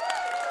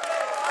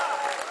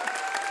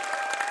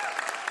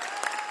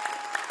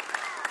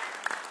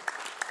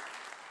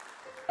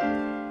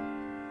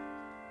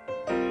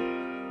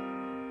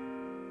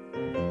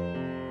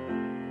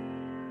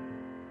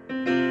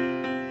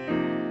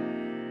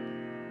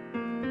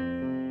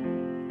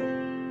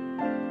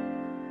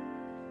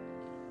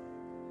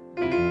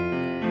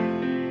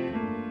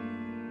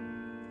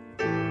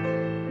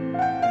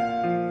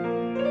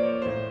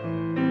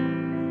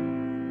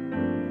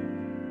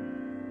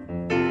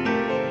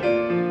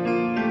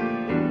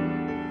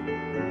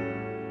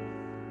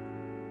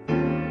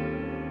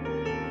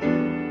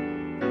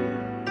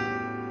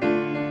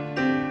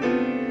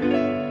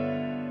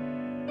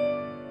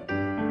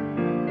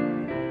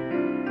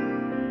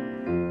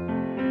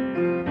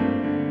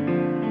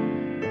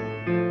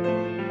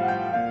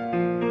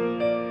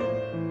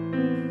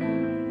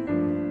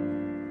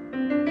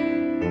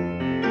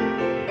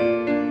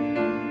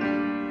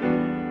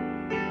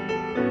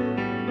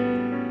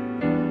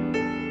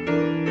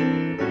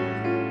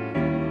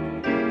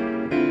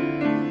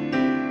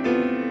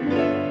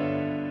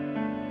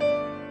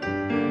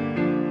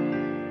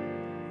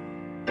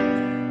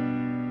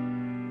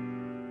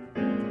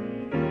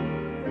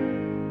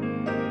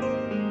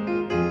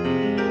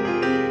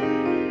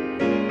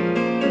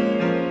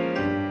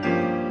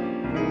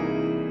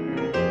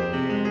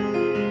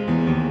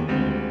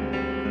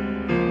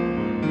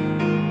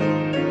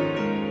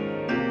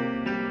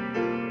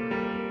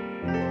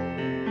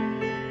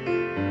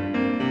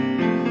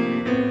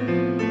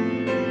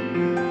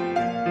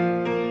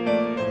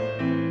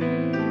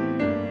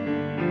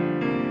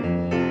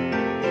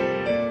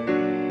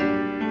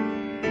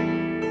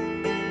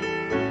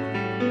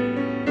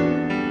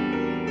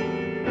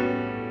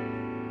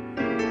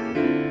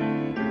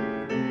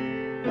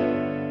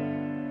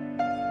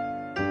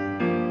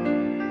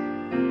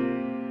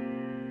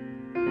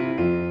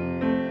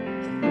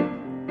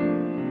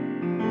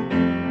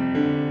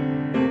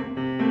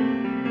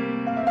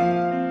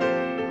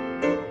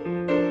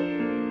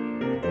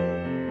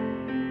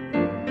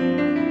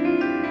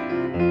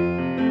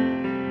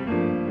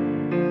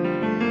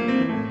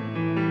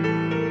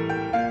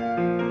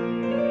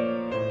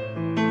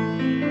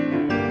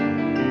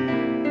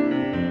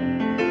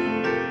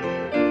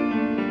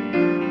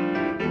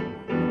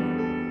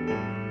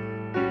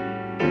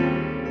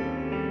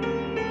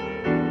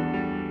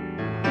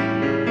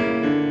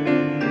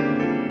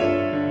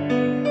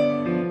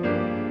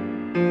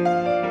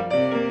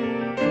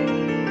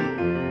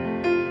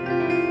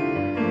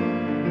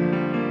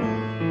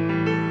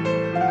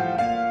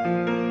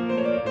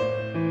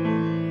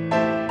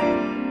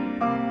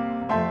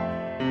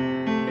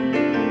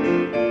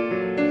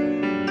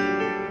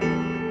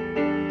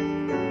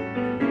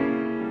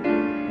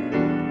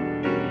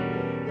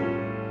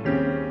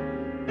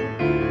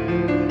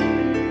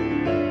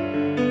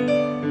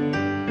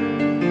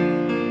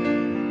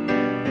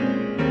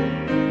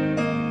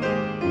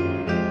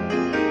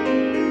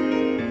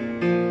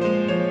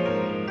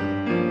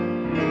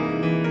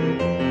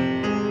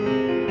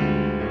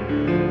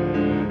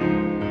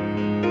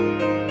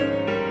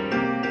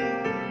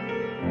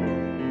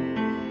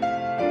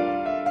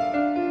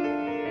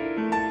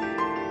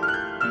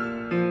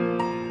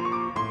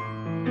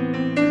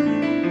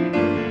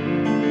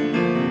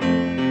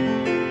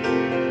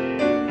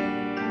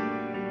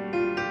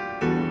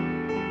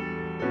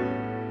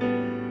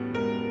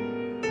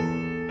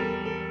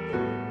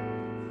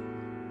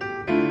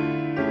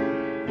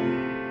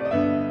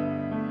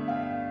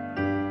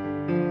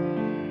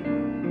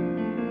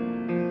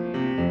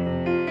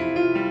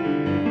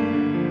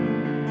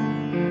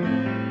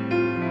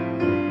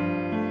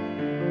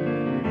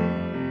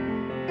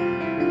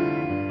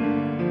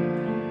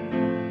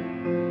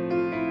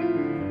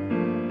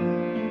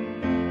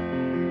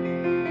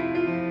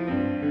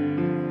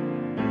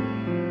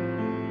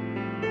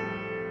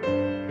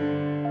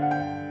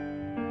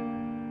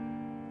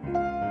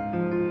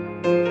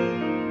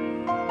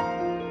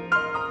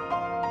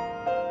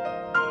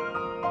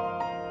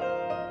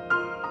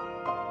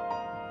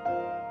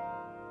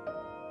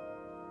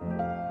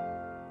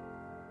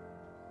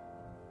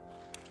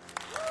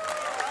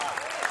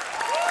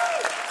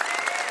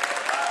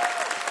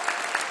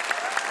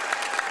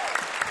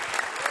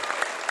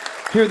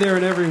 Here, There,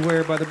 and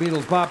Everywhere by the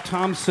Beatles. Bob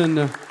Thompson,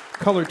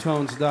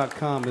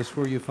 colortones.com is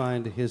where you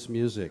find his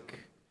music.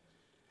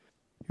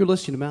 You're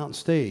listening to Mountain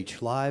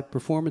Stage, live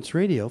performance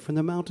radio from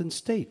the Mountain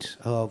State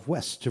of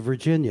West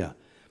Virginia.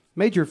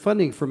 Major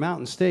funding for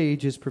Mountain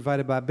Stage is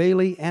provided by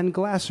Bailey and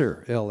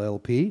Glasser,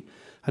 LLP,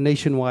 a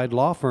nationwide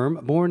law firm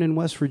born in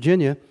West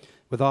Virginia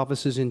with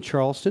offices in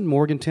Charleston,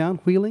 Morgantown,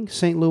 Wheeling,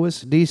 St. Louis,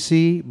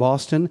 D.C.,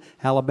 Boston,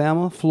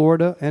 Alabama,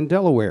 Florida, and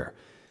Delaware.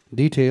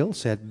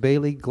 Details at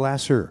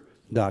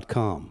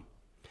baileyglasser.com.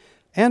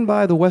 And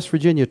by the West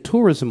Virginia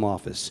Tourism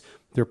Office.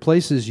 There are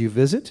places you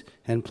visit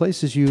and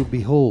places you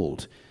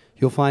behold.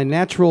 You'll find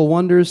natural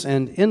wonders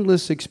and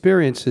endless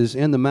experiences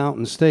in the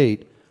Mountain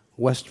State,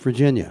 West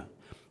Virginia,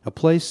 a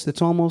place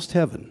that's almost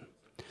heaven.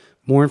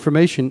 More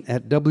information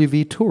at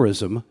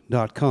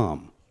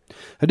wvtourism.com.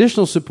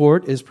 Additional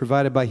support is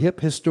provided by Hip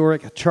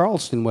Historic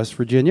Charleston, West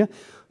Virginia.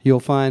 You'll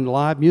find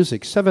live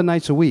music 7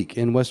 nights a week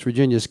in West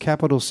Virginia's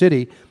capital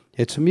city.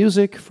 It's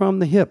music from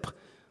the hip.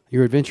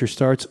 Your adventure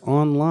starts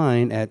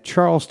online at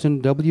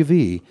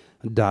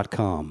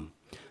charlestonwv.com.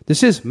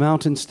 This is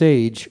Mountain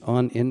Stage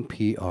on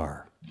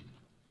NPR.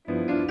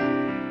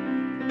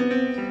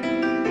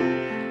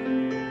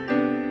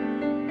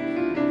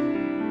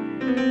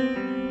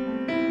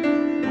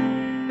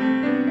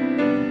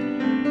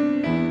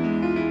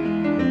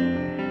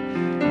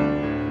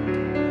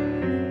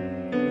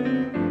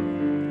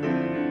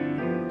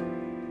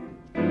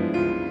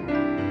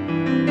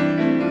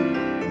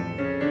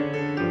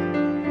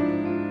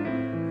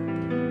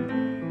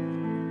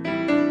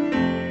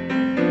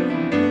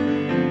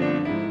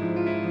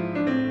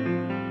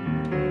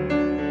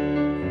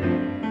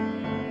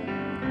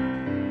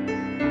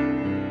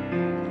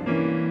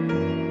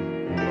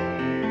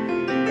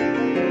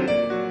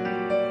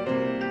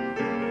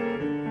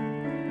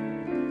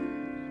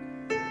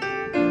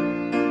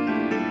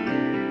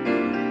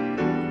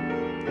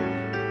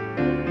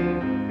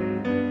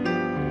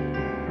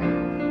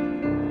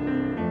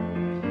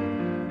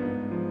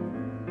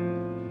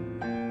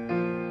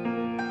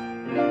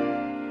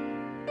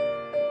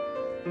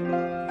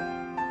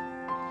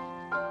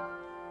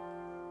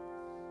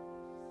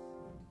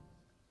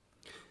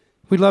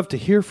 We'd love to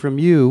hear from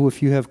you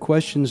if you have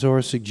questions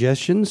or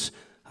suggestions.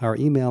 Our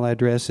email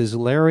address is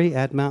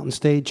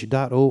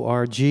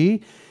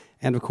larry@mountainstage.org.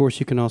 And, of course,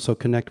 you can also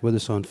connect with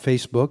us on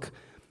Facebook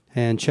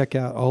and check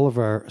out all of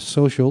our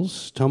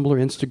socials, Tumblr,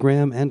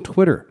 Instagram, and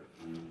Twitter.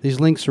 These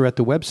links are at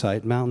the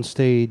website,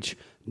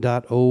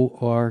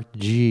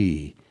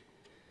 mountainstage.org.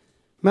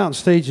 Mountain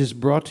Stage is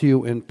brought to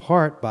you in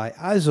part by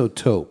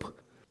Isotope,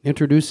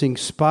 introducing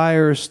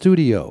Spire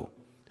Studio,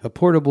 a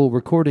portable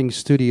recording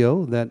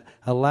studio that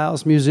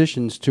allows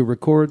musicians to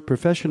record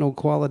professional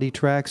quality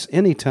tracks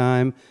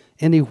anytime,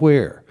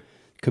 anywhere,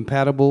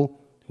 compatible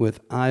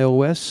with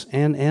iOS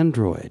and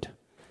Android.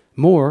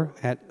 More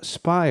at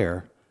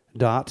spire.live.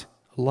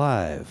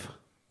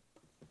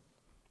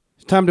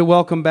 It's time to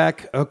welcome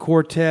back a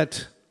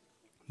quartet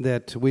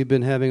that we've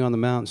been having on the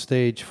Mountain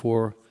Stage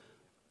for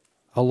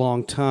a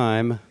long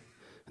time.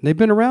 And they've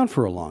been around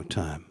for a long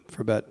time,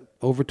 for about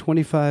over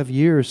 25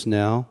 years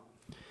now.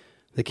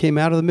 They came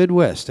out of the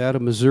Midwest, out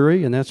of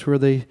Missouri, and that's where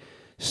they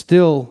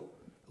still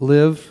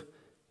live.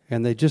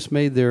 And they just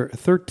made their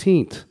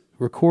 13th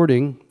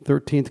recording,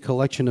 13th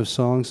collection of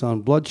songs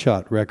on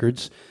Bloodshot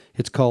Records.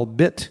 It's called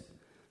Bit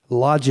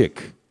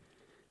Logic.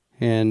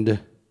 And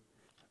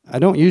I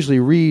don't usually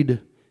read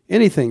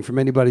anything from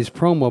anybody's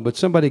promo, but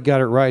somebody got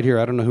it right here.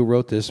 I don't know who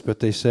wrote this, but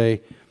they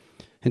say,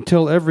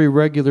 until every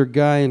regular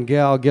guy and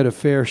gal get a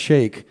fair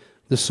shake,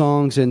 the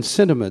songs and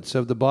sentiments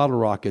of the Bottle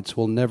Rockets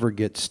will never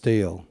get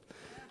stale.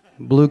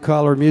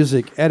 Blue-collar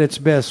music at its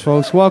best,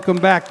 folks. Welcome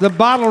back, the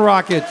Bottle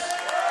Rockets.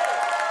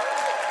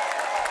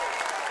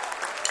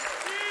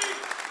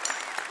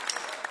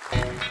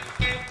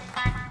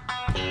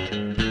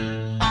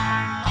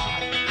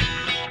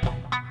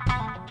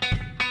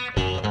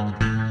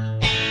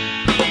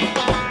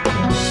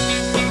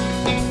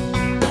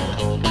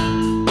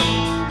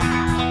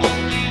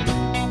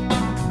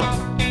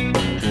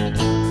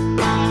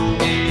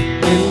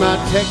 In my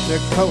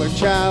Technicolor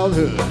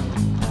childhood,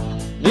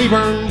 we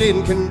burned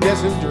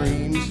incandescent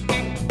dreams,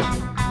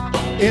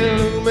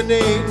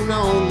 illuminating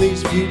on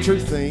these future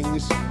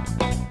things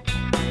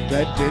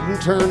that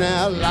didn't turn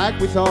out like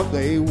we thought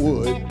they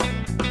would.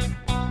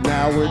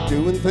 Now we're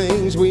doing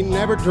things we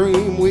never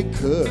dreamed we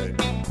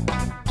could.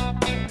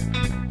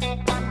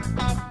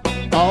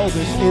 All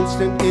this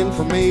instant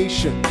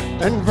information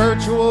and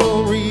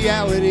virtual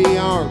reality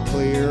aren't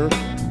clear.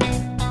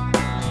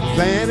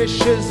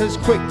 Vanishes as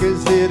quick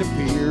as it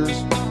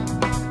appears.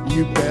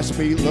 You best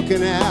be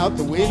looking out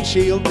the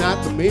windshield,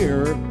 not the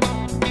mirror,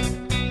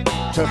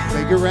 to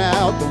figure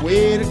out the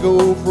way to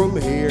go from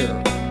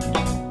here.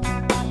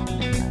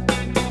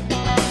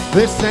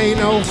 This ain't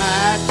no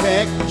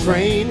high-tech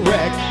train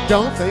wreck.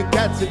 Don't think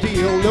that's a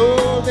deal.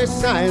 No, this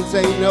science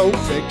ain't no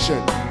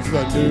fiction. It's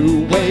the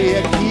new way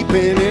of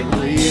keeping it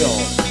real.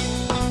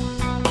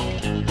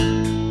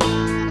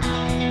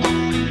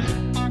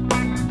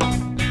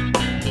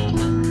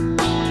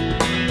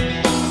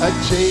 A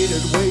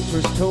jaded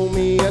waitress told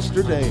me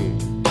yesterday,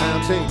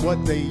 times ain't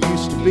what they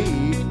used to be.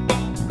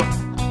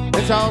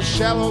 It's all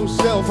shallow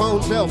cell phone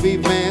selfie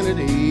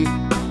vanity.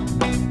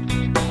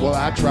 Well,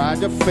 I tried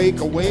to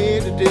fake a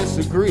way to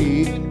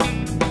disagree.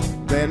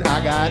 Then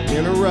I got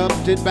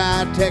interrupted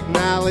by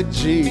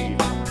technology.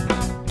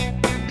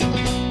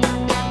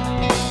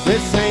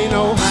 This ain't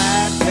no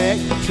high-tech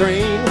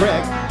train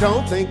wreck.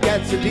 Don't think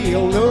that's a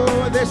deal.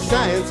 No, this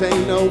science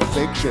ain't no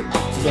fiction.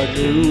 It's the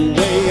new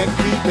way of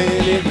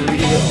keeping it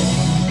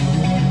real.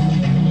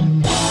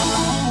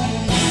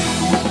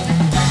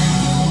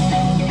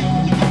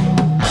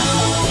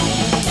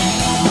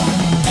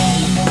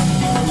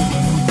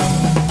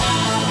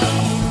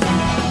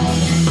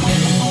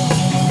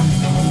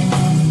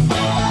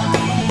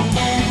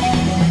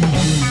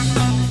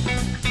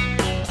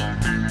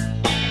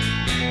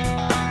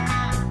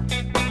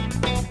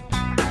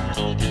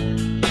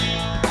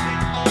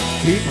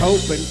 Keep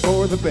hoping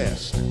for the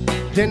best,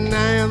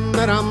 denying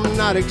that I'm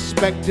not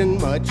expecting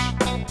much.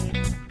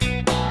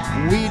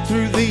 Weed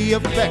through the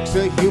effects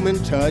of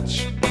human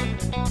touch.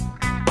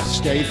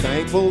 Stay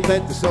thankful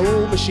that this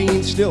old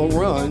machine still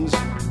runs,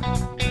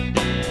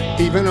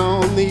 even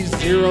on these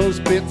zeros,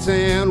 bits,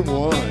 and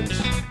ones.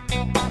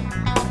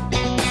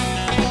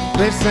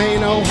 This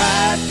ain't no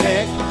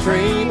high-tech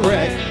train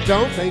wreck.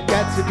 Don't think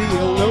that's a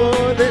deal.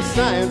 No, this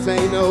science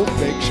ain't no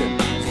fiction.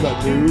 It's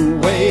the new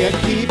way of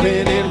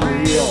keeping it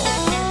real.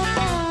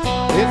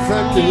 It's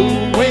a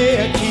new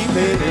way of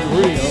keeping it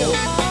real.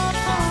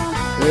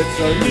 It's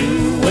a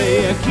new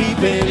way of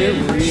keeping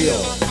it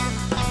real.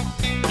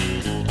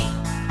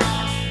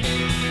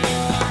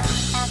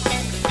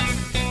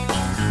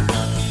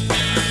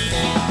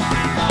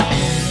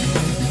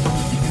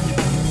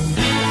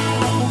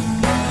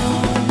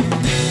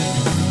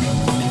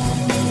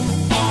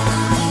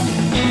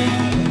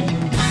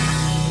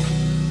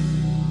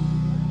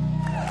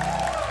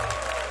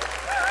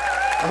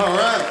 All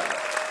right.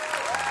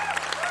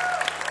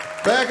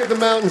 Back at the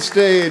Mountain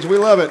Stage. We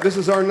love it. This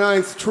is our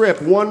 9th trip.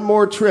 One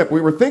more trip.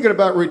 We were thinking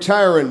about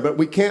retiring, but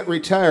we can't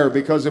retire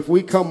because if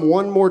we come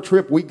one more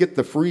trip, we get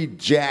the free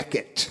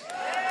jacket.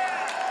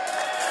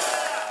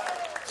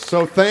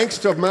 So thanks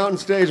to Mountain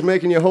Stage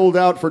making you hold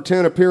out for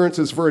 10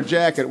 appearances for a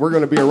jacket. We're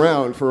going to be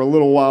around for a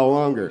little while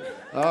longer.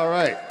 All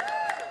right.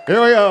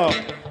 Here we go.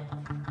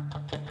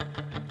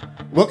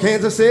 Well,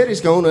 Kansas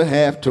City's going to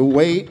have to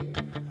wait.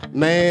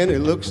 Man, it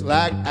looks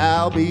like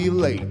I'll be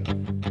late.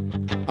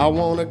 I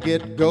want to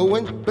get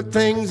going, but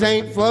things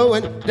ain't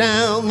flowing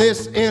down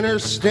this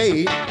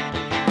interstate.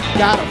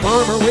 Got a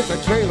farmer with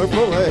a trailer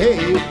full of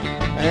hay,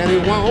 and he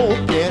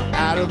won't get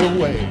out of the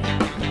way.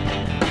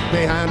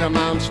 Behind him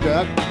I'm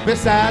stuck,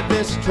 beside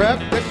this truck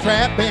that's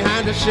trapped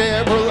behind a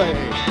Chevrolet.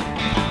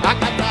 I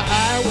got the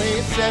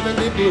Highway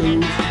 70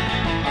 blues.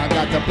 I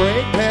got the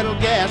brake pedal,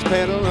 gas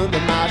pedal under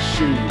my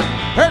shoe.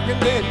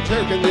 Herking and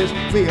jerking, this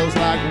feels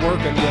like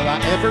working. Will I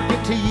ever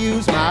get to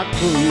use my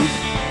cruise?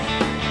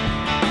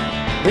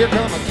 Here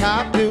come a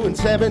cop doing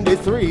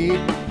 73,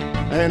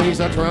 and he's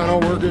trying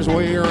to work his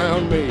way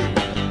around me.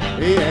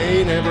 He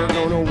ain't ever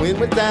gonna win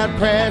without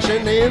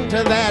crashing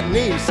into that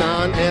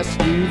Nissan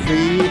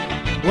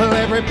SUV. Well,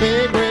 every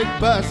big rig,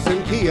 bus,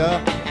 and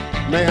Kia,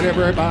 man,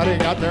 everybody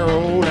got their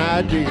own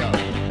idea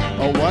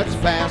of what's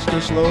fast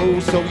or slow,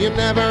 so you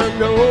never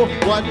know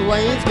what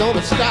lane's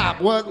gonna stop,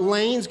 what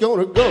lane's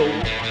gonna go.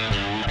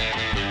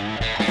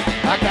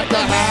 I got the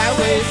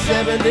Highway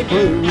 70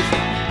 blues.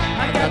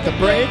 I got the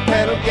brake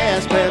pedal,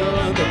 gas pedal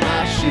under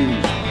my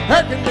shoes.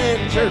 Herking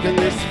and jerking,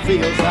 this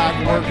feels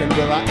like working.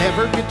 Will I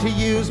ever get to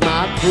use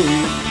my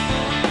cruise?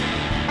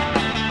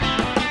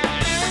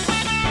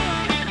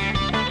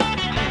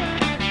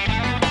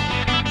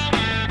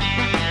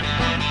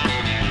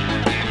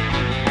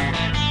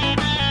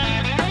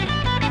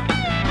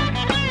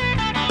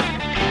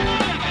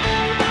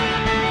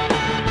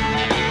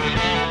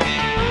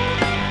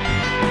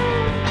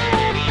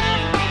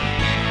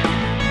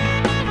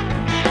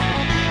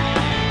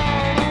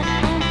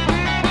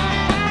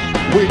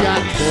 We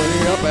got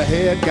 20 up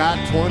ahead, got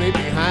 20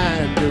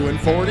 behind, doing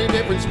 40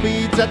 different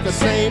speeds at the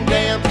same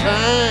damn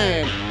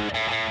time.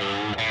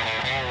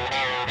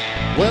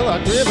 Well,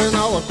 I've driven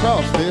all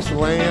across this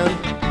land,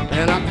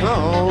 and I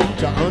come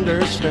to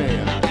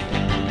understand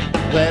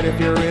that if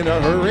you're in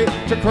a hurry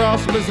to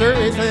cross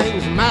Missouri,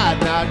 things might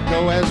not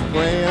go as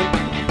planned.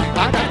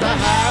 I got the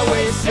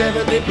Highway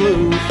 70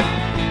 blues.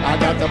 I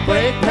got the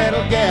brake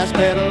pedal, gas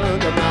pedal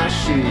under my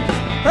shoes.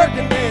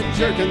 Herking and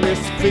jerking, this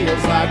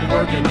feels like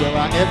working. Will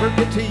I ever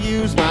get to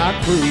use my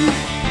cruise?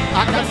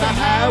 I got the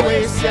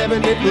Highway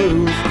 70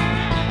 blues.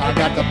 I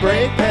got the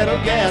brake pedal,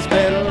 gas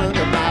pedal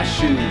under my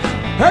shoes.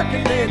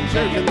 Herking and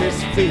jerking,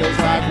 this feels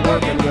like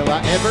working. Will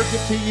I ever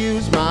get to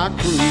use my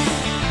cruise?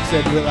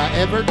 Said, will I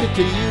ever get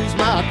to use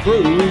my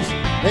cruise?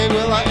 Hey,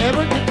 will I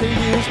ever get to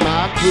use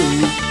my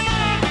cruise?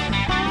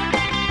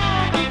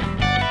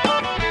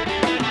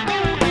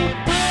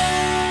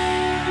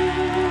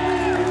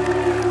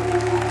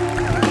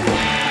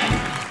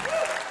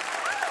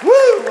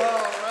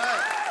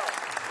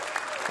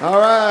 All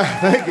right,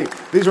 thank you.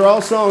 These are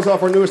all songs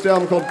off our newest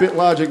album called Bit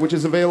Logic, which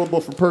is available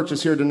for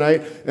purchase here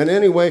tonight. And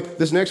anyway,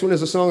 this next one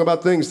is a song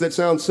about things that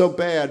sound so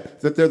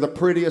bad that they're the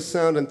prettiest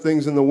sounding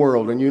things in the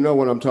world. And you know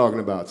what I'm talking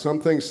about. Some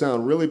things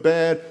sound really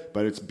bad,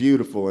 but it's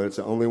beautiful, and it's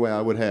the only way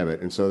I would have it.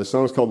 And so the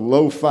song is called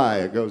Lo-Fi.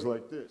 It goes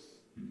like this.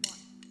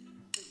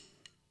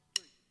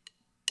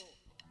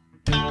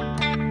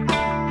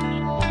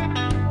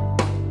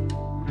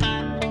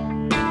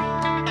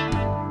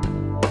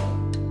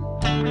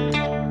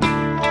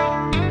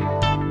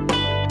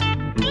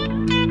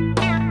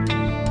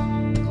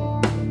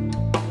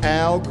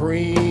 Al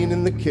Green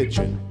in the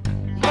kitchen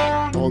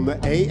on the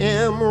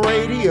AM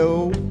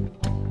radio.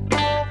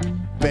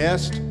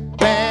 Best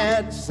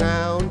bad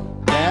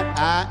sound that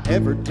I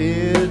ever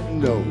did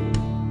know.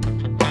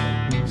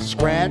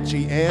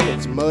 Scratchy and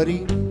it's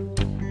muddy,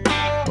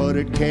 but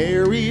it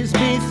carries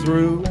me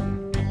through.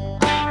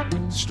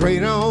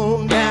 Straight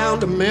on down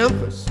to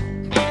Memphis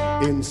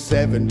in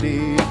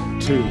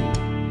 72.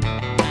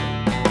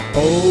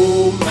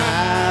 Oh,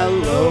 my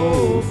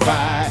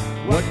lo-fi,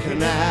 what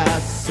can I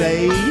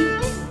say?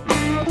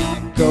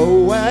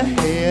 Go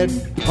ahead,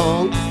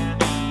 punk,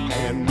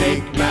 and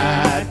make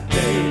my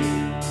day.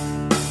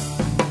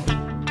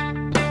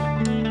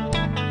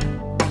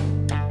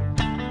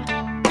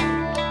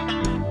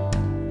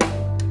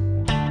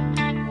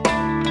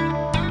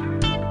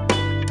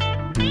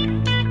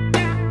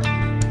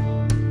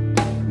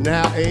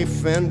 Now a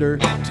Fender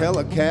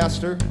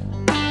Telecaster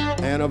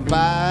and a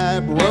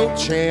Vibro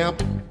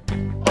Champ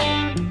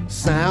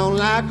sound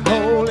like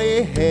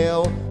holy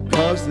hell,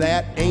 'cause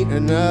that ain't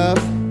enough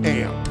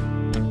amp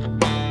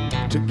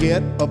to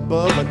get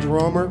above a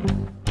drummer.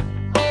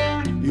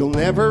 You'll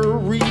never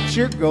reach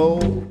your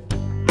goal,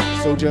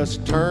 so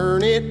just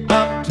turn it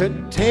up to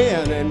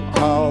 10 and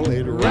call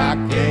it rock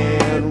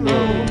and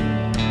roll.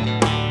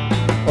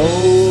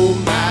 Oh,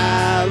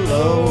 my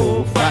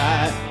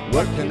lo-fi,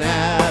 what can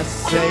I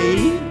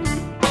say?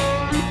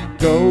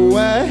 Go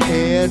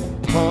ahead,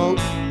 punk,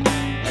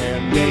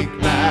 and make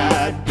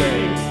my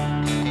day.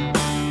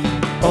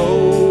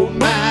 Oh,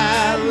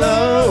 my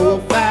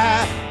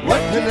lo-fi,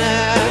 what can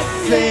I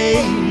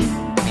say?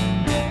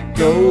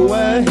 Go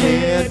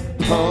ahead,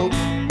 punk,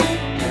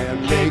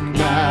 and make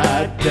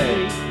my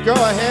day. Go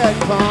ahead,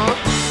 punk.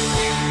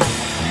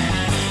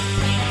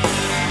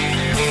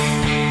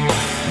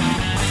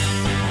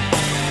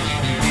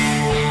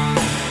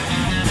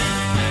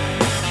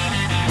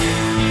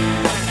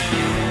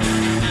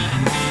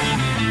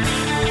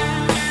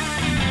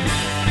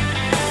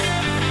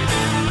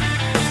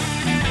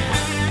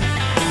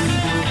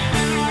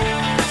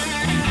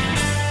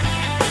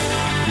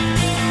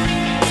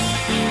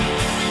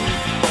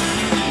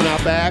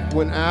 Back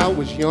when I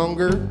was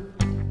younger,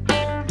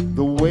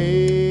 the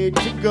way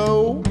to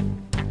go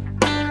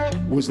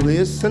was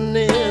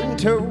listening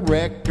to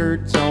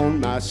records on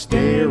my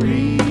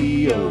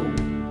stereo.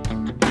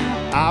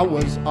 I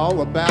was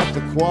all about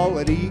the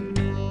quality,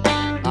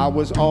 I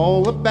was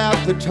all about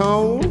the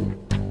tone.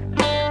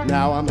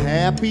 Now I'm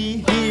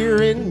happy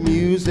hearing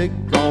music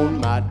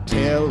on my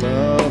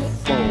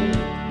telephone.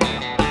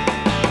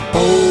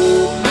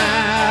 Oh,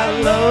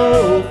 my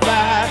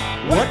lo-fi,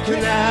 what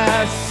can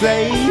I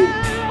say?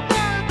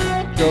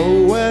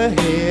 Go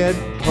ahead,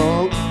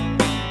 punk,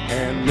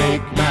 and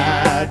make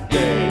my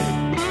day.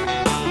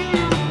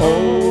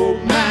 Oh,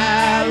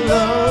 my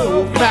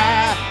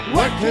lo-fi,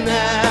 what can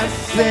I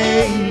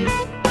say?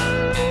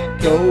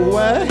 Go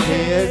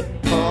ahead,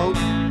 punk,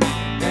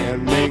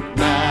 and make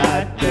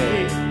my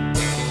day.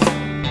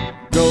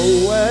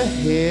 Go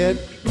ahead,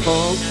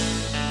 punk,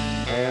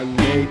 and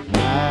make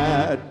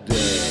my day.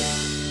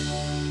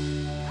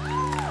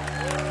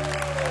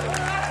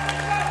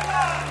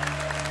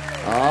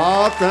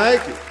 Oh,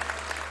 thank you.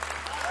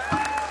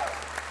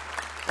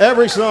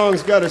 Every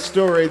song's got a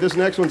story. This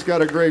next one's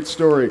got a great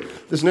story.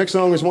 This next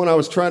song is one I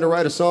was trying to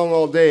write a song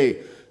all day,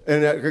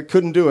 and I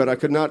couldn't do it. I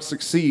could not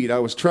succeed. I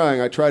was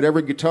trying. I tried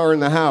every guitar in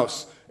the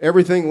house.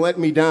 Everything let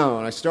me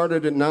down. I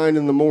started at 9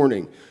 in the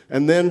morning.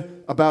 And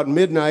then about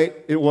midnight,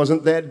 it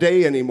wasn't that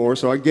day anymore,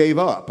 so I gave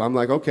up. I'm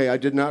like, okay, I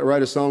did not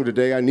write a song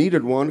today. I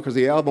needed one because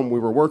the album, we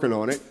were working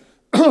on it.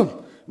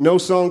 No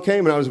song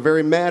came, and I was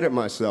very mad at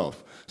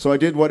myself. So I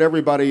did what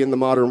everybody in the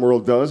modern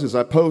world does, is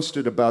I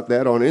posted about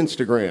that on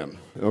Instagram,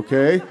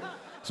 okay?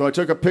 So I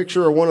took a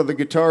picture of one of the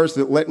guitars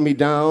that let me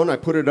down, I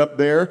put it up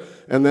there,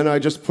 and then I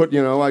just put,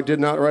 I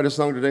did not write a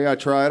song today, I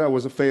tried, I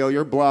was a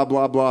failure, blah,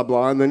 blah, blah,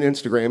 blah, and then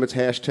Instagram, it's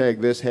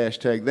hashtag this,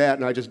 hashtag that,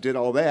 and I just did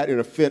all that in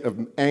a fit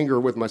of anger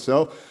with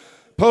myself,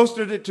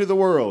 posted it to the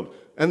world,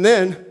 and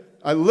then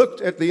I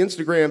looked at the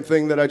Instagram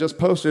thing that I just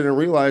posted and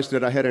realized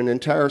that I had an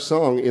entire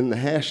song in the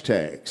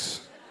hashtags.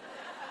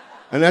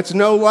 And that's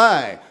no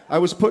lie. I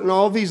was putting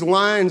all these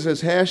lines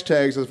as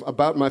hashtags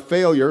about my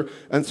failure,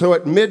 and so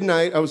at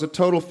midnight I was a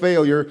total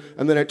failure,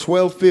 and then at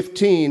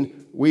 12:15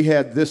 we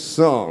had this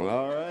song,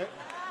 all right?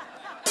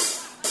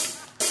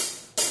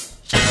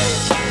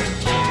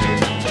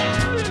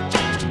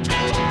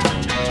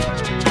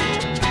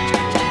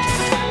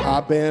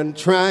 I've been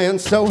trying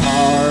so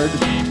hard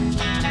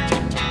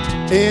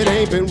it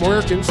ain't been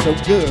working so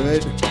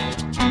good.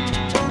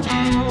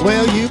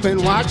 Well, you've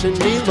been watching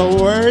me,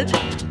 Lord.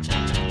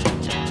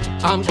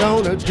 I'm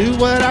gonna do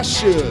what I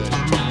should.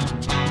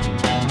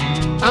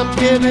 I'm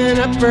giving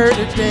up for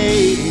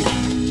today.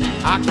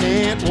 I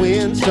can't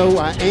win, so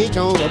I ain't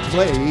gonna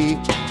play.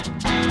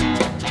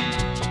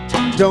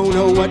 Don't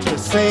know what to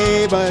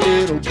say, but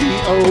it'll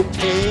be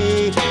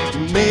okay.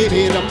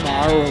 Maybe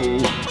tomorrow.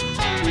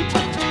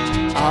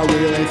 I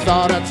really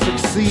thought I'd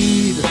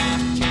succeed.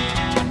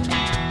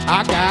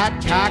 I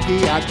got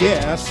cocky, I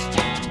guess.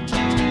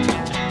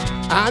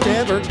 I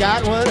never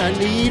got what I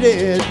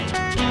needed.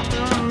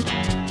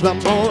 The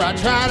more I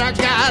tried, I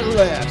got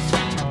less.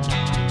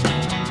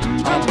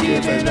 I'm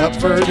giving up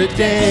for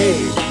today.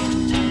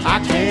 I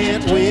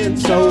can't win,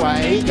 so I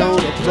ain't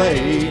gonna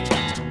play.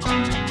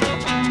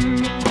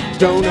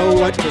 Don't know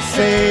what to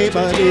say,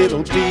 but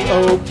it'll be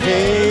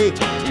okay.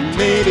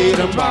 Maybe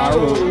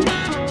tomorrow.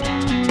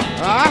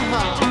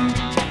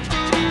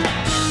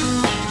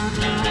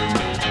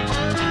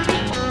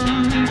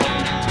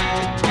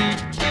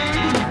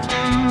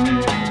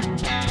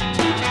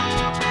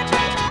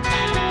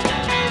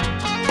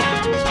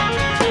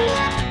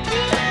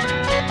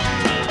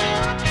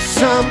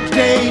 Some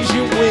days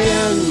you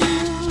win,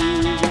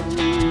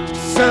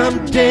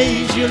 some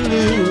days you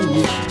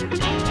lose.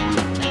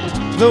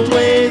 The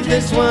way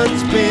this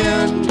one's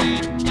been,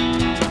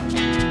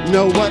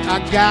 know what I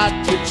got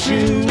to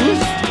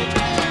choose.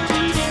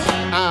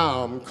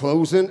 I'm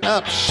closing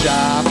up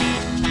shop.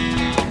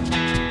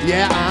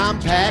 Yeah, I'm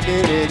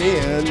packing it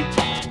in.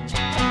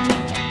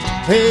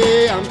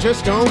 Hey, I'm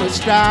just gonna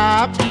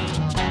stop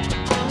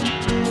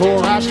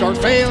before I start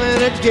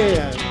failing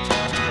again.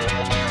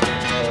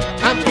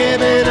 I'm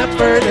giving up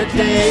for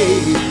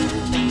today.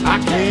 I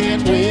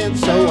can't win,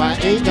 so I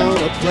ain't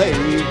gonna play.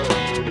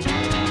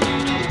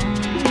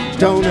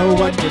 Don't know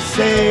what to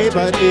say,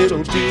 but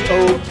it'll be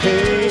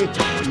okay.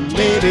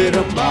 Maybe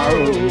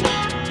tomorrow.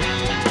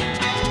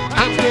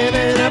 I'm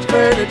giving up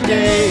for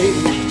today.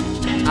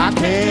 I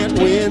can't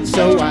win,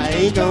 so I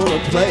ain't gonna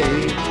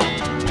play.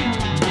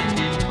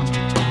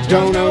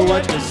 Don't know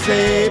what to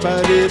say,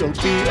 but it'll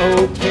be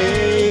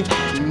okay.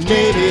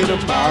 Maybe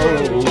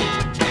tomorrow.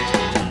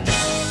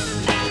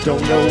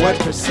 Don't know what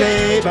to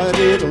say, but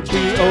it'll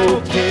be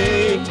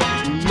okay.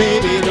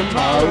 Maybe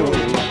tomorrow.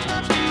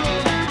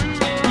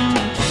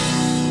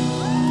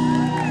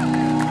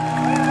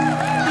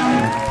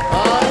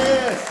 Oh,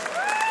 yes.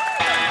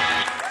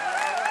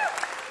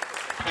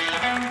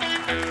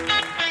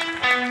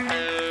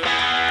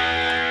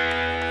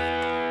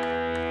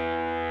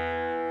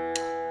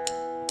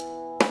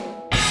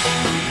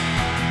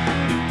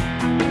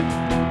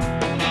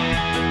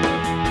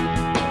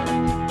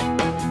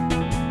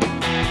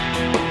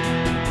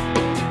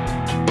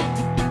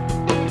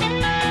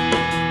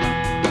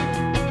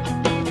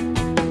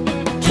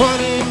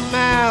 20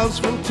 miles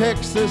from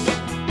Texas,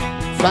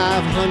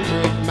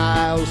 500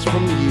 miles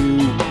from you.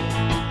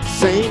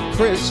 St.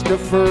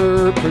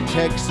 Christopher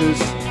protects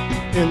us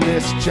in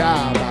this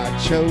job I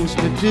chose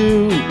to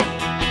do.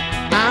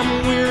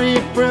 I'm weary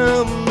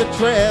from the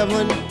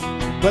traveling,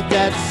 but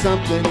that's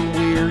something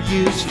we're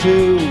used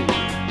to.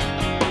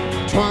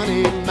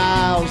 20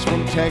 miles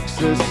from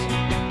Texas,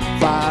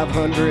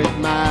 500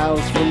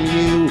 miles from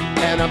you,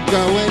 and I'm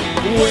going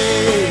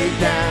way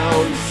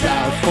down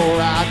south before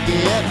I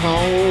get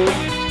home.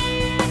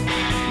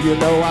 You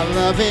know I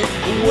love it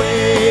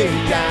way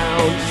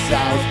down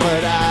south,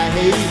 but I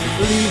hate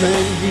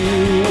leaving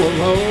you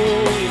alone.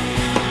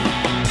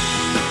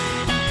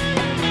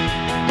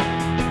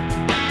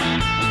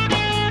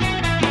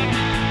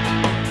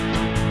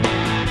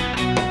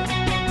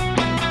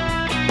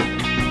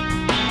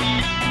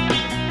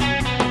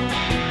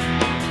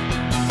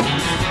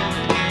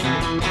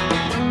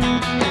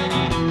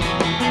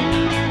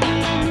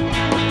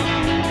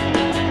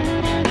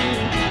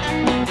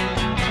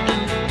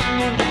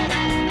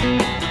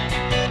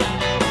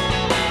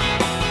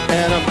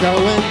 And I'm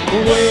going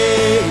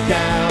way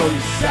down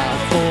south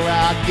before I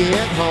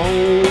get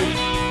home.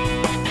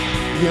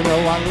 You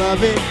know I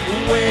love it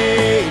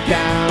way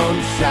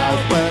down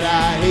south, but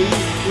I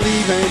hate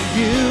leaving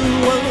you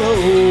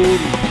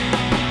alone.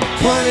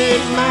 20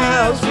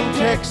 miles from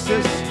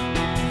Texas,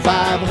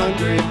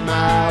 500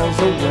 miles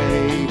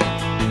away.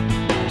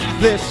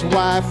 This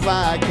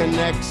Wi-Fi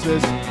connects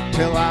us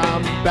till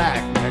I'm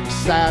back next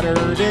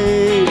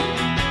Saturday.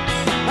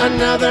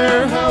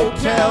 Another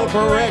hotel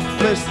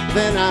breakfast,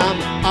 then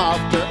I'm off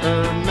to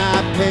earn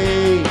my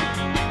pay.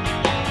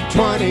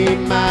 20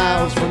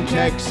 miles from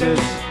Texas,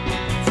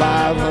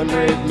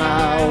 500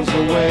 miles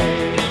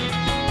away.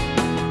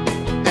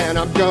 And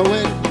I'm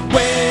going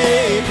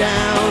way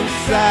down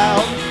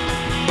south,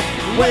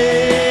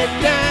 way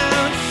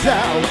down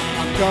south.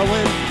 I'm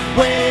going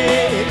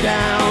way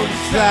down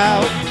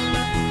south,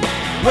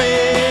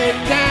 way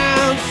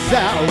down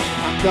south.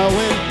 I'm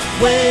going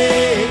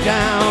way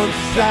down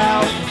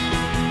south,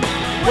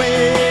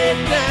 way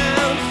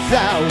down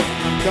south.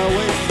 I'm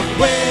going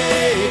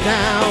way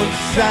down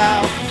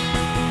south,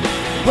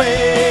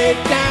 way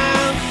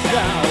down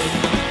south.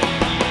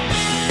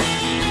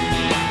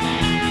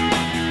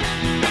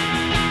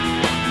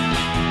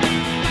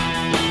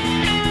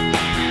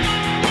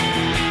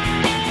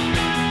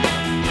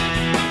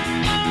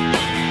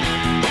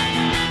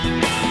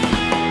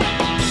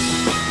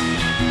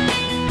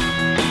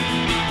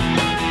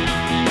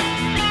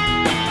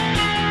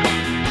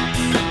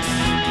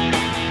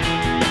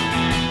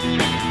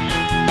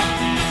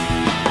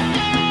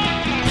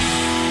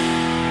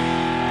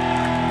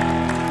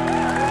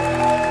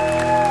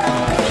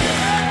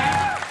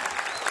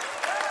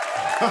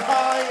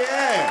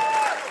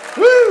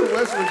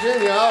 West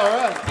Virginia. All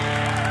right.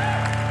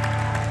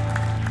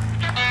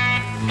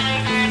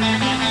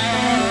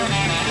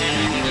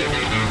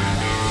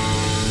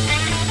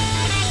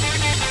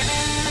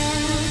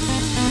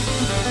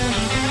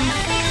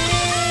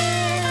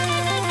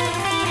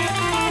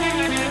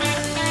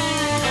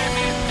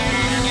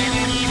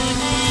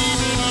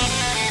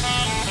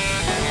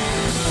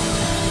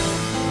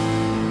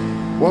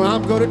 Well,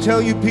 I'm going to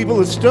tell you people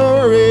a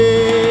story.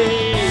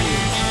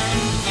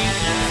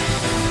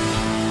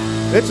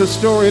 It's a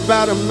story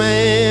about a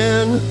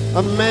man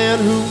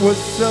who was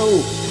so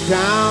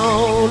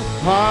downhearted.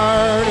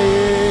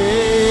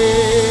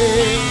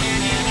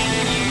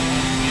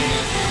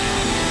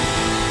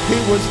 He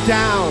was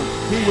down.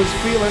 He was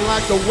feeling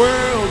like the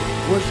world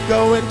was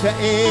going to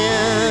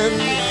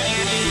end.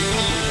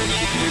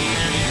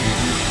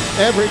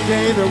 Every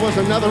day there was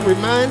another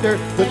reminder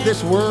that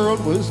this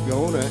world was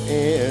gonna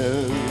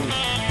end.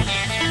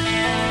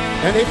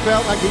 And he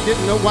felt like he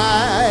didn't know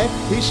why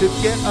he should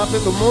get up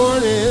in the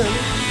morning.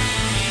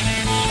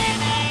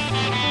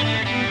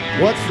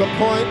 What's the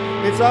point?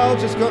 It's all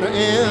just gonna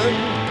end.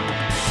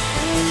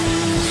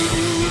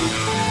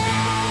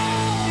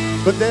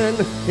 But then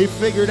he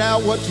figured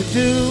out what to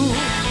do,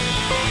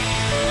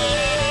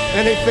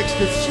 and he fixed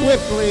it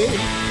swiftly.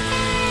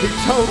 He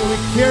totally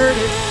cured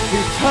it.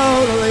 He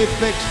totally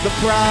fixed the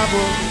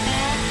problem.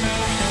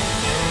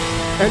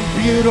 And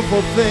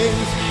beautiful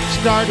things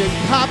started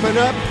popping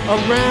up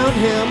around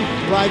him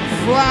like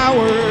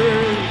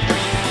flowers.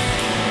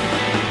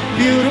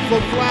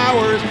 Beautiful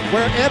flowers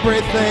where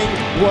everything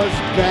was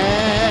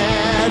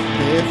bad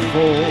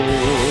before.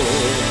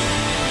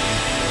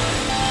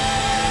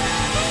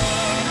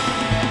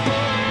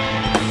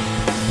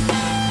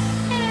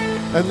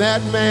 And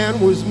that man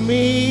was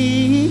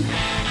me.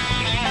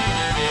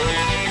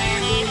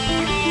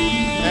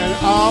 And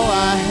all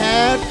I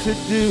had to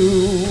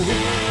do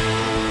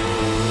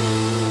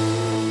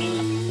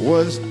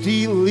was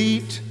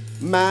delete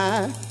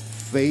my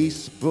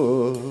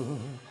Facebook.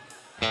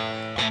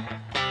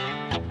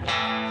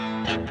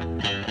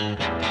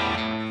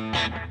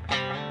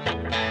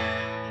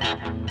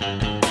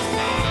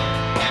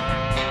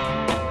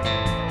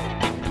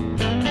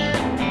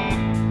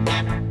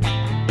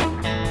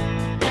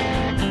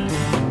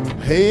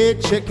 Hey,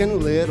 Chicken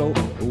Little,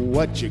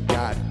 what you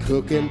got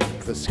cooking?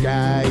 The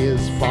sky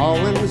is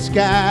falling, the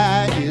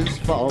sky is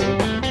falling.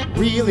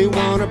 Really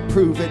wanna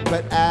prove it,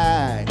 but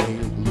I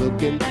ain't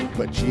looking.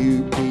 But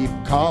you keep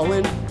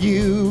calling,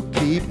 you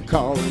keep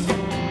calling.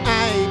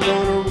 I ain't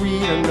gonna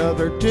read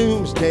another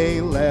doomsday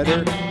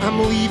letter. I'm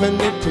leaving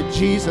it to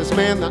Jesus,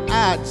 man, the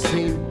odds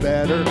seem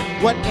better.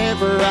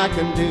 Whatever I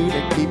can do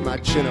to keep my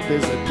chin up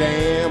is a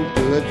damn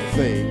good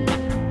thing.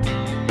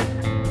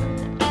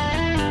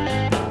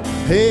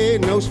 Hey,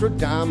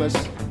 Nostradamus,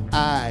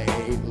 I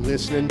ain't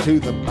listening to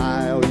the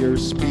bile you're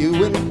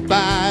spewing,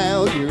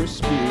 bile you're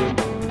spewing.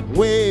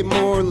 Way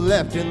more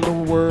left in the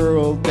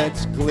world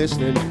that's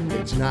glistening.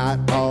 It's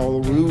not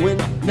all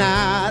ruined,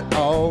 not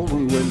all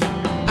ruined.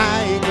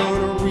 I ain't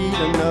gonna read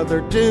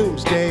another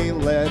doomsday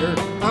letter.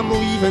 I'm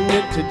leaving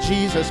it to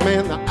Jesus,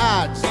 man, the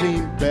odds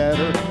seem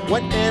better.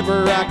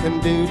 Whatever I can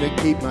do to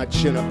keep my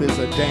chin up is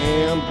a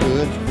damn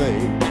good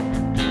thing.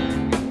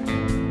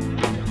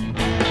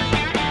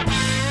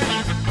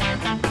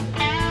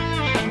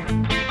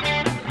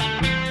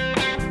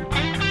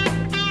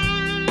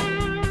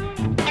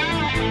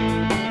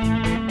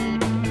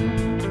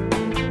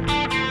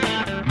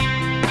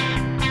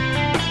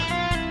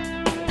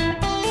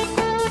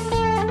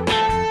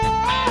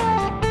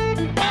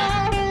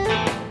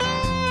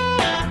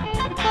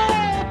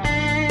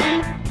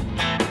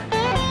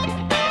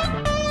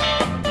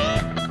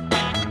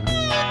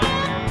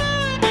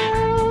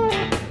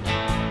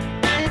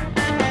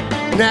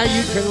 Now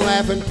you can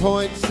laugh and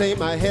point, say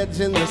my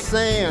head's in the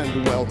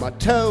sand. Well, my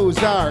toes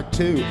are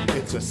too.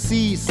 It's a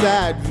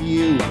seaside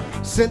view.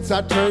 Since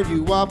I turned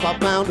you off, I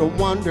found a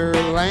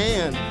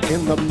wonderland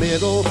in the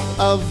middle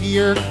of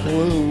your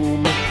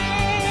gloom.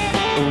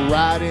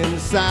 Right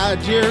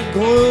inside your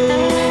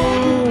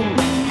gloom.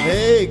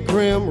 Hey,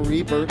 Grim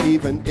Reaper,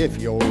 even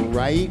if you're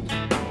right,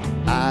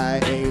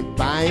 I ain't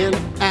buying,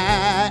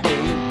 I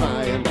ain't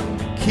buying.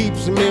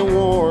 Keeps me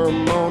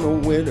warm on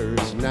a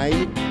winter's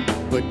night.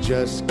 But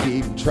just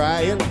keep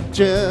trying,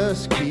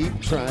 just keep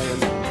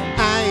trying.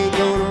 I ain't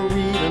gonna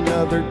read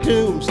another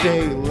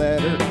doomsday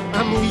letter.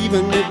 I'm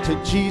leaving it to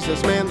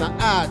Jesus, man, the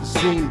odds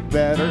seem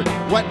better.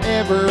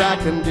 Whatever I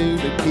can do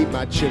to keep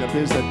my chin up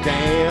is a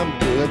damn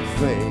good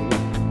thing.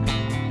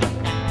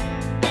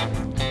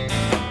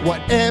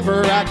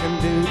 Whatever I can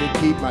do to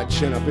keep my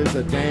chin up is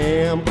a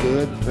damn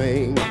good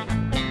thing.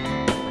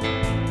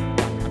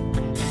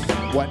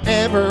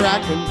 Whatever I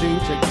can do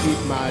to keep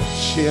my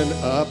chin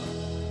up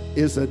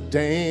is a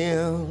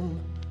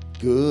damn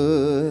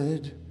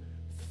good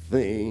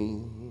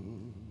thing.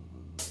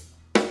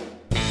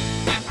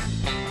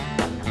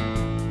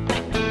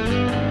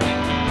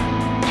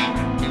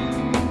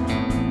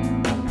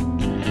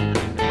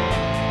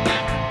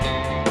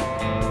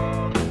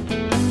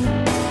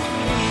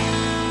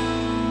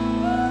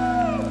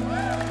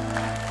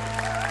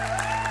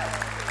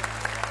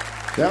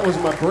 That was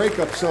my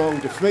breakup song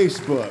to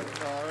Facebook.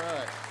 All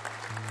right.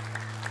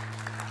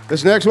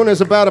 This next one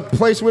is about a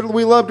place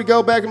we love to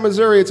go back in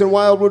Missouri. It's in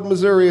Wildwood,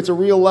 Missouri. It's a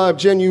real live,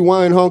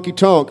 genuine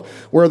honky-tonk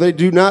where they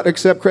do not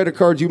accept credit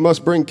cards. You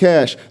must bring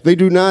cash. They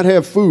do not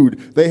have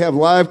food. They have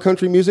live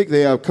country music.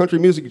 They have country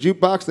music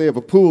jukebox. They have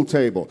a pool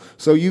table.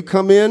 So you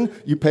come in,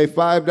 you pay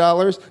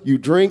 $5, you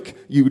drink,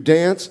 you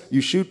dance, you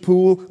shoot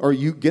pool, or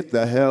you get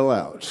the hell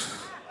out.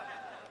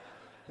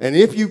 And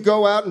if you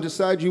go out and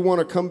decide you want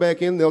to come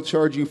back in, they'll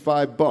charge you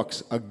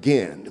 $5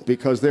 again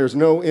because there's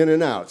no in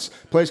and outs.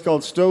 A place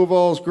called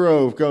Stovall's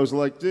Grove goes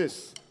like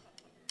this.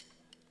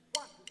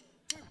 1,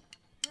 2, 3.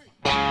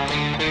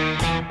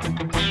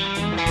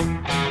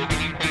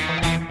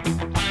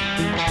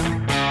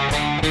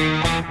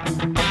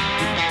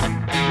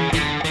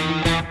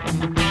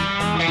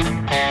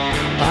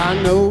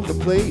 I know the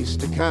place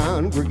to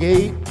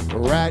congregate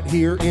right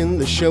here in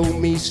the Show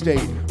Me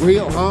State.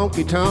 Real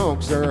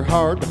honky-tonks are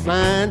hard to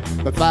find,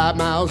 but 5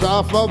 miles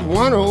off of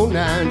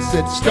 109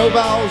 sits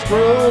Stovall's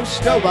Grove,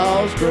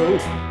 Stovall's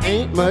Grove.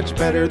 Ain't much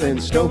better than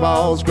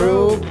Stovall's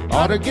Grove.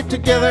 Ought to get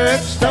together at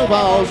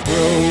Stovall's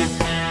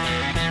Grove.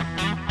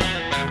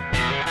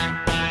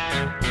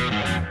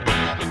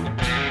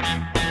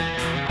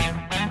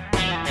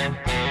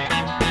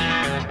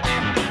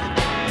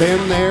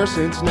 Been there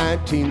since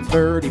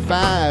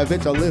 1935.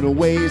 It's a little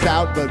ways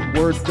out, but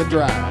worth the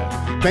drive.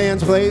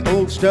 Bands play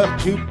old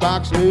stuff,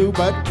 jukebox new,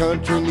 but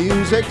country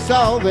music's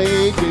all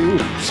they do.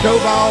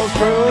 Stovall's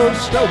Grove,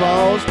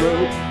 Stovall's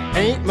Grove.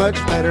 Ain't much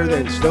better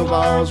than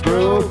Stovall's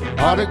Grove.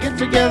 Ought to get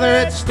together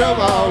at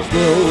Stovall's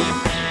Grove.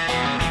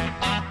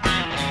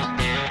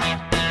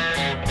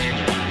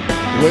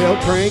 We'll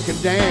drink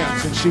and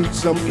dance and shoot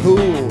some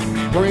pool.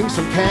 Bring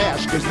some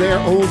cash, cause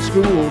they're old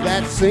school.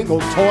 That single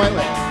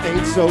toilet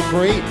ain't so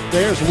great.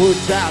 There's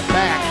woods out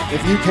back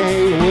if you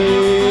can't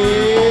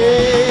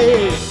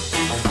wait.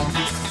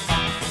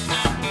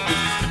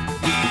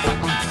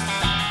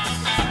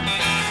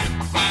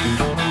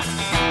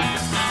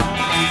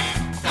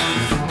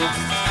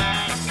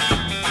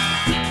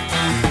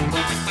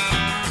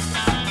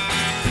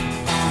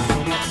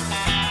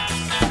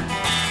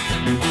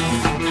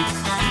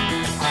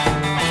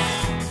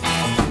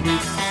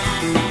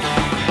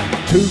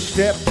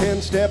 Two-step,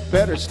 10-step,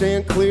 better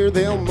stand clear.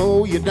 They'll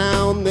mow you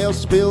down, they'll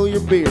spill your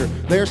beer.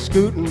 They're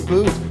scooting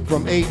boots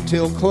from 8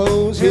 till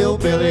close.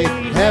 Hillbilly,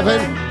 heaven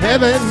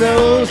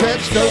knows that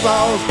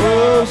Stovall's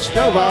Grove,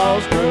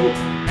 Stovall's Grove.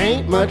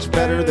 Ain't much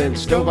better than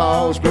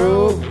Stovall's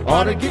Grove.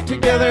 Ought to get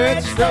together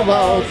at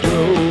Stovall's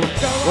Grove.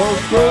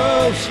 Stovall's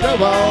Grove,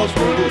 Stovall's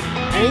Grove.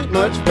 Ain't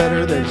much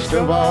better than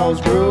Stovall's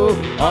Grove.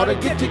 Ought to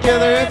get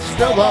together at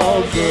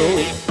Stovall's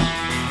Grove.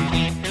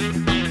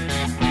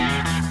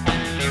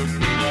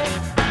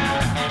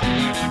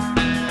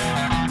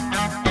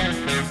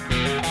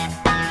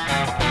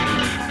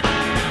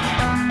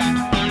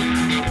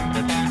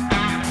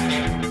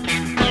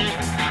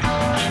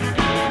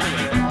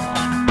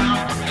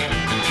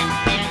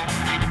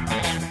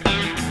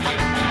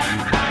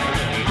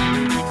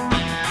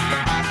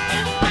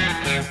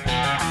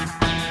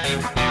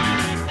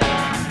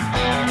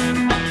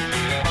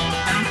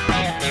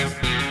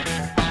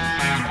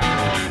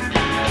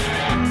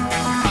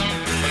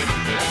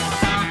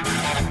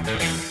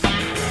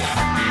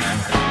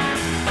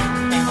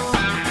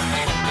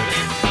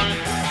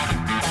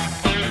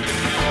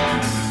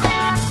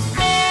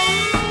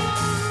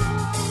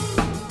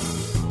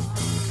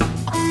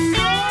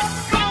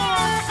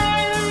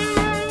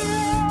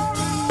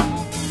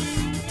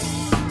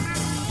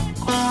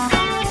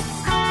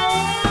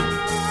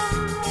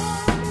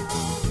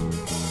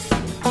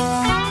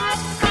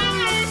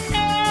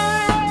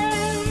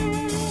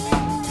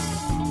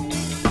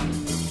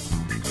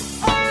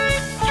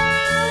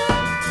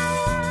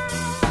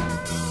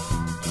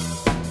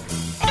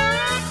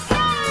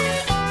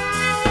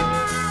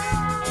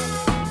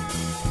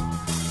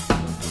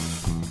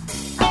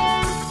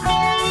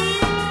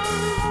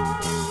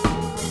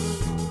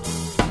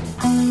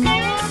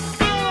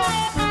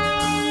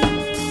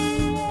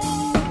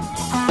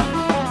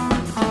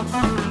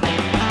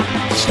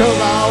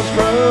 Stovall's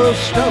Grove,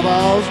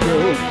 Stovall's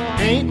Grove.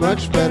 Ain't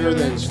much better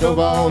than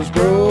Stovall's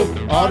Grove.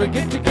 Ought to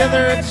get together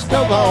at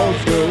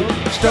Stovall's Grove.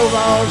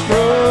 Stovall's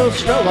Grove,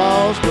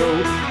 Stovall's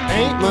Grove.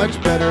 Ain't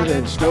much better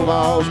than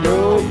Stovall's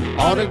Grove.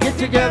 Ought to get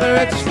together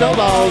at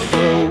Stovall's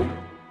Grove.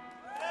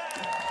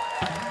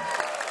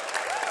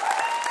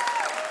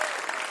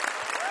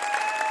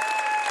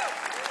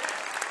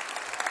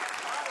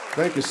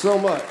 Thank you so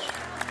much.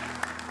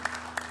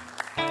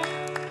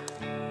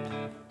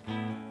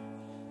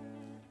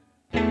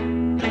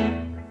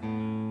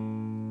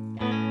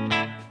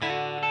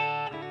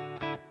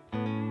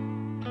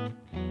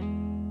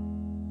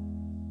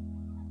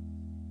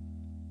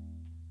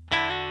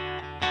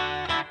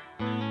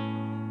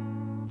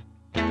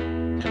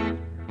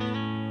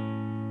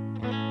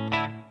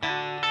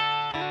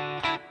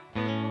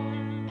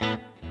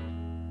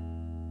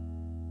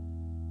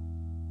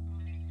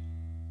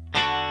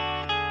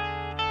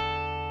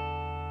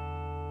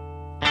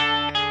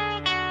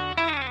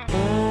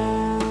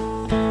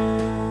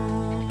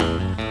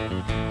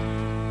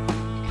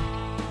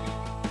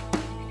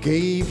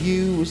 gave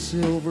you a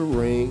silver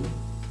ring,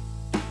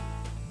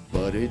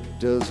 but it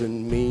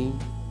doesn't mean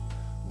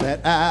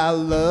that I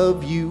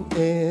love you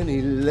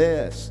any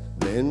less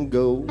than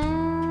gold.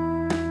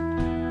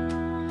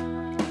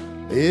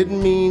 It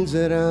means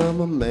that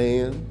I'm a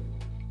man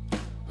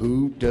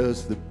who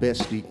does the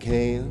best he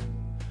can,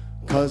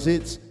 'cause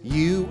it's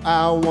you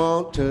I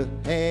want to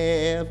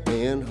have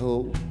and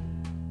hold.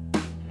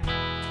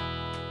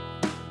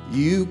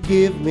 You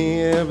give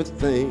me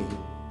everything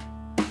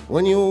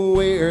when you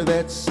wear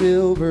that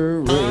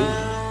silver ring.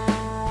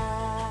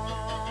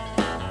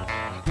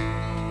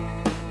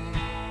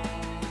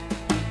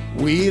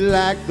 We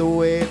like the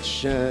way it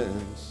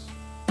shines,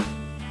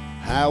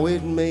 how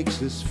it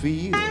makes us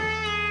feel.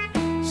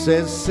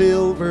 Says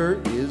silver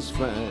is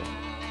fine,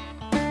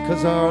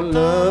 'cause our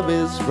love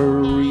is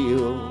for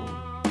real.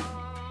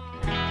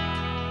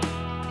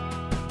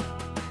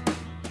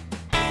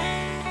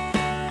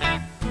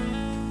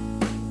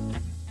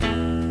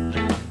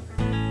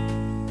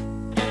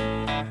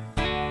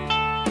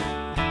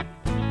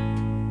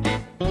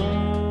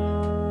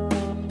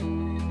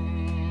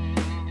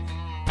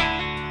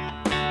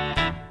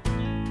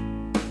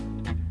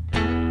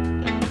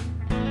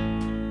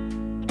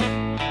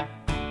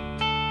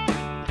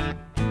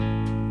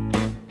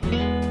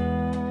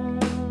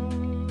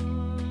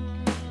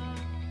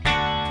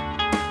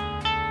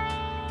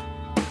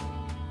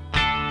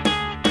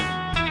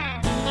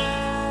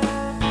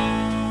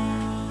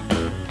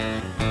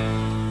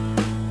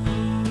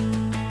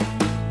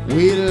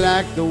 We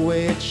like the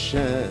way it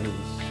shines,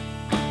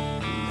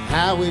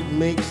 how it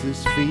makes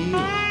us feel.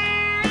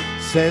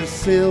 Says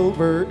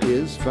silver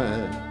is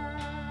fine,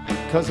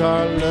 'cause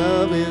our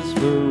love is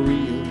for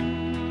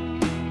real.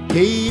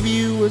 Gave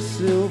you a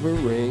silver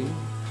ring,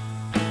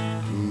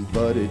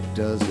 but it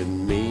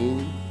doesn't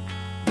mean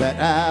that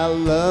I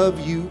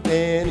love you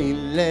any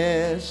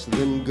less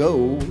than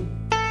gold.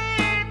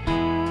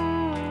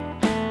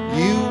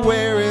 You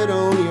wear it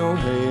on your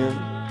hand,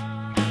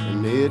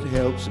 and it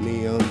helps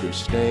me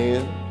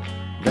understand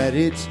that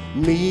it's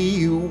me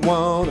you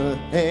wanna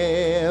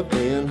have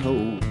and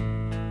hold.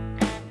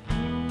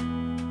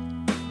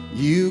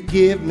 You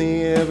give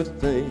me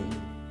everything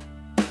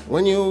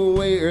when you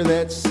wear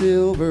that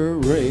silver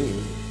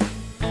ring.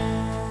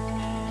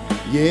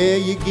 Yeah,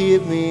 you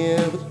give me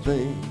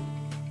everything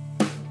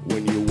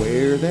when you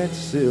wear that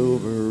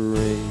silver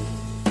ring.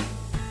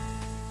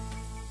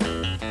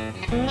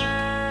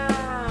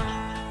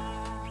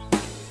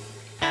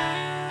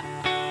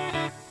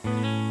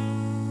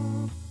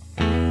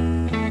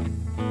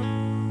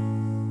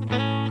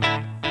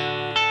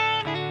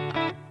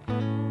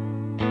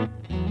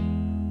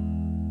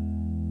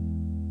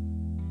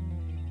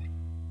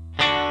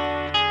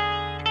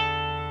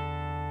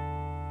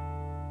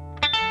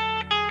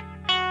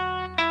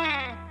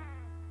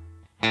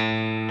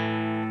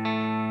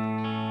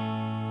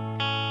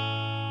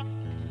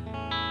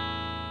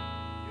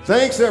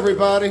 Thanks,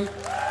 everybody.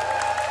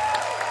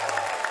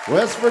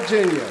 West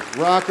Virginia,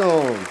 rock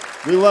on.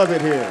 We love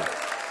it here.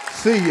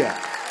 See ya.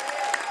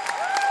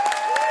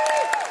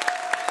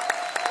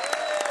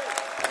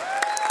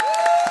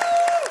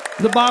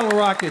 The Bottle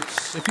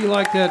Rockets. If you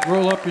like that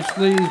roll up your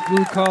sleeves,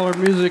 blue collar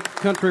music,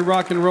 country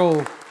rock and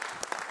roll,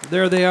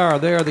 there they are.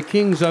 They are the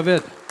kings of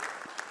it.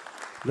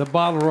 The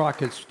Bottle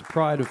Rockets, the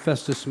pride of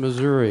Festus,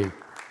 Missouri.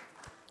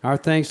 Our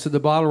thanks to the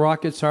Bottle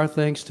Rockets. Our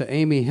thanks to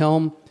Amy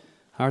Helm.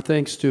 Our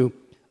thanks to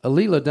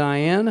Alila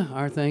Diane,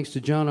 our thanks to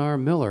John R.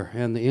 Miller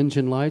and the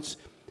Engine Lights,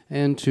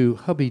 and to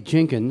Hubby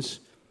Jenkins,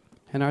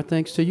 and our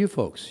thanks to you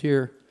folks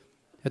here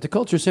at the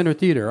Culture Center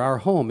Theater, our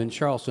home in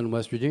Charleston,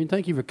 West Virginia.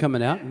 Thank you for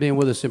coming out and being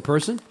with us in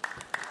person.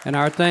 And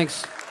our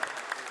thanks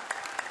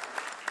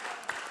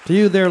to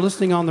you there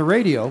listening on the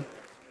radio,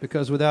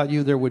 because without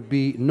you there would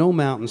be no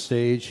Mountain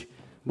Stage.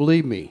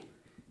 Believe me,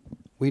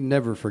 we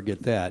never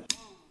forget that.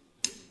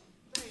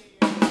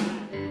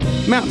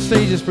 Mountain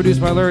Stage is produced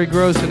by Larry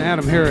Gross and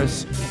Adam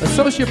Harris.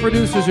 Associate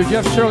producers are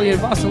Jeff Shirley and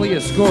Vasilia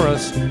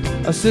Skoras.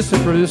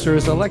 Assistant producer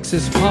is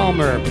Alexis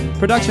Palmer.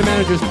 Production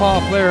manager is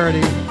Paul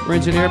Flaherty. We're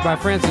engineered by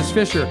Francis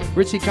Fisher,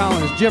 Richie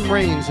Collins, Jim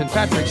Raines, and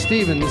Patrick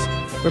Stevens.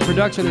 With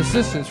production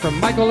assistance from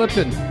Michael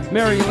Lipton,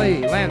 Mary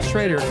Lee, Lance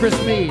Schrader, Chris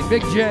Mead,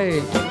 Big J,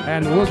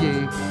 and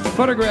Woogie.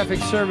 Photographic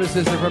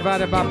services are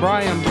provided by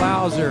Brian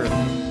Blauser.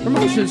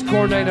 Promotions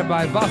coordinated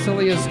by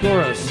Vasilia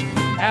Skoras,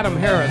 Adam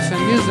Harris,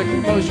 and Music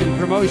Motion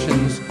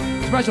Promotions.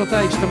 Special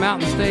thanks to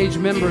Mountain Stage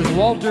members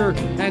Walter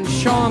and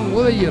Sean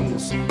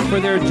Williams for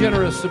their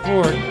generous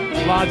support.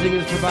 Lodging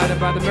is provided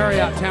by the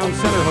Marriott Town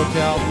Center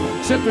Hotel,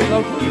 centrally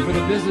located for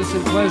the business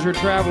and pleasure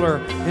traveler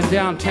in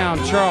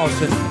downtown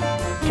Charleston.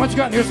 Once you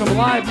got to hear some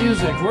live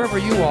music wherever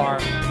you are,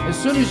 as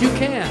soon as you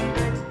can,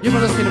 you've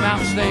been listening to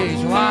Mountain Stage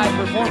Live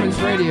Performance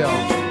Radio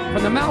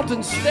from the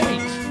Mountain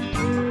State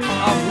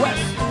of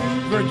West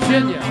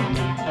Virginia.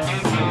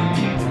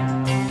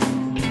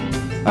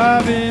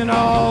 I've been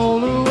all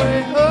the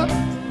way up,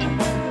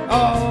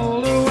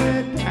 all the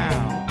way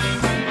down.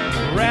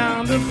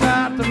 Round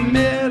about the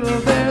middle,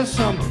 there's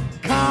some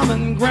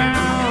common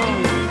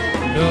ground.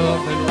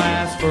 Nothing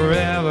lasts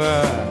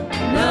forever.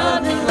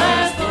 Nothing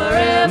lasts forever.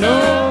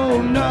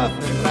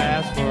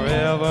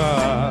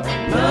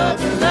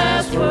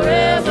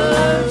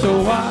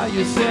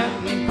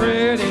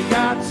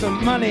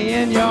 money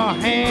in your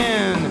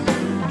hand.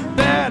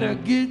 Better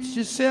get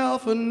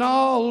yourself an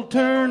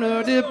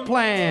alternative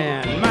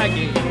plan.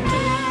 Mikey.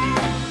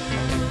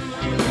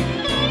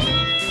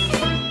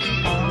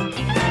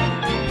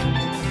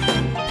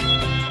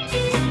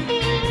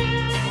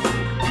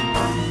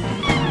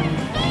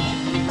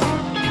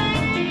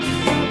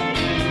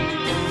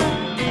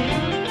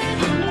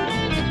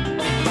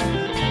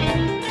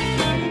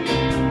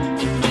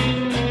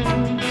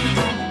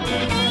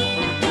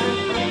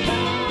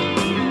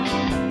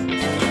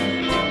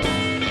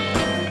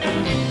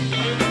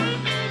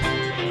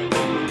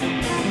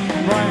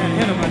 Brian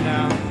Henneman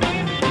now.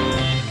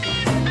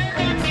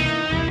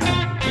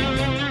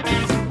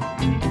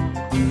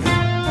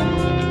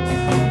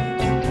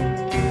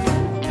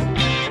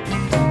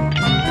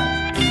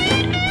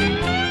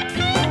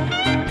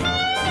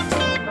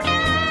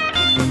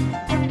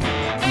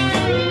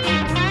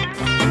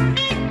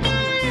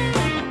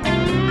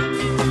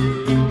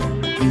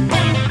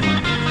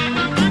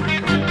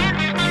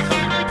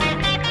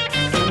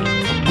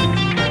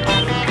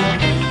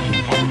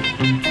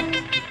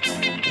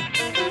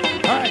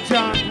 All right,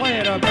 John, play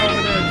it up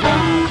over there,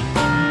 John.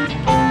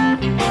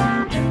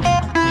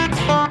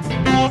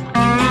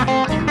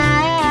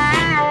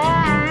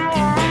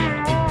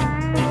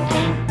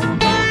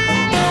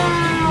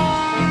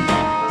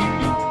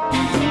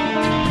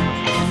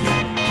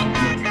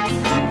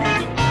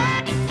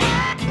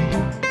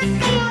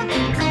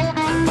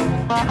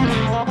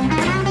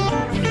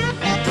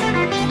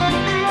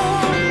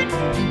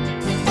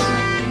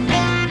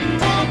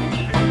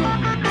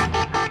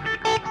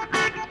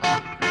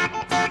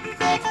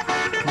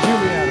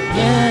 Julietta.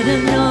 Gotta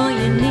know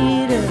you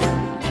need her.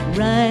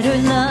 Write her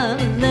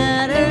love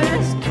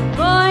letters.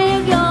 Boy,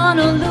 you're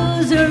gonna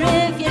lose her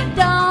if you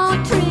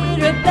don't treat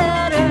her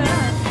better.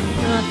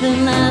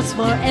 Nothing lasts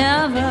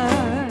forever.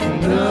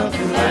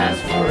 Nothing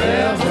lasts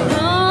forever.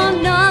 Oh,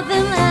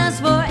 nothing lasts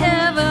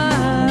forever.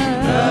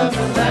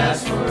 Nothing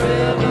lasts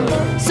forever.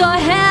 So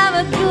have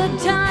a good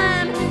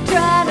time.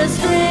 Try to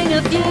string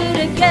a few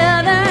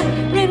together.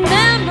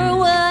 Remember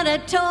what I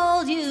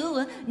told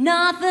you.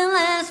 Nothing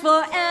lasts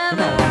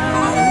forever.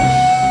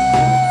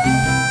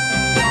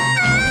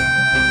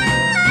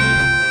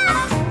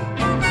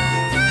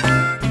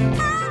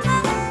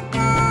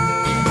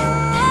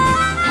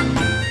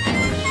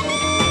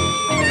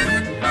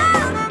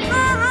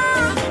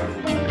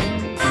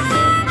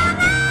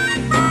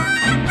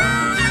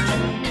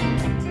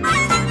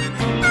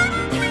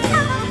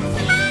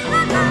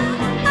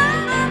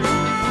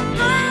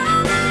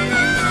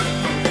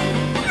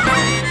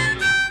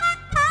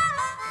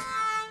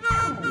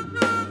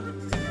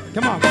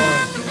 Come on, boys.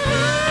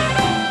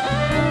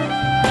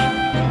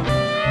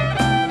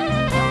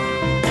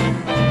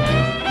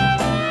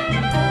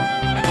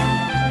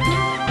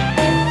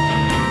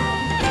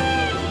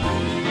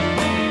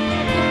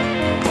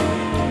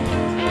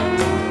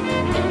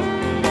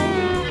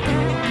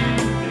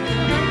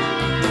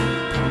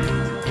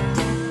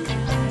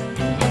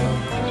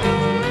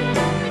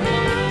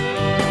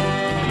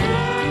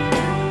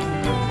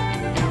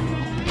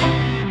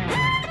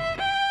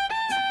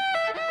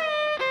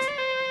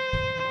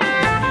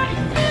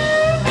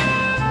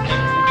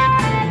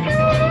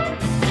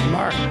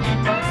 Mark.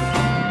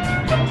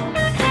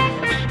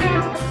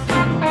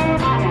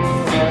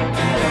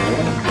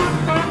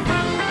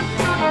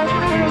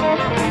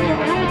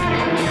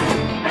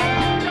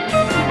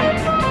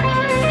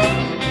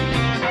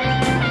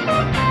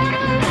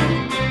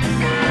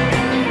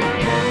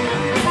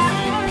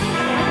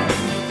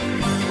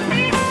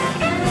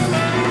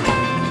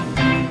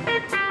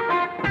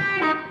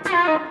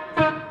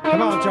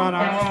 Come on, John.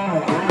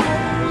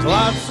 There's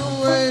lots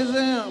of ways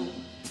in,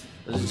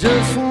 there's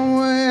just one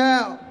way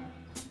out,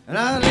 and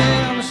I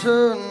damn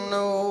sure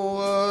know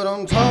what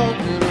I'm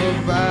talking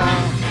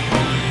about.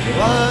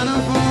 Line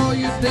up all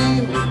your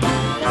demons,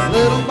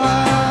 little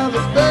by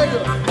the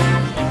beggar,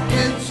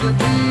 get your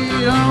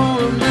beat on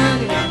a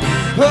minute,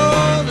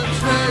 pull the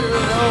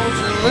trigger, don't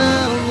you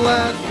let them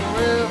last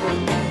forever.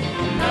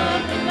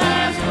 Nothing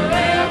lasts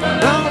forever.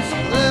 Don't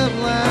you let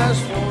them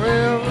last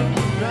forever.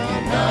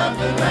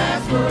 Nothing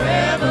lasts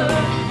forever.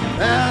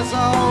 That's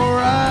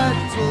alright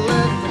to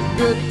let the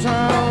good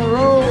time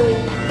roll,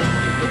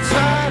 but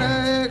try to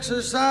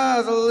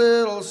exercise a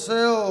little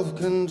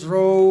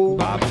self-control.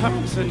 Bob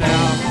Thompson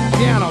now.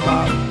 Piano,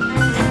 Bob.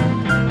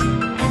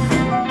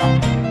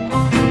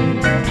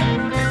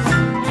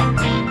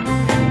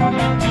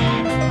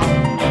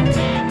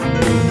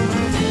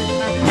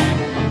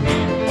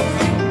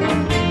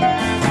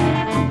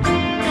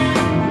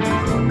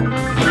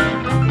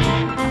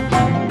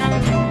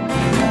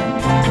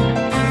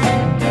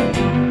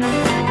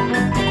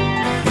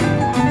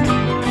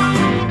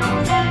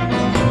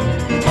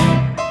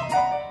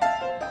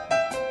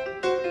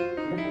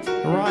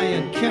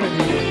 Ryan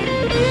Kennedy.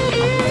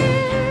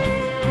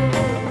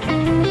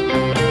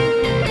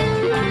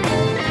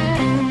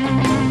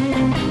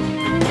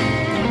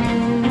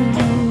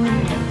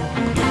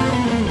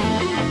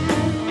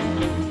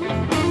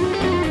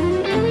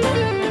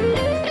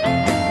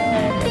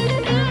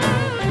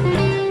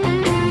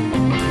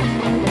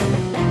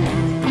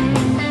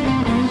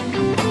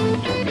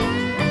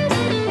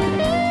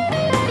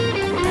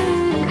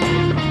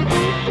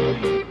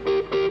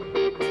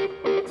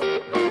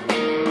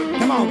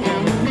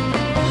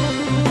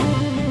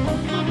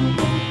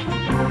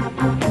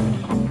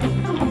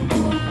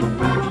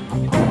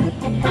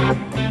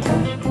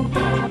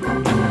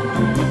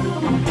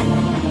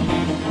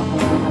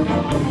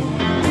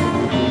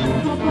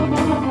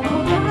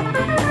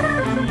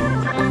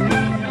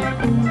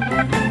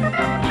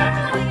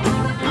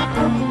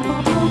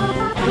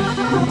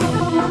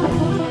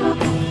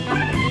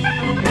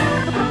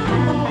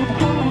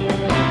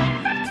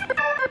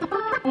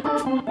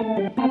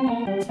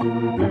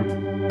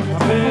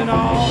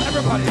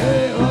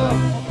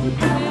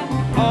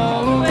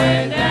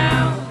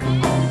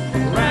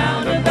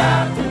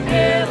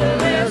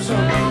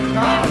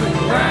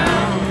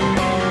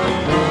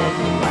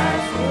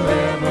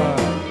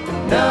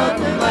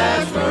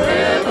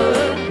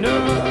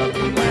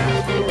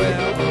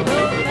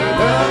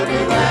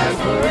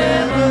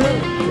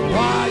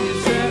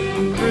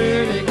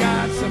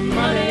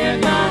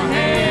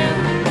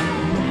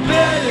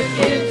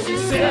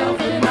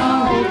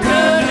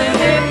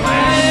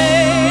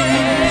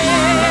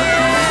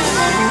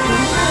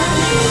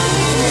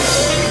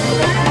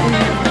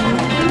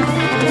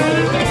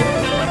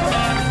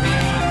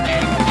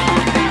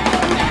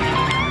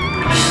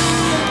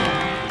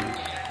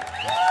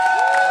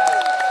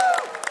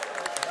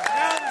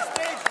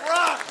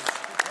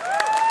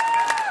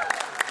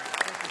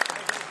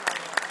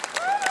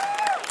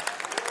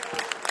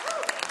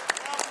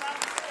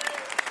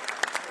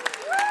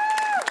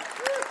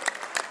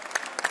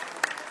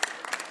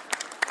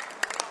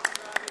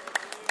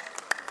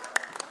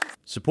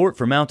 Support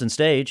for Mountain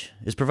Stage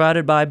is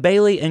provided by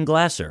Bailey and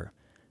Glasser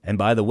and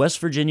by the West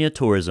Virginia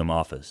Tourism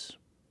Office.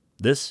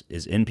 This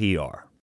is NPR.